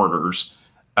stay-at-home orders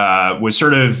was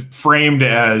sort of framed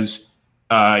as,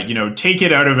 take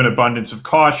it out of an abundance of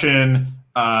caution.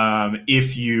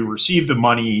 If you receive the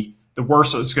money, the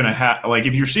worst that's going to happen, like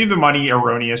if you receive the money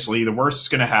erroneously, the worst that's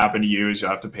going to happen to you is you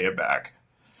have to pay it back.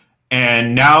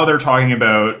 And now they're talking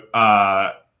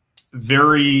about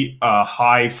very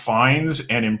high fines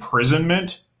and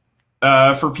imprisonment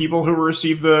for people who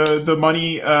receive the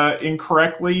money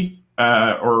incorrectly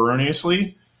or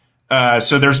erroneously.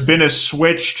 So there's been a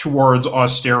switch towards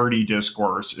austerity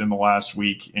discourse in the last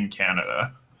week in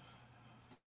Canada.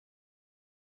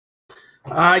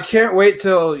 I can't wait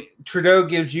till Trudeau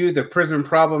gives you the prison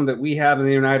problem that we have in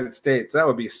the United States. That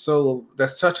would be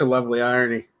that's such a lovely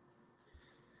irony.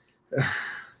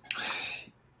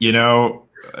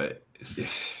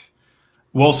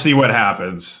 We'll see what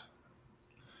happens.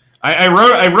 I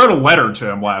wrote a letter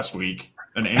to him last week,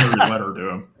 an angry letter to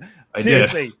him. I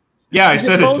Seriously? did. Yeah, I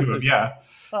sent it to him. Yeah.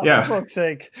 For fuck's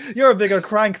sake. You're a bigger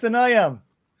crank than I am.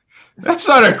 That's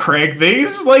not a crank thing.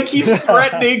 It's like he's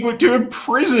threatening to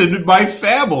imprison my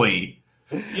family.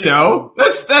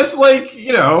 That's like,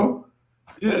 you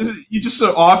just an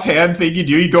offhand thing you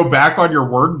do. You go back on your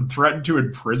word and threaten to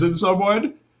imprison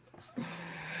someone.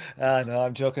 No,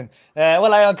 I'm joking.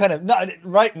 Well, I'm kind of not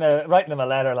writing him a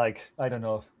letter. Like, I don't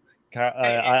know.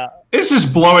 It's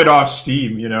just blowing off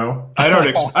steam, I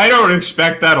don't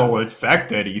expect that'll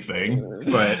affect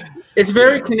anything, but it's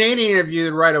very Canadian of you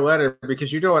to write a letter,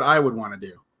 because you know what I would want to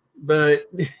do. But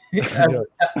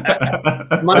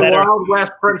my Wild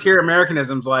West frontier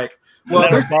Americanism's like, well,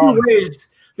 there's two ways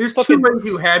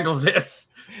you handle this.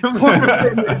 One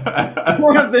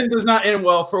of them does not end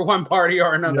well for one party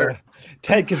or another. Yeah.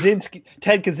 Ted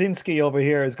Kaczynski over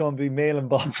here is going to be mailing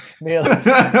bombs.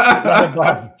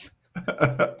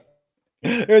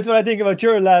 Here's what I think about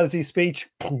your lousy speech.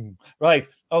 Right.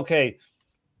 Okay.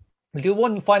 We'll do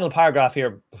one final paragraph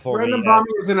here before random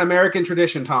bombing is an American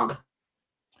tradition, Tom.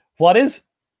 What is?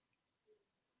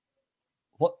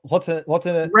 What's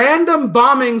in it? Random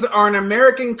bombings are an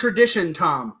American tradition,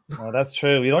 Tom. Oh, that's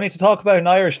true. You don't need to talk about an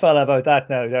Irish fella about that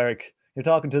now, Derek. You're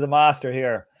talking to the master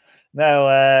here.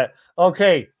 Now,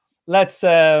 okay, let's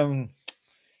actually,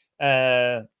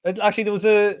 there was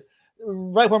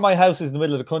right where my house is in the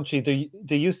middle of the country,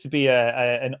 there used to be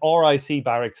an RIC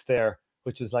barracks there,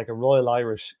 which is like a Royal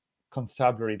Irish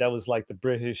Constabulary. That was like the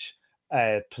British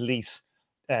police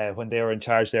when they were in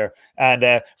charge there. And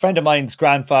a friend of mine's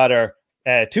grandfather,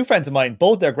 two friends of mine,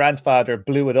 both their grandfather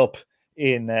blew it up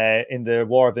in the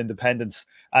War of Independence.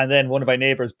 And then one of my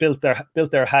neighbors built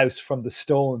their house from the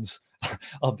stones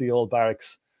of the old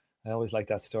barracks. I always like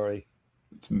that story.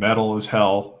 It's metal as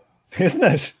hell. Isn't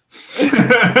it?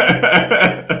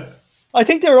 I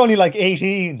think they were only like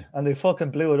 18 and they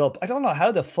fucking blew it up. I don't know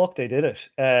how the fuck they did it,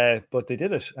 but they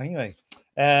did it anyway.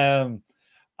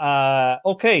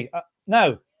 Okay,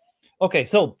 now, okay,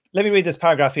 so let me read this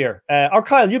paragraph here. Or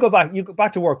Kyle, you go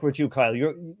back to work with you, Kyle.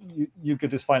 You get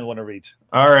this final one to read.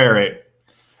 All right.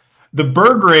 The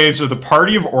Burgraves of the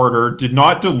Party of Order did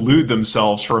not delude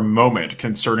themselves for a moment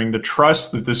concerning the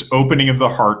trust that this opening of the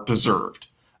heart deserved.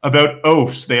 About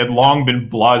oaths they had long been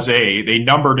blasé. They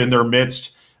numbered in their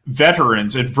midst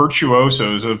veterans and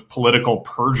virtuosos of political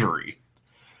perjury.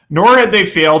 Nor had they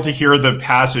failed to hear the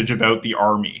passage about the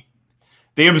army.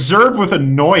 They observed with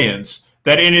annoyance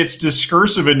that in its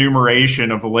discursive enumeration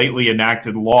of lately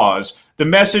enacted laws, the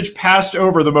message passed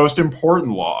over the most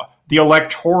important law, the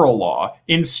electoral law,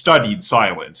 in studied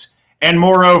silence. And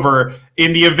moreover,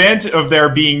 in the event of there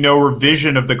being no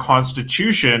revision of the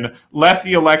Constitution, left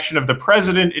the election of the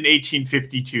president in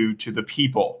 1852 to the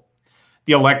people.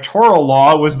 The electoral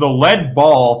law was the lead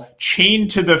ball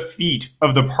chained to the feet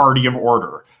of the Party of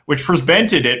Order, which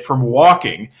prevented it from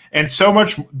walking, and so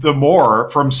much the more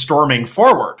from storming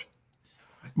forward.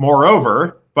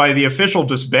 Moreover, by the official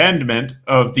disbandment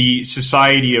of the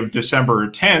Society of December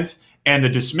 10th and the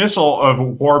dismissal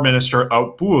of War Minister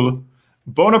Outpoul,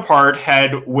 Bonaparte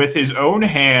had, with his own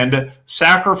hand,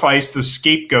 sacrificed the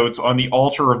scapegoats on the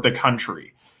altar of the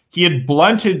country. He had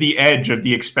blunted the edge of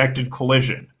the expected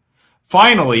collision.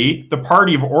 Finally, the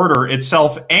Party of Order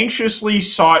itself anxiously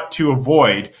sought to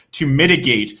avoid, to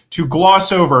mitigate, to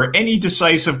gloss over any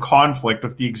decisive conflict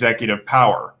with the executive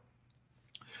power.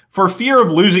 For fear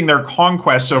of losing their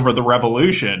conquests over the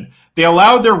revolution, they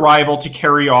allowed their rival to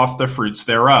carry off the fruits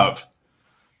thereof.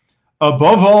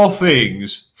 Above all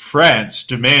things, France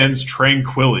demands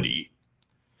tranquility.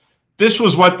 This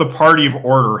was what the Party of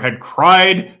Order had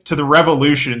cried to the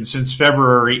revolution since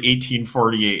February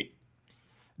 1848.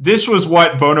 This was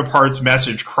what Bonaparte's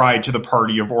message cried to the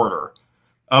Party of Order.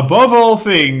 Above all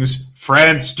things,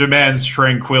 France demands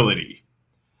tranquility.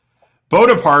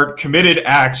 Bonaparte committed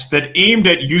acts that aimed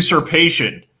at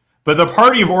usurpation, but the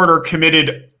Party of Order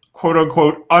committed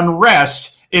quote-unquote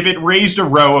unrest if it raised a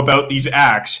row about these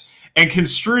acts and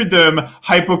construed them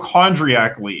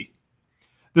hypochondriacally.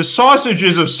 The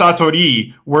sausages of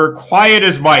Satory were quiet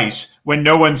as mice when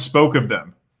no one spoke of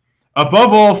them.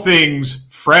 Above all things,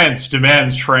 France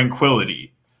demands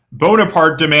tranquility.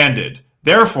 Bonaparte demanded,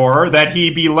 therefore, that he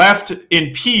be left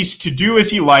in peace to do as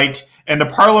he liked, and the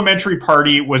parliamentary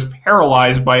party was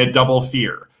paralyzed by a double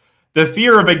fear. The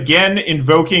fear of again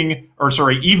evoking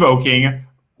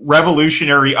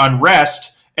revolutionary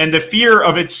unrest, and the fear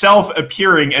of itself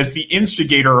appearing as the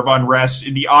instigator of unrest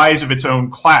in the eyes of its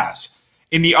own class,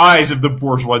 in the eyes of the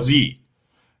bourgeoisie.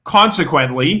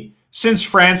 Consequently, since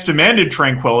France demanded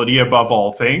tranquility above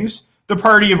all things, the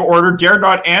Party of Order dared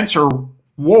not answer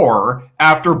war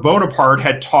after Bonaparte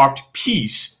had talked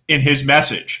peace in his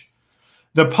message.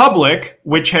 The public,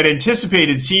 which had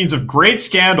anticipated scenes of great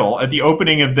scandal at the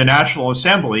opening of the National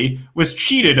Assembly, was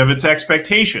cheated of its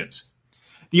expectations.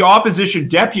 The opposition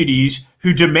deputies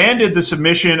who demanded the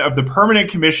submission of the Permanent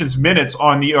Commission's minutes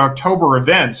on the October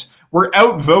events were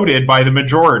outvoted by the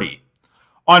majority.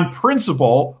 On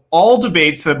principle, all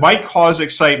debates that might cause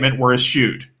excitement were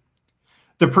eschewed.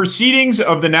 The proceedings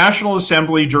of the National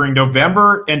Assembly during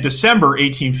November and December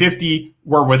 1850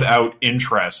 were without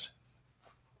interest.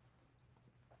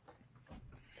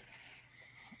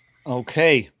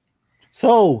 Okay.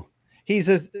 So,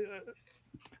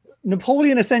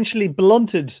 Napoleon essentially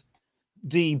blunted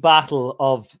the battle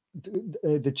of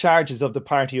the charges of the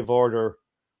Party of Order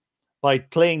by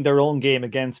playing their own game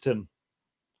against him,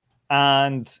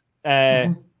 and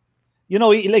you know,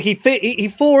 he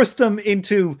forced them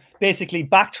into basically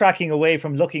backtracking away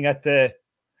from looking at the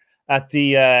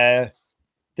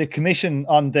commission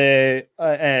on the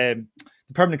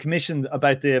Permanent Commission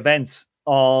about the events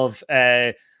of.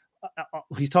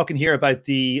 He's talking here about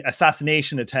the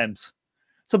assassination attempts.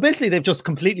 So basically, they've just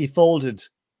completely folded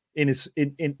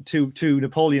to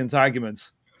Napoleon's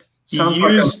arguments. Sounds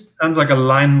like a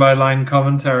line-by-line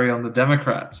commentary on the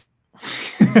Democrats.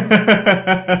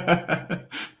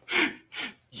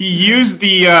 He used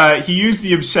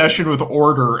the obsession with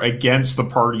order against the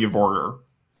Party of Order.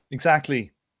 Exactly.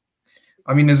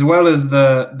 I mean, as well as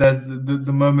there's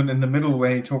the moment in the middle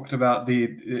where he talked about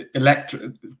the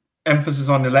emphasis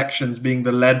on elections being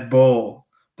the lead ball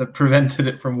that prevented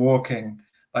it from walking.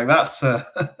 Like that's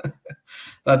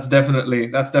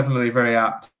definitely very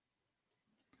apt.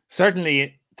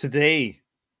 Certainly today,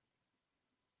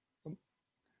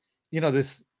 you know,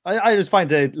 this I just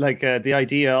find the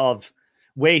idea of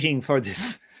waiting for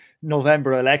this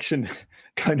November election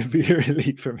kind of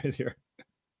eerily familiar.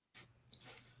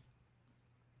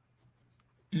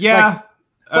 Yeah.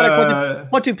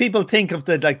 What do people think of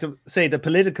the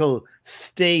political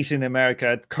state in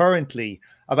America currently?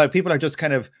 About people are just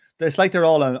kind of, it's like they're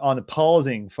all on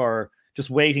pausing for just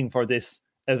waiting for this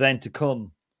event to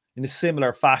come in a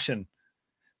similar fashion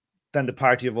than the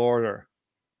Party of Order.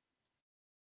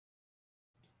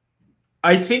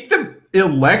 I think the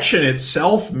election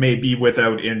itself may be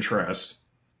without interest.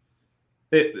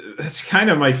 That's kind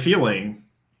of my feeling,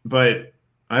 but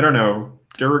I don't know.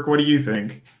 Derek, what do you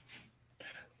think?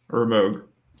 Or Moog?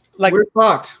 Like, we're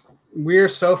fucked. We're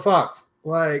so fucked.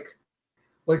 Like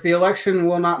the election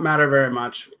will not matter very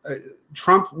much.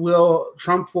 Trump will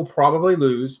probably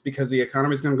lose because the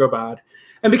economy is going to go bad,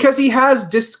 and because he has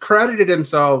discredited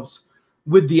himself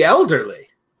with the elderly,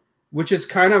 which is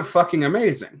kind of fucking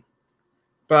amazing.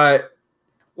 But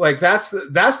like that's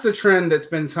the trend that's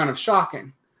been kind of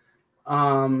shocking.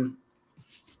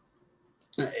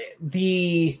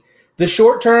 The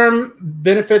short-term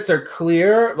benefits are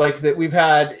clear, like that we've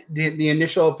had the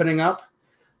initial opening up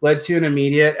led to an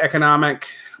immediate economic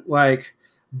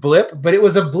blip, but it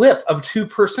was a blip of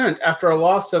 2% after a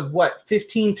loss of what,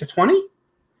 15 to 20?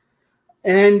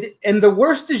 And the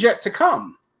worst is yet to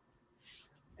come.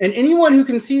 And anyone who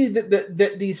can see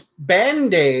that these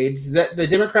band-aids that the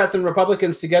Democrats and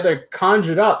Republicans together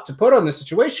conjured up to put on the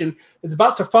situation is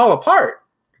about to fall apart.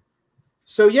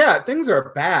 So yeah, things are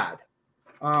bad.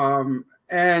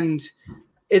 And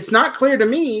it's not clear to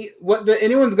me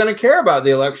anyone's going to care about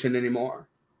the election anymore,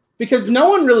 because no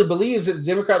one really believes that the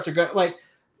Democrats are going to,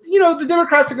 the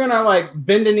Democrats are going to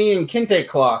bend a knee in kente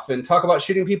cloth and talk about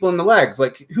shooting people in the legs.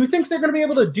 Like, who thinks they're going to be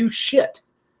able to do shit?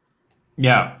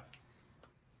 Yeah,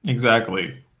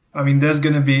 exactly. I mean, there's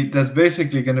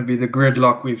basically going to be the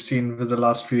gridlock we've seen for the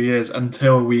last few years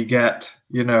until we get,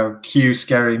 cue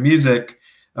scary music,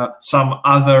 some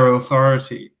other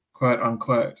authority, quote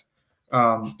unquote,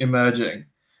 emerging.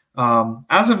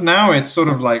 As of now, it's sort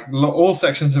of like all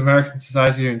sections of American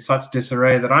society are in such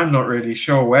disarray that I'm not really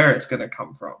sure where it's going to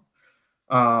come from.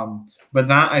 But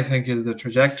that, I think, is the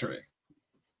trajectory.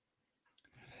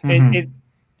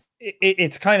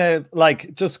 It's kind of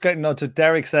like, just getting on to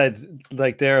Derek said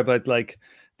there about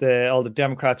all the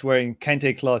Democrats wearing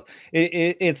kente cloth.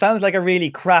 It sounds like a really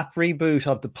crap reboot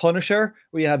of The Punisher,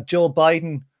 where you have Joe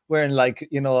Biden wearing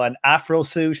an afro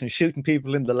suit and shooting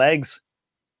people in the legs.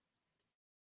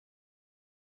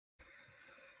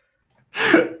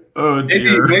 Oh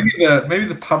dear. Maybe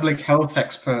the public health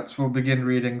experts will begin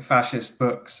reading fascist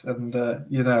books and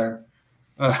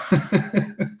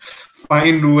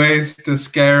find ways to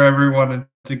scare everyone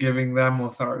into giving them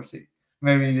authority.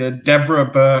 Maybe Deborah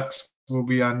Birx will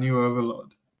be our new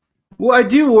overlord. Well, I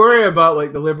do worry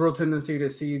about the liberal tendency to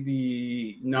see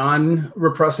the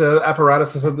non-repressive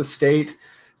apparatuses of the state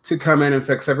to come in and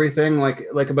fix everything. Like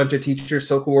a bunch of teachers,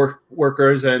 social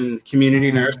workers, and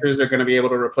community nurses are going to be able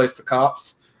to replace the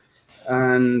cops,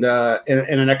 and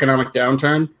in an economic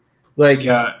downturn,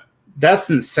 that's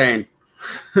insane.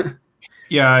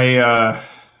 Yeah,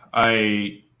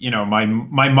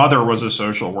 my mother was a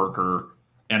social worker,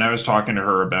 and I was talking to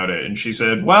her about it, and she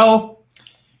said, well,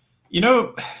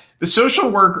 the social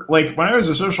work, when I was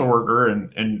a social worker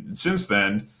and since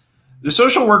then, the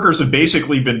social workers have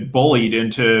basically been bullied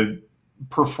into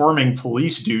performing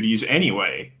police duties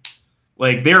anyway.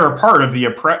 They're a part of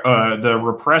the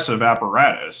repressive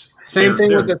apparatus. Same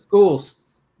thing with the schools,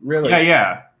 really.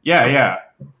 Yeah.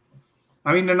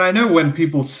 I mean, and I know when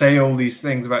people say all these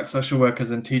things about social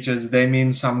workers and teachers, they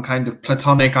mean some kind of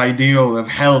platonic ideal of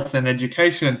health and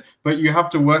education, but you have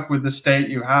to work with the state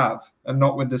you have and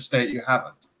not with the state you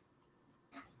haven't.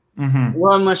 Mm-hmm.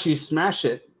 Well, unless you smash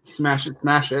it. Yeah,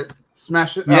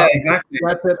 exactly.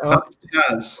 Wrap it up.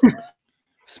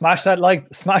 Smash that like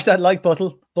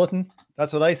button.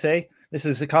 That's what I say. This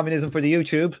is the communism for the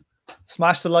YouTube.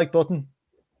 Smash the like button.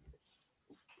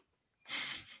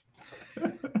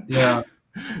 Yeah.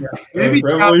 Maybe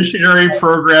revolutionary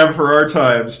program for our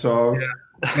times, Tom. Yeah.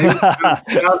 Maybe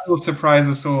that will surprise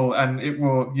us all, and it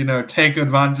will, take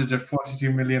advantage of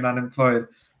 42 million unemployed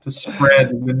to spread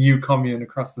the new commune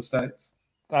across the states.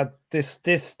 This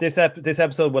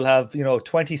episode will have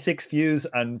 26 views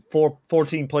and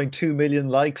 14.2 million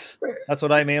likes. That's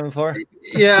what I'm aiming for.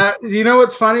 Yeah,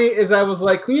 what's funny is I was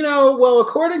like, well,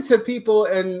 according to people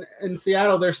in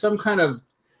Seattle, there's some kind of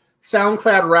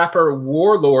SoundCloud rapper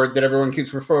warlord that everyone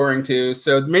keeps referring to.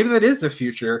 So maybe that is the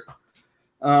future.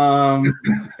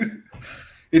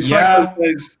 It's like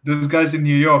those guys in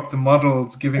New York, the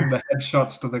models giving the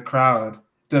headshots to the crowd,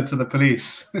 to the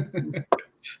police.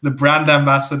 The brand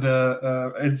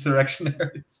ambassador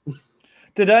insurrectionaries.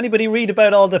 Did anybody read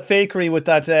about all the fakery with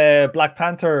that Black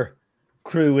Panther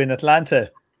crew in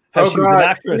Atlanta? How she was an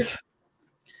actress.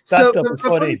 That stuff is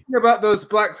funny. Thing about those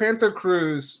Black Panther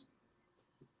crews,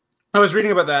 I was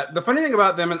reading about that. The funny thing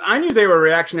about them is I knew they were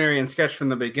reactionary and sketch from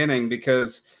the beginning,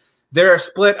 because they're a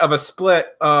split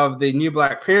of the new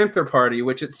Black Panther Party,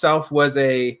 which itself was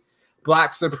a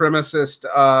black supremacist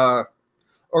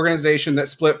organization that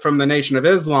split from the Nation of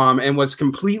Islam and was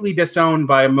completely disowned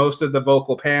by most of the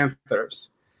vocal Panthers.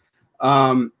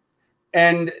 And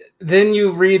then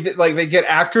you read that they get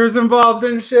actors involved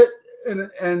in shit, and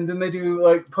then they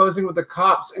do posing with the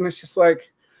cops, and it's just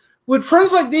with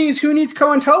friends like these, who needs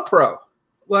COINTELPRO?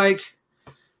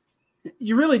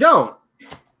 You really don't.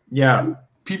 Yeah.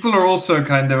 People are also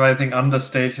kind of, I think,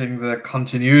 understating the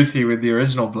continuity with the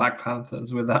original Black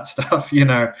Panthers with that stuff,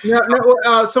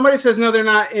 No, somebody says, no, they're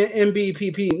not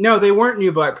MBPP. No, they weren't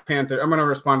New Black Panther. I'm going to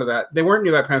respond to that. They weren't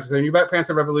New Black Panthers. They're New Black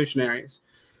Panther revolutionaries.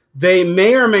 They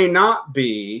may or may not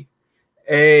be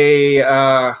they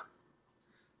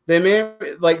may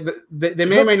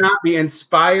or may not be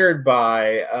inspired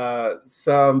by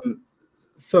some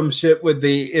shit with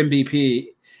the MBP.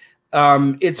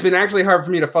 it's been actually hard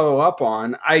for me to follow up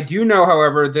on. I do know,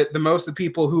 however, that the most of the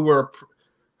people who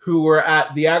were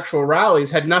at the actual rallies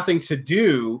had nothing to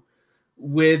do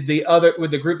with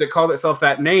the group that called itself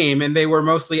that name, and they were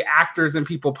mostly actors and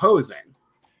people posing.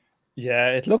 Yeah,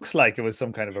 it looks like it was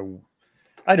some kind of a,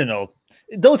 I don't know.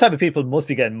 Those type of people must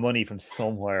be getting money from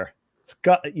somewhere. It's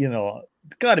got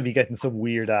to be getting some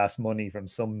weird ass money from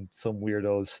some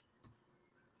weirdos.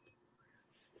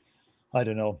 I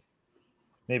don't know.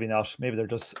 Maybe not. Maybe they're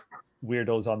just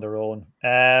weirdos on their own.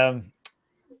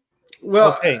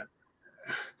 Well, okay.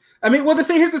 I mean, well,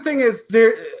 here's the thing is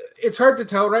it's hard to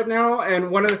tell right now,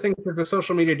 and one of the things is the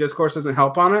social media discourse doesn't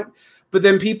help on it. But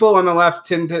then people on the left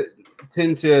tend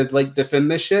to like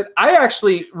defend this shit. I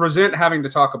actually resent having to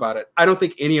talk about it. I don't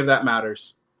think any of that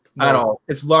matters at all.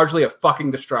 It's largely a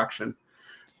fucking distraction,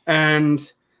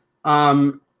 and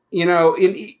and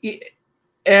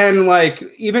like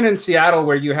even in Seattle,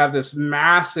 where you have this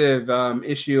massive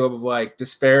issue of like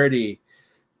disparity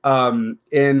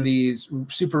in these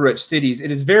super rich cities,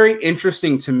 it is very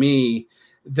interesting to me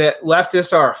that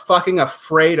leftists are fucking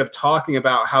afraid of talking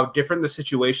about how different the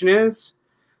situation is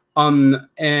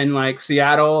in like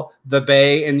Seattle, the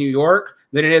Bay, and New York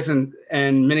than it is in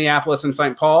Minneapolis and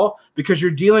St. Paul, because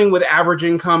you're dealing with average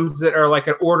incomes that are like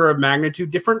an order of magnitude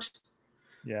different.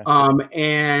 Yeah.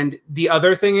 And the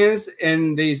other thing is,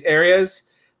 in these areas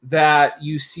that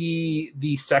you see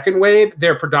the second wave,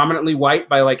 they're predominantly white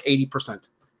by like 80%.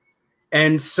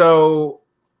 And so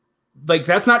like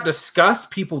that's not discussed.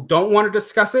 People don't want to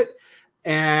discuss it.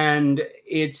 And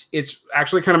it's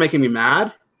actually kind of making me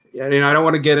mad. I mean, I don't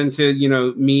want to get into,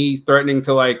 me threatening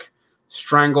to like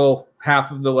strangle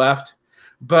half of the left,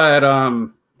 but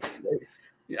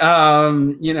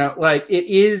like it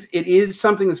is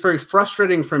something that's very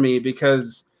frustrating for me,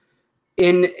 because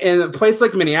in a place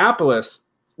like Minneapolis,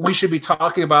 we should be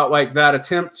talking about like that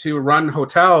attempt to run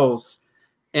hotels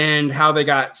and how they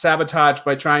got sabotaged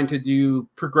by trying to do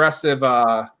progressive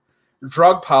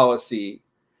drug policy,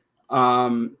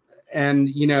 and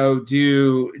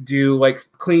do like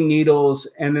clean needles,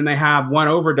 and then they have one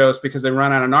overdose because they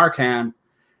run out of Narcan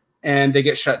and they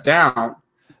get shut down.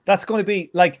 That's going to be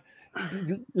like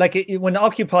when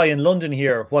Occupy in London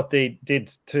here, what they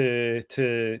did to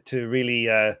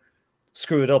really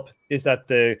screw it up is that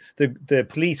the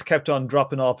police kept on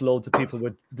dropping off loads of people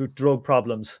with drug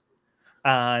problems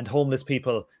and homeless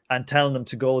people and telling them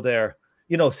to go there,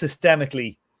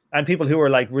 systemically, and people who were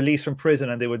like released from prison,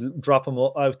 and they would drop them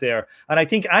out there. And I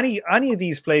think any of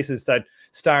these places that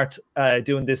start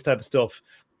doing this type of stuff,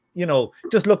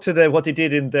 just look to what they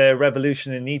did in the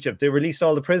revolution in Egypt. They released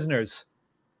all the prisoners.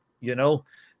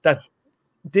 That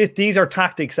these are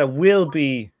tactics that will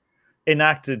be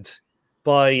enacted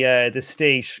by the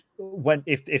state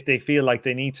if they feel like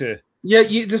they need to. Yeah,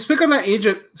 to speak on that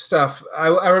Egypt stuff,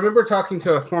 I remember talking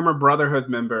to a former Brotherhood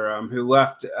member who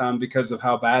left because of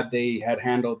how bad they had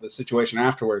handled the situation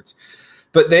afterwards.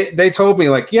 But they told me,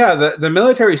 like, yeah, the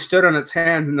military stood on its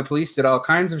hands and the police did all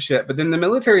kinds of shit. But then the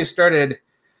military started,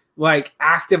 like,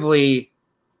 actively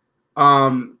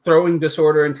throwing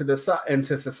disorder into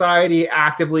society,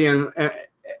 actively and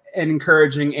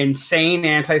encouraging insane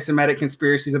anti-Semitic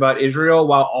conspiracies about Israel,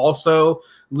 while also,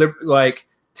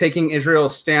 taking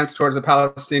Israel's stance towards the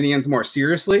Palestinians more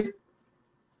seriously.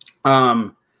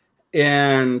 And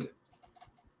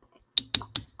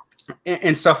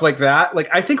stuff like that. Like,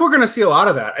 I think we're going to see a lot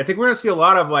of that. I think we're going to see a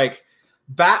lot of like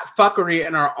bat fuckery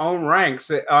in our own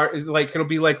ranks. It'll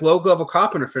be like low-level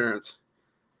cop interference.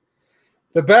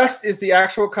 The best is the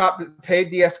actual cop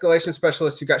paid de-escalation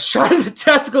specialist who got shot in the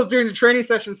testicles during the training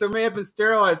session, so may have been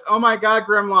sterilized. Oh my God,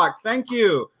 Grimlock. Thank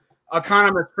you.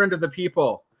 Autonomous friend of the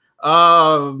people.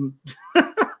 Well,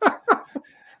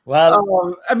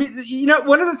 I mean,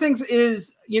 one of the things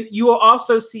is you will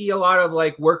also see a lot of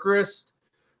like workerists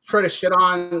try to shit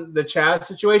on the Chaz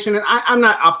situation, and I'm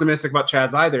not optimistic about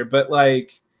Chaz either. But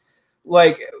like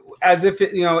as if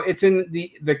it's in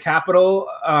the capital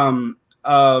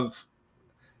of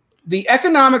the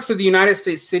economics of the United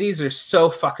States cities are so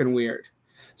fucking weird.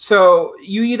 So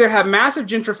you either have massive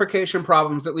gentrification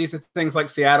problems that leads to things like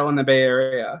Seattle and the Bay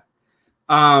Area.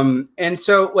 And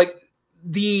so like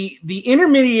the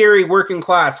intermediary working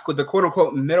class, with the quote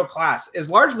unquote middle class,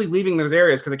 is largely leaving those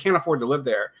areas because they can't afford to live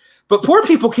there. But poor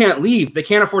people can't leave. They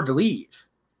can't afford to leave.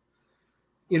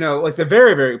 Like the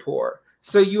very, very poor.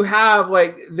 So you have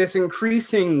like this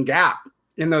increasing gap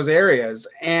in those areas.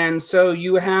 And so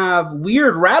you have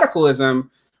weird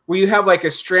radicalism where you have like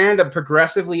a strand of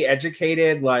progressively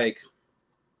educated, like,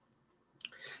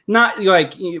 not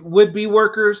like would-be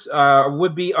workers, or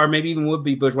maybe even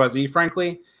would-be bourgeoisie,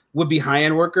 frankly, would-be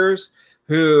high-end workers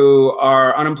who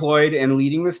are unemployed and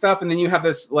leading this stuff. And then you have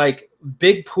this like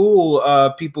big pool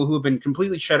of people who have been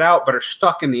completely shut out but are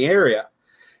stuck in the area.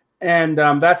 And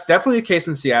that's definitely the case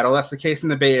in Seattle. That's the case in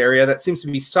the Bay Area. That seems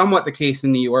to be somewhat the case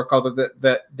in New York, although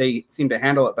that they seem to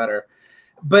handle it better.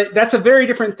 But that's a very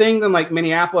different thing than like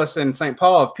Minneapolis and St.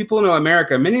 Paul. If people know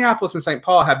America, Minneapolis and St.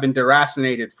 Paul have been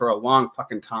deracinated for a long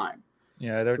fucking time.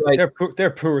 Yeah, like, they're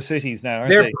poor cities now, aren't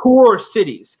they're they? Poor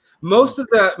cities. Most of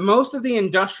the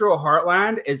industrial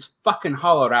heartland is fucking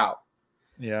hollowed out.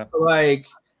 Yeah. Like,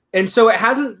 and so it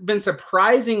hasn't been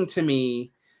surprising to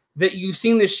me that you've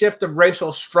seen this shift of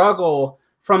racial struggle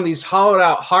from these hollowed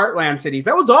out heartland cities.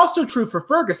 That was also true for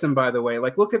Ferguson, by the way.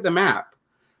 Like, look at the map.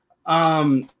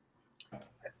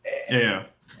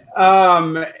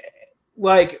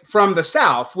 Like from the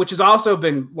South, which has also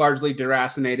been largely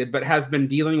deracinated, but has been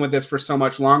dealing with this for so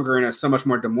much longer and is so much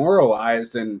more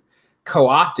demoralized and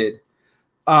co-opted.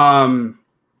 And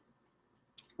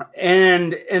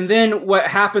then what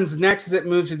happens next is it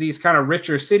moves to these kind of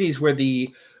richer cities where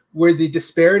the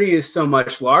disparity is so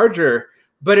much larger.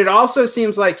 But it also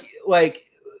seems like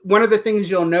one of the things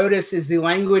you'll notice is the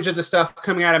language of the stuff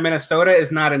coming out of Minnesota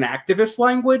is not an activist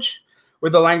language,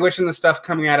 where the language and the stuff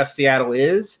coming out of Seattle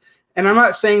is. And I'm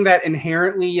not saying that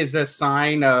inherently is a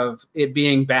sign of it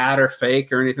being bad or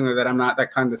fake or anything like that. I'm not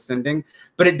that condescending,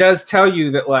 but it does tell you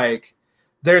that like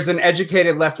there's an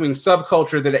educated left-wing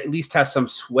subculture that at least has some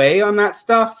sway on that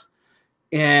stuff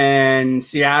in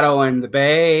Seattle and the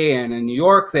Bay and in New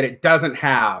York that it doesn't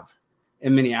have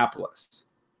in Minneapolis.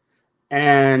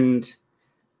 And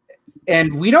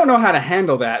we don't know how to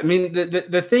handle that. I mean,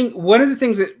 the thing, one of the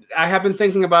things that I have been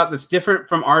thinking about that's different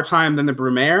from our time than the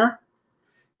Brumaire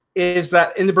is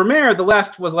that in the Brumaire, the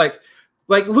left was like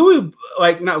not Louis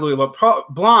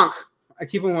Blanc. I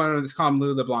keep on wanting to call him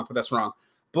Louis LeBlanc, but that's wrong.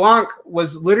 Blanc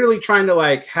was literally trying to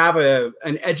like have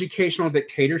an educational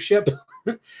dictatorship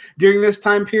during this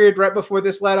time period, right before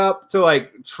this led up to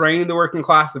like train the working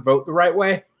class to vote the right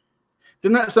way.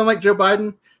 Didn't that sound like Joe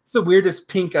Biden? It's the weirdest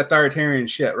pink authoritarian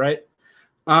shit, right?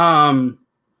 And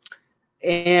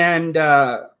they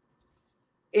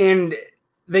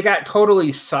got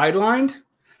totally sidelined.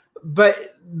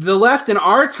 But the left in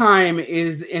our time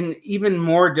is in even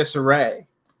more disarray.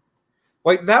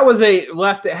 Like that was a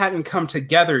left that hadn't come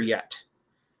together yet.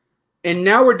 And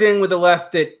now we're dealing with a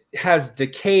left that has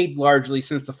decayed largely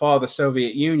since the fall of the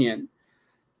Soviet Union.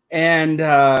 And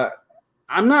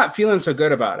I'm not feeling so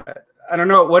good about it. I don't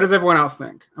know. What does everyone else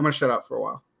think? I'm going to shut up for a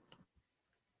while.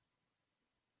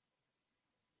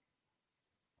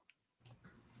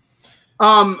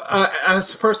 A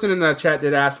person in the chat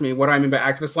did ask me what I mean by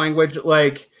activist language.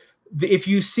 Like, if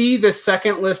you see the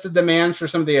second list of demands for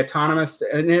some of the autonomous,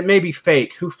 and it may be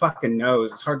fake, who fucking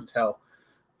knows? It's hard to tell.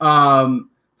 From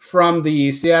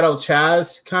the Seattle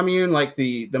Chaz commune, like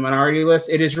the minority list,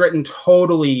 it is written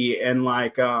totally in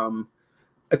like a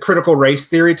critical race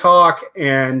theory talk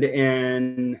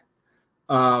and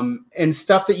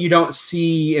stuff that you don't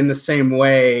see in the same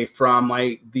way from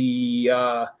like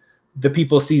the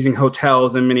people seizing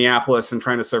hotels in Minneapolis and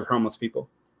trying to serve homeless people.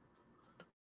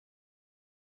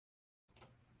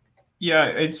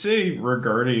 Yeah, I'd say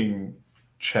regarding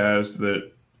Chaz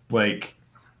that like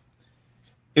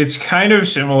it's kind of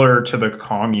similar to the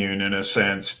commune in a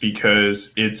sense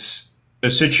because it's a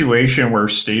situation where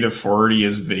state authority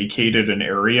has vacated an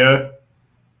area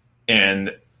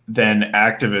and then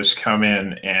activists come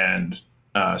in and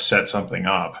set something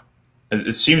up.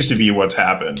 It seems to be what's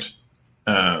happened.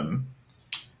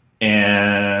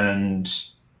 And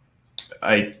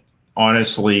I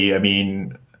honestly, I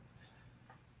mean,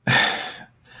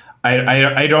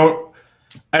 I don't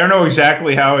know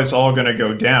exactly how it's all going to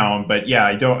go down, but yeah,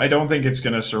 I don't think it's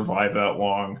going to survive that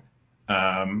long.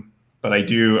 But I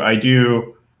do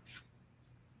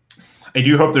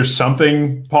hope there's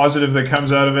something positive that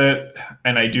comes out of it,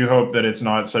 and I do hope that it's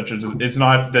not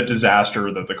the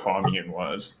disaster that the commune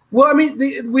was. Well, I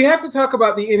mean, we have to talk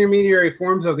about the intermediary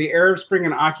forms of the Arab Spring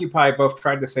and Occupy. Both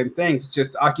tried the same things.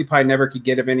 Just Occupy never could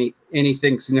get of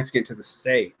anything significant to the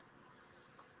state.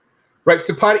 Right,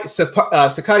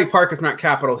 Sakati Park is not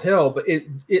Capitol Hill, but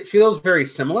it feels very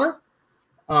similar.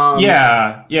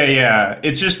 Yeah.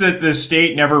 It's just that the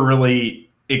state never really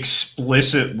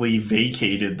explicitly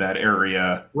vacated that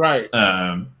area, right?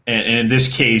 And in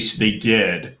this case, they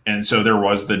did, and so there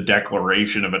was the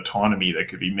declaration of autonomy that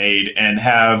could be made and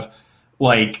have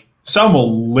like some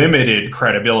limited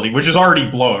credibility, which is already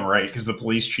blown, right? Because the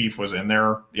police chief was in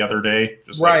there the other day,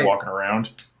 just like walking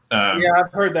around. Yeah,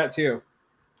 I've heard that too.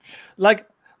 Like,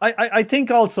 I think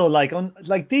also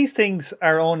like these things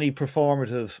are only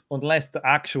performative unless the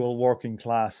actual working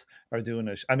class are doing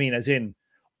it. I mean, as in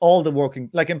all the working,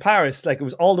 like in Paris, like it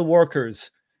was all the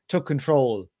workers took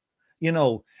control, you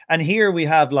know. And here we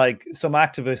have like some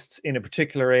activists in a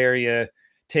particular area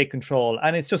take control,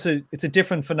 and it's just it's a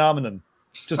different phenomenon.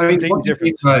 Just completely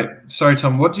different. Sorry,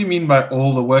 Tom. What do you mean by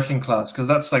all the working class? Because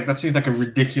that seems like a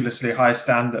ridiculously high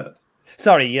standard.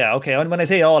 Sorry, yeah, okay. And when I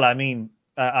say all, I mean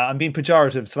I'm being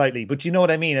pejorative slightly, but you know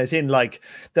what I mean, as in like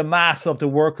the mass of the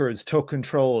workers took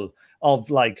control of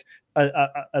like a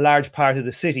large part of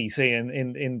the city, say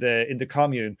in the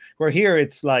commune. Where here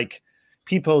it's like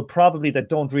people probably that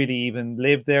don't really even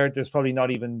live there. There's probably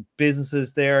not even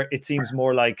businesses there. It seems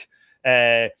more like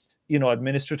you know,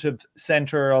 administrative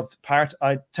center of part.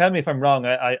 Tell me if I'm wrong.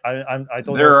 I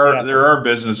don't know. There are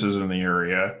businesses in the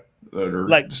area that are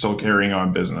like still carrying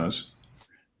on business.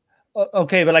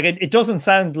 Okay, but like it doesn't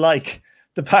sound like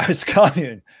the Paris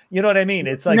Commune. You know what I mean?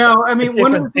 It's like no. I mean,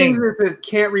 one of the things is it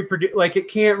can't reproduce. Like it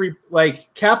can't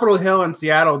like Capitol Hill in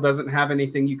Seattle doesn't have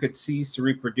anything you could seize to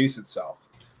reproduce itself.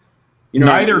 You know,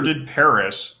 neither did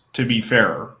Paris. To be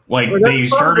fair, like they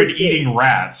started eating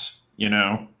rats. You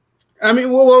know. I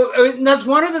mean, well, I mean, that's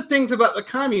one of the things about the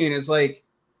commune is like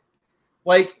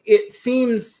it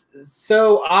seems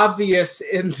so obvious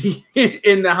in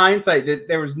the hindsight that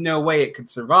there was no way it could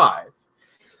survive,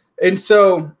 and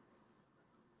so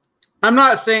I'm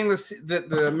not saying that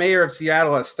the mayor of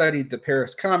Seattle has studied the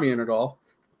Paris Commune at all,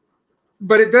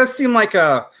 but it does seem like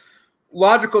a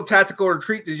logical tactical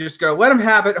retreat to just go let them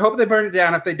have it, hope they burn it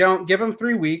down. If they don't, give them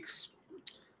 3 weeks.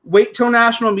 Wait till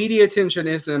national media attention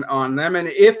isn't on them. And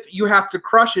if you have to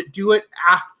crush it, do it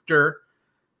after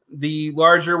the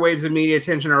larger waves of media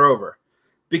attention are over.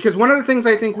 Because one of the things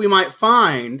I think we might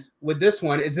find with this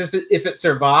one is if it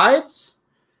survives,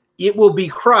 it will be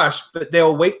crushed, but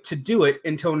they'll wait to do it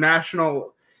until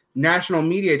national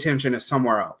media attention is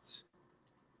somewhere else.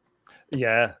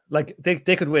 Yeah, like they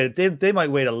could wait. They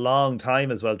might wait a long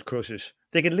time as well to crush it.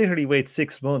 They could literally wait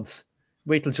 6 months,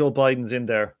 wait till Joe Biden's in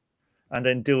there, and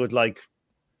then do it like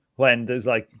when there's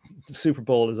like the Super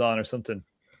Bowl is on or something.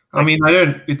 I mean,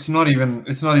 it's not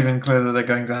even clear that they're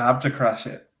going to have to crash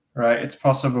it, right? It's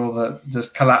possible that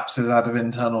just collapses out of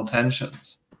internal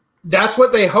tensions. That's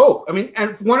what they hope. I mean,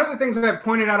 and one of the things that I've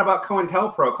pointed out about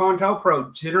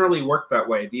COINTELPRO generally worked that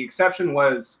way. The exception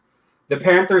was the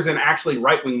Panthers and actually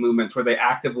right-wing movements where they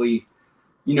actively,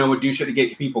 you know, would do shit to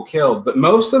get people killed. But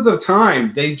most of the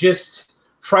time, they just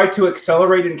try to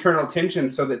accelerate internal tension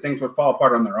so that things would fall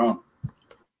apart on their own.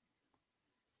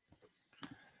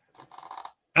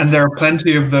 And there are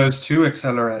plenty of those to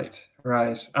accelerate,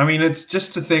 right? I mean, it's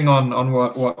just a thing on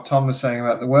what Tom was saying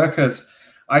about the workers.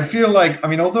 I feel like, I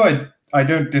mean, although I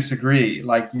don't disagree,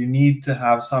 like you need to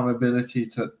have some ability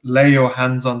to lay your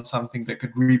hands on something that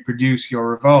could reproduce your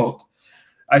revolt.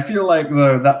 I feel like,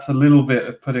 though, that's a little bit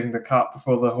of putting the cart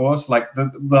before the horse. Like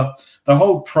the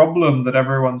whole problem that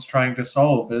everyone's trying to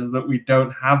solve is that we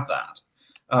don't have that,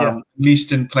 at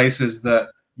least in places that,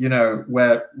 you know,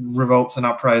 where revolts and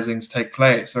uprisings take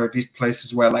place, or at least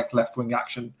places where like left-wing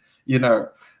action, you know,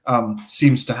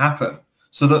 seems to happen.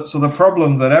 So the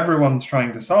problem that everyone's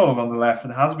trying to solve on the left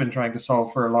and has been trying to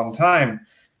solve for a long time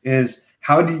is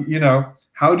how do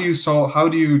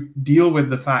you deal with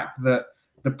the fact that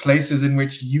the places in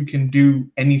which you can do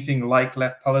anything like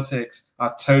left politics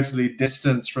are totally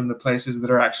distanced from the places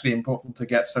that are actually important to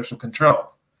get social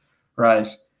control, right?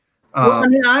 Well, I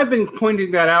mean, I've been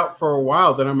pointing that out for a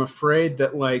while, that I'm afraid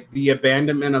that like the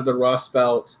abandonment of the Rust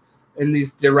Belt in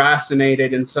these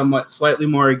deracinated and somewhat slightly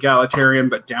more egalitarian,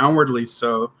 but downwardly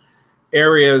so,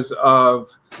 areas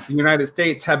of the United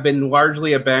States have been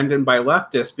largely abandoned by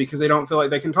leftists because they don't feel like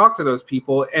they can talk to those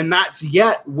people. And that's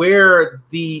yet where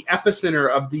the epicenter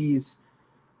of these,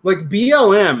 like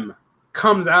BLM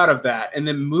comes out of that and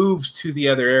then moves to the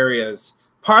other areas,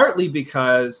 partly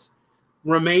because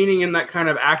remaining in that kind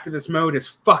of activist mode is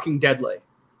fucking deadly.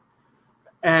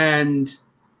 And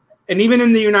even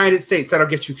in the United States, that'll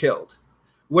get you killed.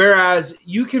 Whereas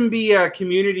you can be a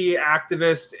community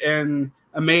activist in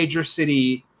a major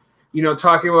city, you know,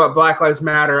 talking about Black Lives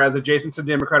Matter as adjacent to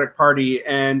the Democratic Party,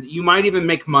 and you might even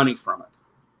make money from it.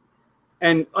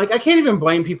 And like, I can't even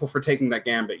blame people for taking that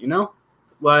gambit, you know?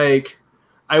 Like,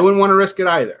 I wouldn't want to risk it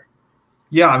either.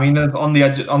 Yeah, I mean, on the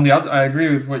other, I agree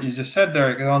with what you just said,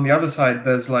 Derek. And on the other side,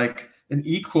 there's like an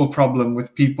equal problem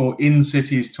with people in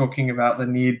cities talking about the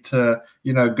need to,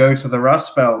 you know, go to the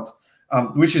Rust Belt,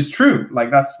 which is true.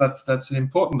 Like that's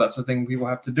important. That's a thing people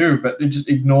have to do. But it just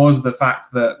ignores the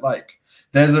fact that like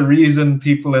there's a reason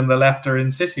people in the left are in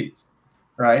cities,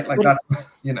 right? Like that's,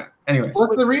 you know. Anyways,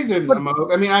 what's the reason?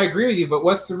 I mean, I agree with you, but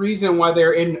what's the reason why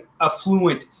they're in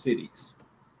affluent cities?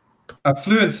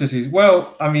 Affluent cities.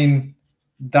 Well, I mean,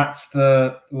 that's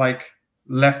the like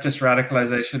leftist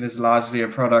radicalization is largely a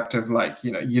product of like,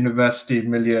 you know, university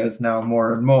milieus now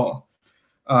more and more.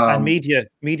 And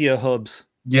media hubs.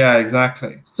 Yeah,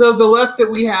 exactly. So the left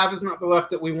that we have is not the left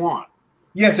that we want.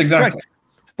 Yes, exactly. Correct.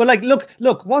 But like,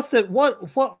 look, what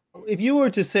if you were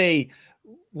to say,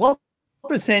 what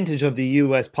percentage of the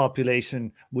US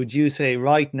population would you say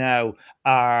right now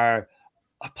are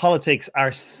politics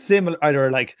are similar, either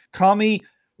like commie,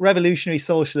 revolutionary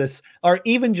socialists, or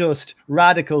even just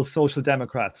radical social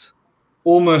democrats?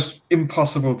 Almost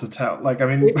impossible to tell. Like, I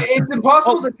mean, it's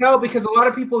impossible to tell because a lot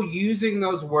of people using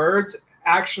those words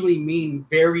actually mean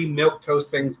very milquetoast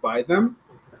things by them.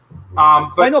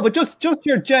 But I know, but just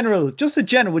your general, would you say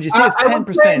it's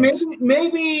 10%?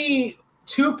 Maybe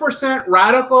 2%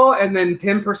 radical and then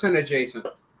 10% adjacent.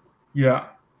 Yeah.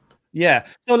 Yeah.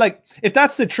 So like, if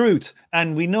that's the truth,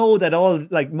 and we know that all,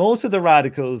 like most of the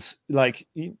radicals, like,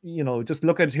 you know, just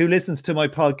look at who listens to my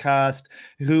podcast,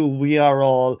 who we are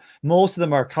all, most of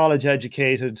them are college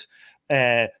educated,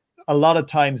 a lot of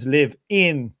times live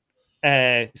in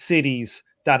cities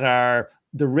that are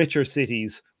the richer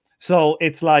cities. So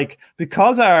it's like,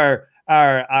 because our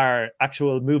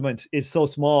actual movement is so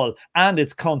small and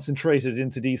it's concentrated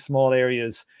into these small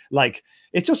areas, like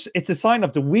it's a sign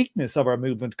of the weakness of our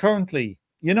movement currently.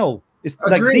 You know, it's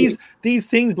Agreed. like these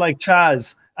things like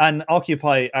Chaz and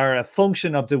Occupy are a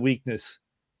function of the weakness.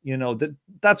 You know,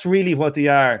 that's really what they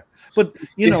are. But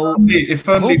you know, if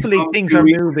only hopefully Tom things 2 are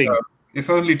weeks moving. ago, if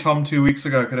only Tom 2 weeks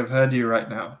ago could have heard you right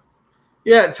now.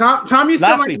 Yeah, Tom, you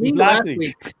sound like me last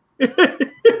week.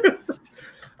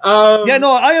 Yeah,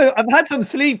 no, I've had some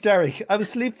sleep, Derek. I was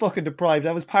sleep fucking deprived.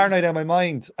 I was paranoid out of my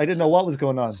mind. I didn't know what was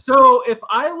going on. So if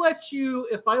I let you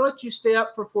stay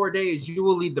up for 4 days, you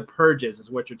will lead the purges,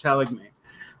 is what you're telling me.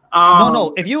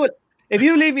 No. If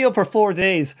you leave me up for 4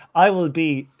 days, I will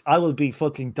be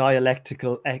fucking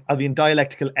dialectical. I'll be in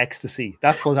dialectical ecstasy.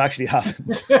 That's what actually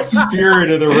happened. Spirit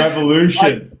of the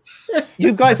revolution.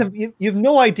 You guys you've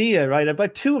no idea, right?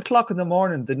 About 2 o'clock in the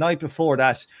morning, the night before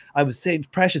that, I was saying,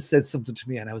 Precious said something to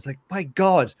me, and I was like, my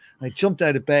God. And I jumped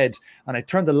out of bed and I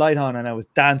turned the light on and I was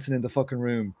dancing in the fucking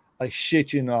room. I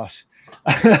shit you not.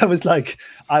 I was like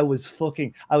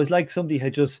somebody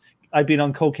I'd been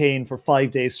on cocaine for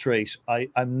 5 days straight.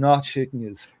 I'm not shitting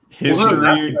you.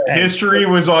 History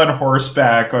was on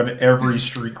horseback on every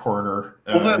street corner.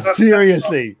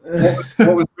 Seriously.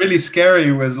 What was really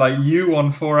scary was like you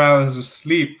on 4 hours of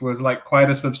sleep was like quite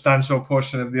a substantial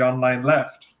portion of the online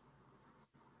left.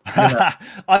 I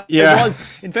was,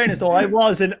 in fairness though, I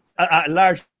was in a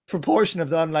large proportion of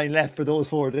the online left for those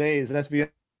 4 days. Let's be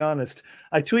honest.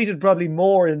 I tweeted probably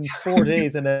more in 4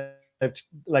 days than I've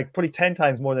like probably 10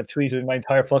 times more than I've tweeted in my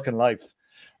entire fucking life.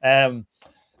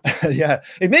 Yeah,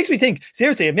 it makes me think,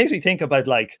 seriously, it makes me think about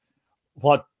like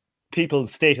what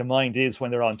people's state of mind is when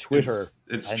they're on Twitter.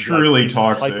 It's truly like,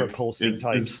 toxic. It's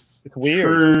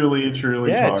weird.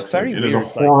 Truly toxic. It's very it is a weird,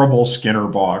 horrible Skinner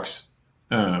box.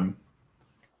 After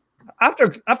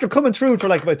coming through it for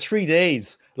like about 3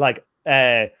 days, like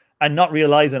and not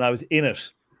realizing I was in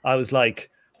it, I was like,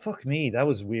 fuck me, that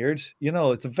was weird. You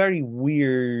know, it's a very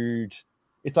weird.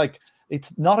 It's like,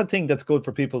 it's not a thing that's good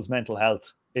for people's mental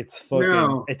health. It's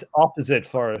fucking, it's opposite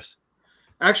for it.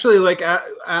 Actually, like,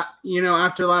 you know,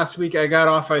 after last week, I got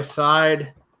off, I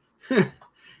sighed,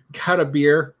 got a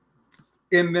beer,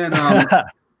 and then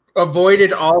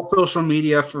avoided all social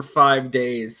media for 5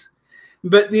 days.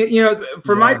 But, you know,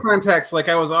 for my context, like,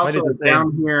 I was also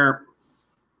down here.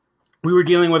 We were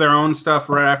dealing with our own stuff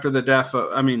right after the death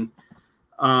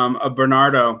of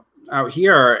Bernardo out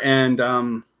here.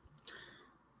 And,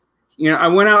 you know, I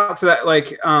went out to that,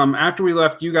 like, after we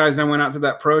left you guys, I went out to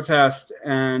that protest,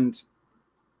 and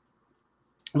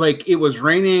like, it was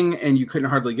raining and you couldn't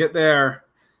hardly get there.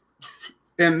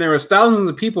 And there was thousands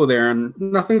of people there and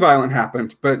nothing violent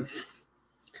happened, but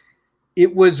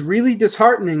it was really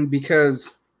disheartening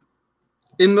because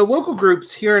in the local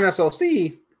groups here in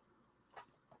SLC,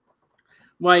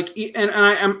 like, and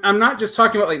I'm not just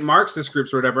talking about like Marxist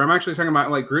groups or whatever. I'm actually talking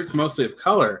about like groups mostly of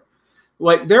color.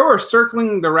 Like, they were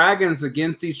circling the wagons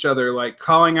against each other, like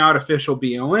calling out official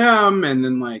BLM, and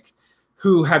then like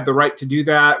who had the right to do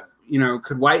that. You know,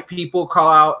 could white people call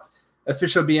out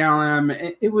official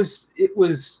BLM? It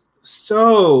was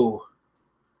so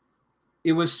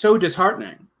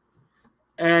disheartening,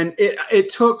 and it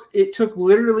took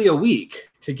literally a week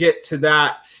to get to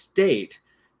that state.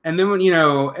 And then when, you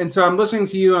know, and so I'm listening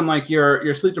to you on like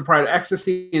your sleep deprived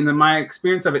ecstasy, and then my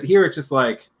experience of it here, it's just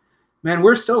like, man,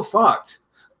 we're so fucked.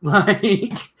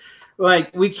 Like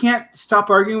we can't stop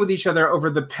arguing with each other over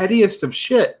the pettiest of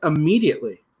shit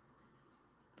immediately.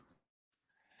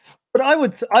 But I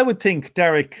would think,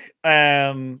 Derek,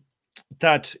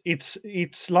 that it's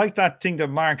like that thing that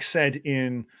Marx said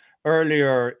in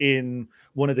earlier in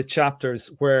one of the chapters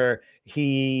where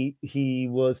he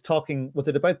was talking, was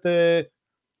it about the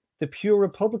pure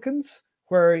Republicans,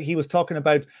 where he was talking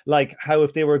about like how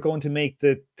if they were going to make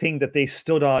the thing that they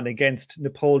stood on against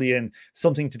Napoleon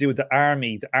something to do with the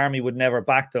army would never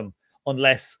back them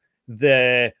unless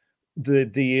the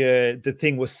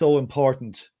thing was so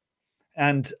important.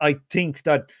 And I think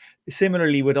that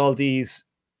similarly with all these,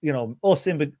 you know, us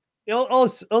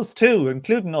too,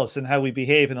 including us and how we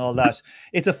behave and all that,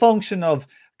 it's a function of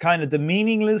kind of the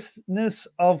meaninglessness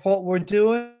of what we're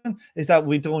doing is that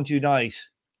we don't unite.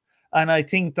 And I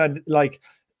think that like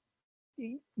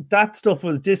that stuff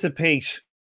will dissipate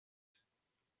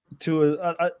to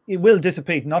it will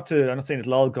dissipate, not to, I'm not saying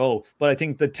it'll all go, but I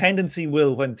think the tendency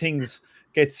will, when things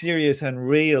get serious and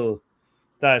real,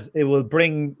 that it will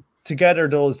bring together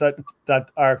those that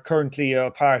are currently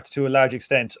apart to a large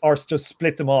extent, or just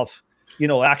split them off, you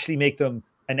know, actually make them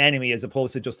an enemy as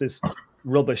opposed to just this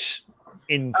rubbish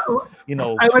in, you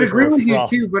know. I would agree with you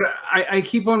too, but I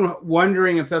keep on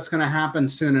wondering if that's going to happen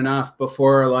soon enough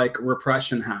before like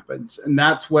repression happens. And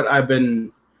that's what I've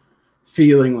been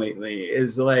feeling lately,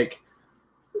 is like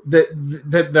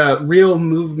the real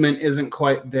movement isn't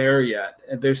quite there yet.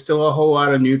 There's still a whole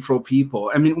lot of neutral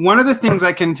people. I mean, one of the things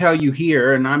I can tell you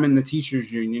here, and I'm in the teachers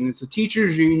union, is the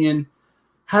teachers union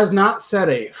has not said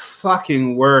a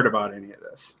fucking word about any of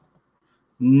this.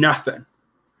 Nothing.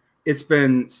 It's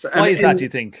been. Why is that, do you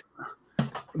think?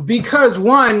 Because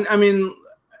one, I mean,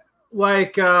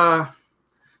 like the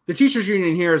teachers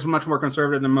union here is much more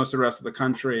conservative than most of the rest of the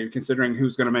country, considering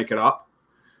who's going to make it up.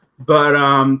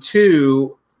 But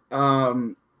two,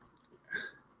 I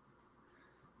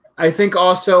think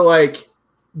also like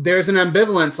there's an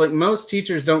ambivalence. Like most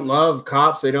teachers don't love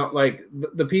cops. They don't like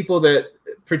the people that,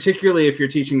 particularly if you're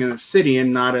teaching in a city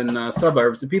and not in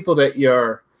suburbs, the people that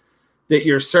you're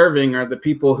serving are the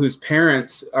people whose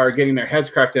parents are getting their heads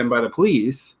cracked in by the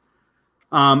police.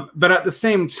 But at the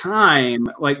same time,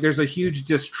 like there's a huge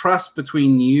distrust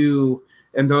between you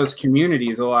and those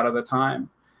communities a lot of the time.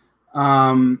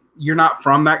 You're not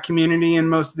from that community in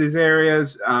most of these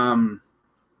areas.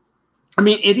 I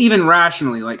mean, it even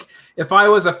rationally, like if I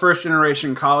was a first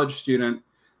generation college student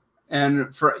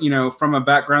and from a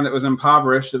background that was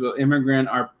impoverished, an immigrant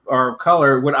or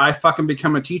color, would I fucking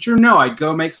become a teacher? No, I'd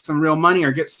go make some real money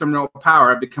or get some real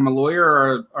power. I'd become a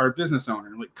lawyer or a business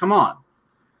owner. Like, come on.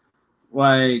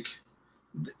 Like,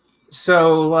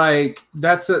 so like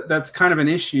that's kind of an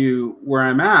issue where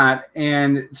I'm at.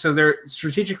 And so they're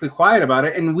strategically quiet about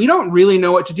it. And we don't really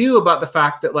know what to do about the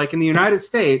fact that like in the United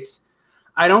States,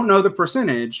 I don't know the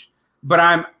percentage, but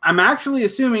I'm actually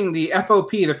assuming the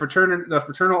FOP, the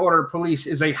Fraternal Order of Police,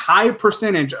 is a high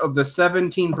percentage of the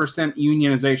 17%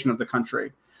 unionization of the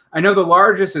country. I know the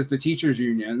largest is the teachers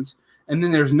unions, and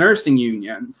then there's nursing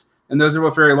unions, and those are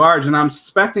both very large. And I'm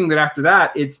suspecting that after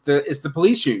that, it's the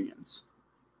police unions.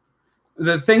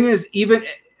 The thing is, even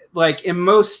like in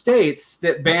most states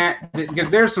that ban, because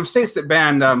there are some states that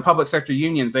banned public sector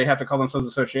unions, they have to call themselves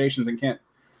associations and can't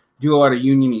do a lot of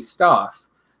union-y stuff.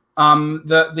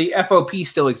 The FOP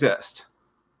still exist.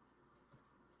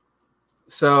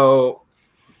 So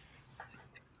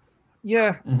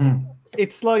yeah,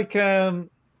 it's like I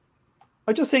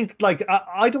just think like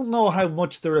I don't know how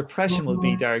much the repression will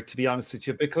be, Derek, to be honest with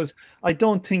you, because I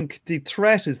don't think the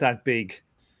threat is that big.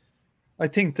 I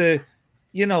think is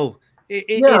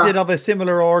it of a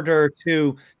similar order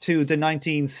to the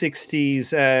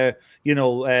 1960s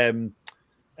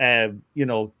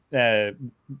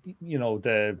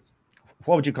the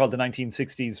what would you call the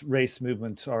 1960s race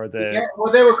movement, or the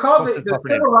well, they were called the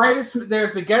civil riots.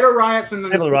 There's the ghetto riots and the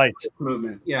civil rights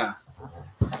movement. Yeah.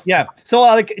 So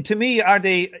like to me,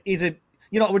 is it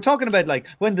we're talking about like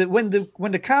when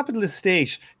the capitalist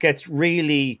state gets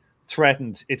really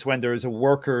threatened, it's when there is a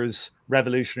workers'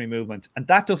 revolutionary movement, and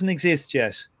that doesn't exist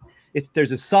yet.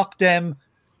 There's a sock dem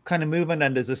kind of movement,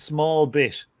 and there's a small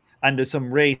bit, and there's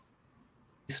some race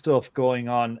stuff going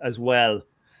on as well,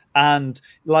 and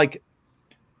like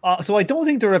so I don't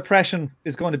think the repression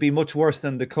is going to be much worse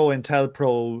than the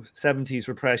COINTELPRO 70s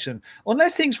repression,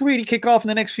 unless things really kick off in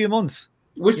the next few months,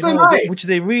 which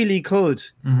they really could.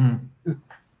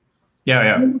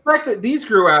 Yeah. I mean, the fact that these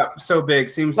grew out so big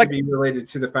seems to be related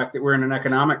to the fact that we're in an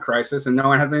economic crisis and no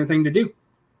one has anything to do.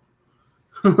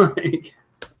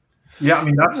 Yeah, I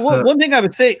mean that's one thing I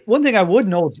would say. One thing I would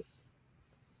note.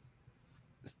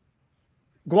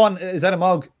 Go on. Is that a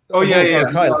Mog? Oh yeah.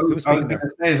 Kyle, I was going to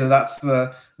say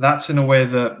that's in a way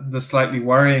the slightly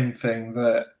worrying thing,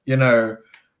 that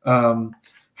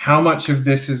how much of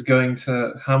this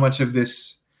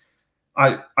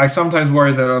I sometimes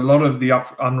worry that a lot of the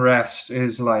unrest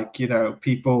is like, you know,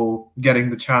 people getting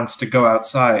the chance to go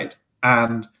outside,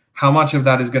 and how much of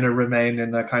that is going to remain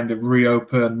in a kind of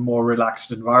reopen, more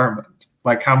relaxed environment.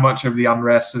 Like how much of the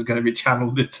unrest is going to be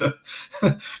channeled into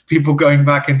people going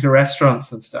back into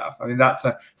restaurants and stuff. I mean, that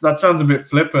sounds a bit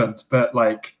flippant, but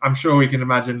like I'm sure we can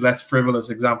imagine less frivolous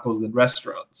examples than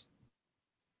restaurants.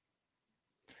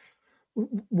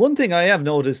 One thing I have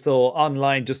noticed though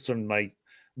online, just from my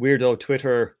weirdo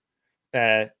Twitter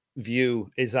view,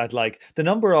 is that like the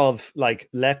number of like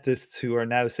leftists who are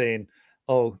now saying,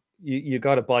 "Oh, you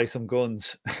got to buy some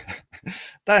guns,"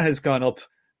 that has gone up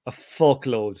a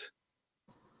fuckload.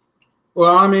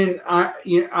 Well, I mean,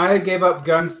 I gave up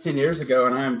guns 10 years ago,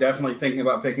 and I am definitely thinking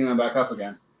about picking them back up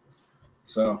again.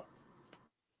 So,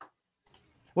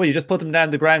 well, you just put them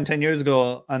down the ground 10 years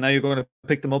ago, and now you're going to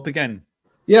pick them up again.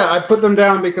 Yeah, I put them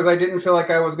down because I didn't feel like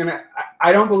I was gonna.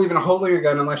 I don't believe in holding a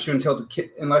gun unless you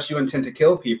intend to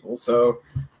kill people. So,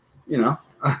 you know,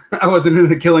 I wasn't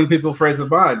into killing people phrase of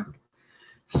mine.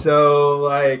 So,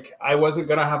 like, I wasn't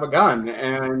gonna have a gun,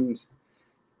 and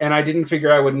I didn't figure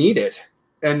I would need it.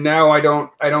 And now I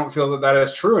don't feel that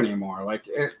is true anymore. Like,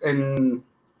 and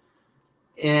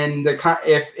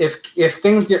if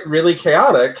things get really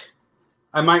chaotic,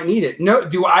 I might need it. No,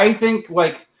 do I think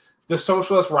like the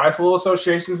Socialist Rifle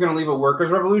Association is going to leave a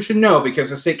workers' revolution? No, because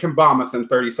the state can bomb us in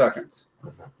 30 seconds.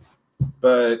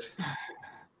 But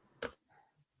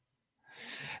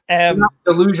not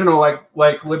delusional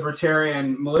like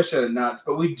libertarian militia nuts.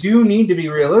 But we do need to be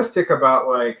realistic about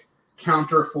like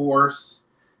counterforce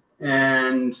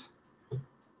and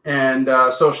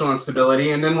social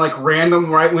instability, and then like random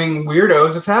right-wing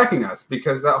weirdos attacking us,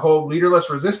 because that whole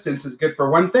leaderless resistance is good for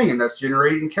one thing, and that's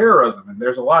generating terrorism, and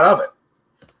there's a lot of it.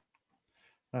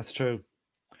 That's true.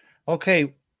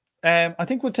 Okay, I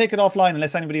think we'll take it offline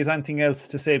unless anybody has anything else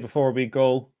to say before we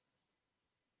go.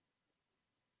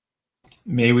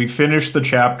 May we finish the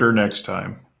chapter next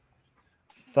time.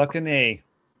 Fucking A.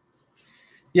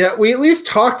 Yeah, we at least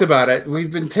talked about it. We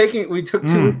took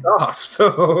 2 weeks off,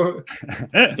 so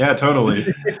yeah, totally.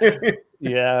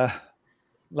 Yeah,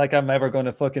 like I'm ever going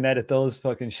to fucking edit those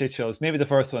fucking shit shows. Maybe the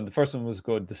first one was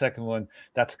good. The second one,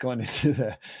 that's going into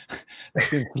the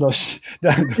flush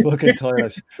down the fucking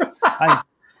toilet.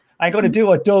 I'm going to do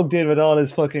what Doug did with all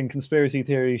his fucking conspiracy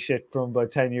theory shit from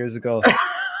about 10 years ago.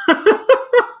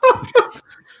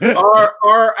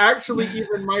 Or actually,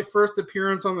 even my first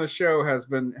appearance on the show has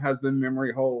been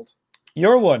memory hold.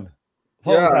 Your one?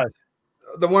 What was that?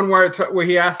 The one where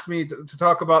he asked me to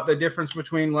talk about the difference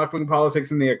between left-wing politics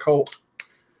and the occult.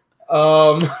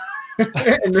 Yeah,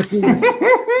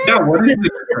 what is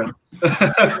the difference?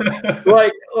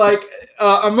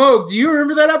 Amog, do you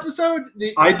remember that episode?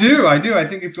 I do. I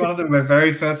think it's one of the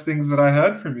very first things that I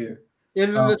heard from you.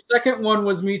 And then the second one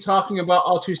was me talking about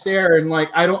Althusser, and like,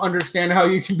 I don't understand how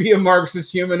you can be a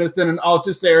Marxist humanist and an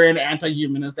Althusserian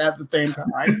anti-humanist at the same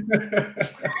time.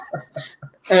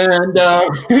 And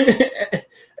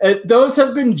those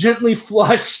have been gently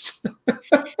flushed.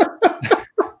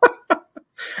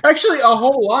 Actually, a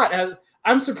whole lot.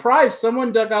 I'm surprised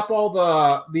someone dug up all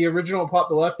the original Pop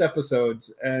the Left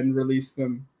episodes and released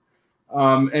them,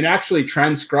 and actually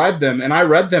transcribed them. And I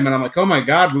read them, and I'm like, oh my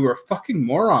god, we were fucking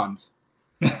morons.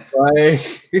 And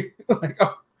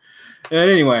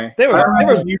anyway, they were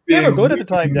good at the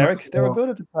time, Derek. They were good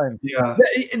at the time. Yeah,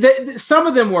 some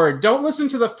of them were. Don't listen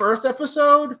to the first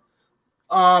episode,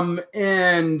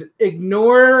 and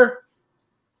ignore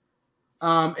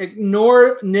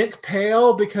Nick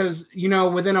Pale, because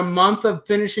within a month of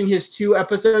finishing his 2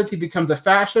 episodes, he becomes a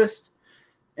fascist,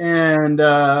 and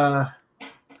I'm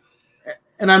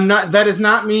not. That is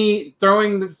not me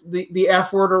throwing the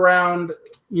F word around,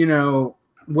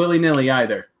 willy-nilly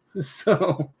either.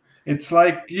 So it's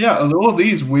like, yeah, there's all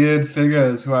these weird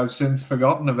figures who I've since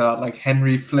forgotten about, like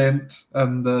Henry Flint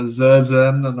and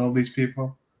Zerzen and all these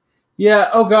people. Yeah.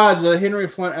 Oh God, the Henry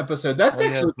Flint episode. That's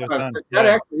actually that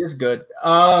actually is good.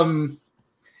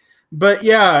 But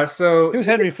yeah. So who's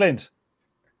Henry Flint?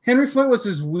 Henry Flint was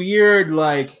this weird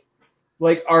like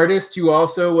artist who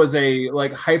also was a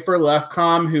like hyper left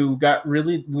com who got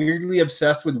really weirdly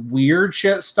obsessed with weird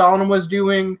shit Stalin was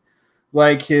doing,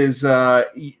 like his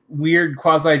weird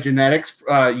quasi genetics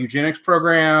eugenics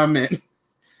program,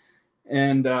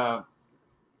 and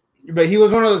but he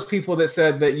was one of those people that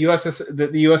said that the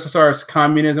USSR's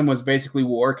communism was basically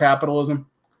war capitalism,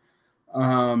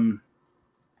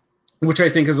 which I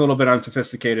think is a little bit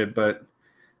unsophisticated, but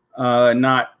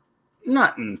not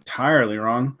entirely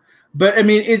wrong. But I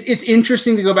mean, it's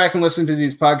interesting to go back and listen to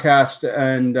these podcasts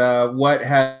and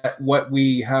what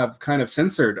we have kind of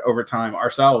censored over time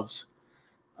ourselves.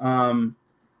 Amog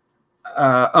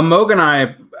and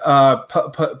I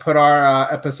put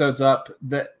our episodes up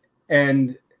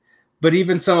but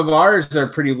even some of ours are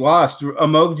pretty lost.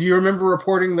 Amog, do you remember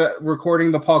recording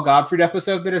the Paul Gottfried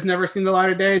episode that has never seen the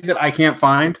light of day that I can't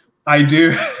find? I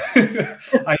do.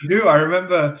 I do. I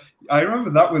remember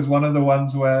that was one of the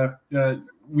ones where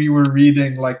we were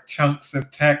reading like chunks of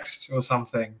text or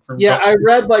something. Yeah, I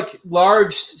read like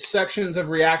large sections of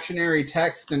reactionary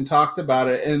text and talked about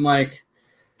it. And like,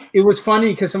 it was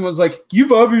funny because someone was like,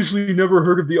 "You've obviously never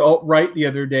heard of the alt-right" the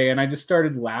other day. And I just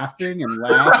started laughing and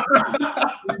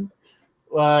laughing.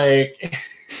 Like,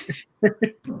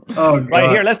 oh, God. Right,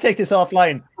 here, let's take this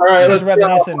offline. All right, let's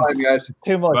reminiscing guys.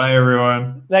 Too much. Bye,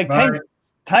 everyone. Like, Bye.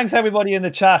 thanks everybody in the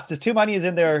chat. There's too many is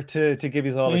in there to give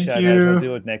you all a shout out. We'll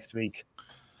do it next week.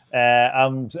 Yeah,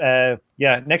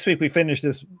 next week we finish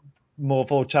this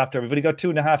Mofo chapter. We've only got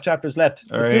 2.5 chapters left.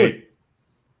 Let's do it.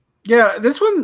 Yeah, this one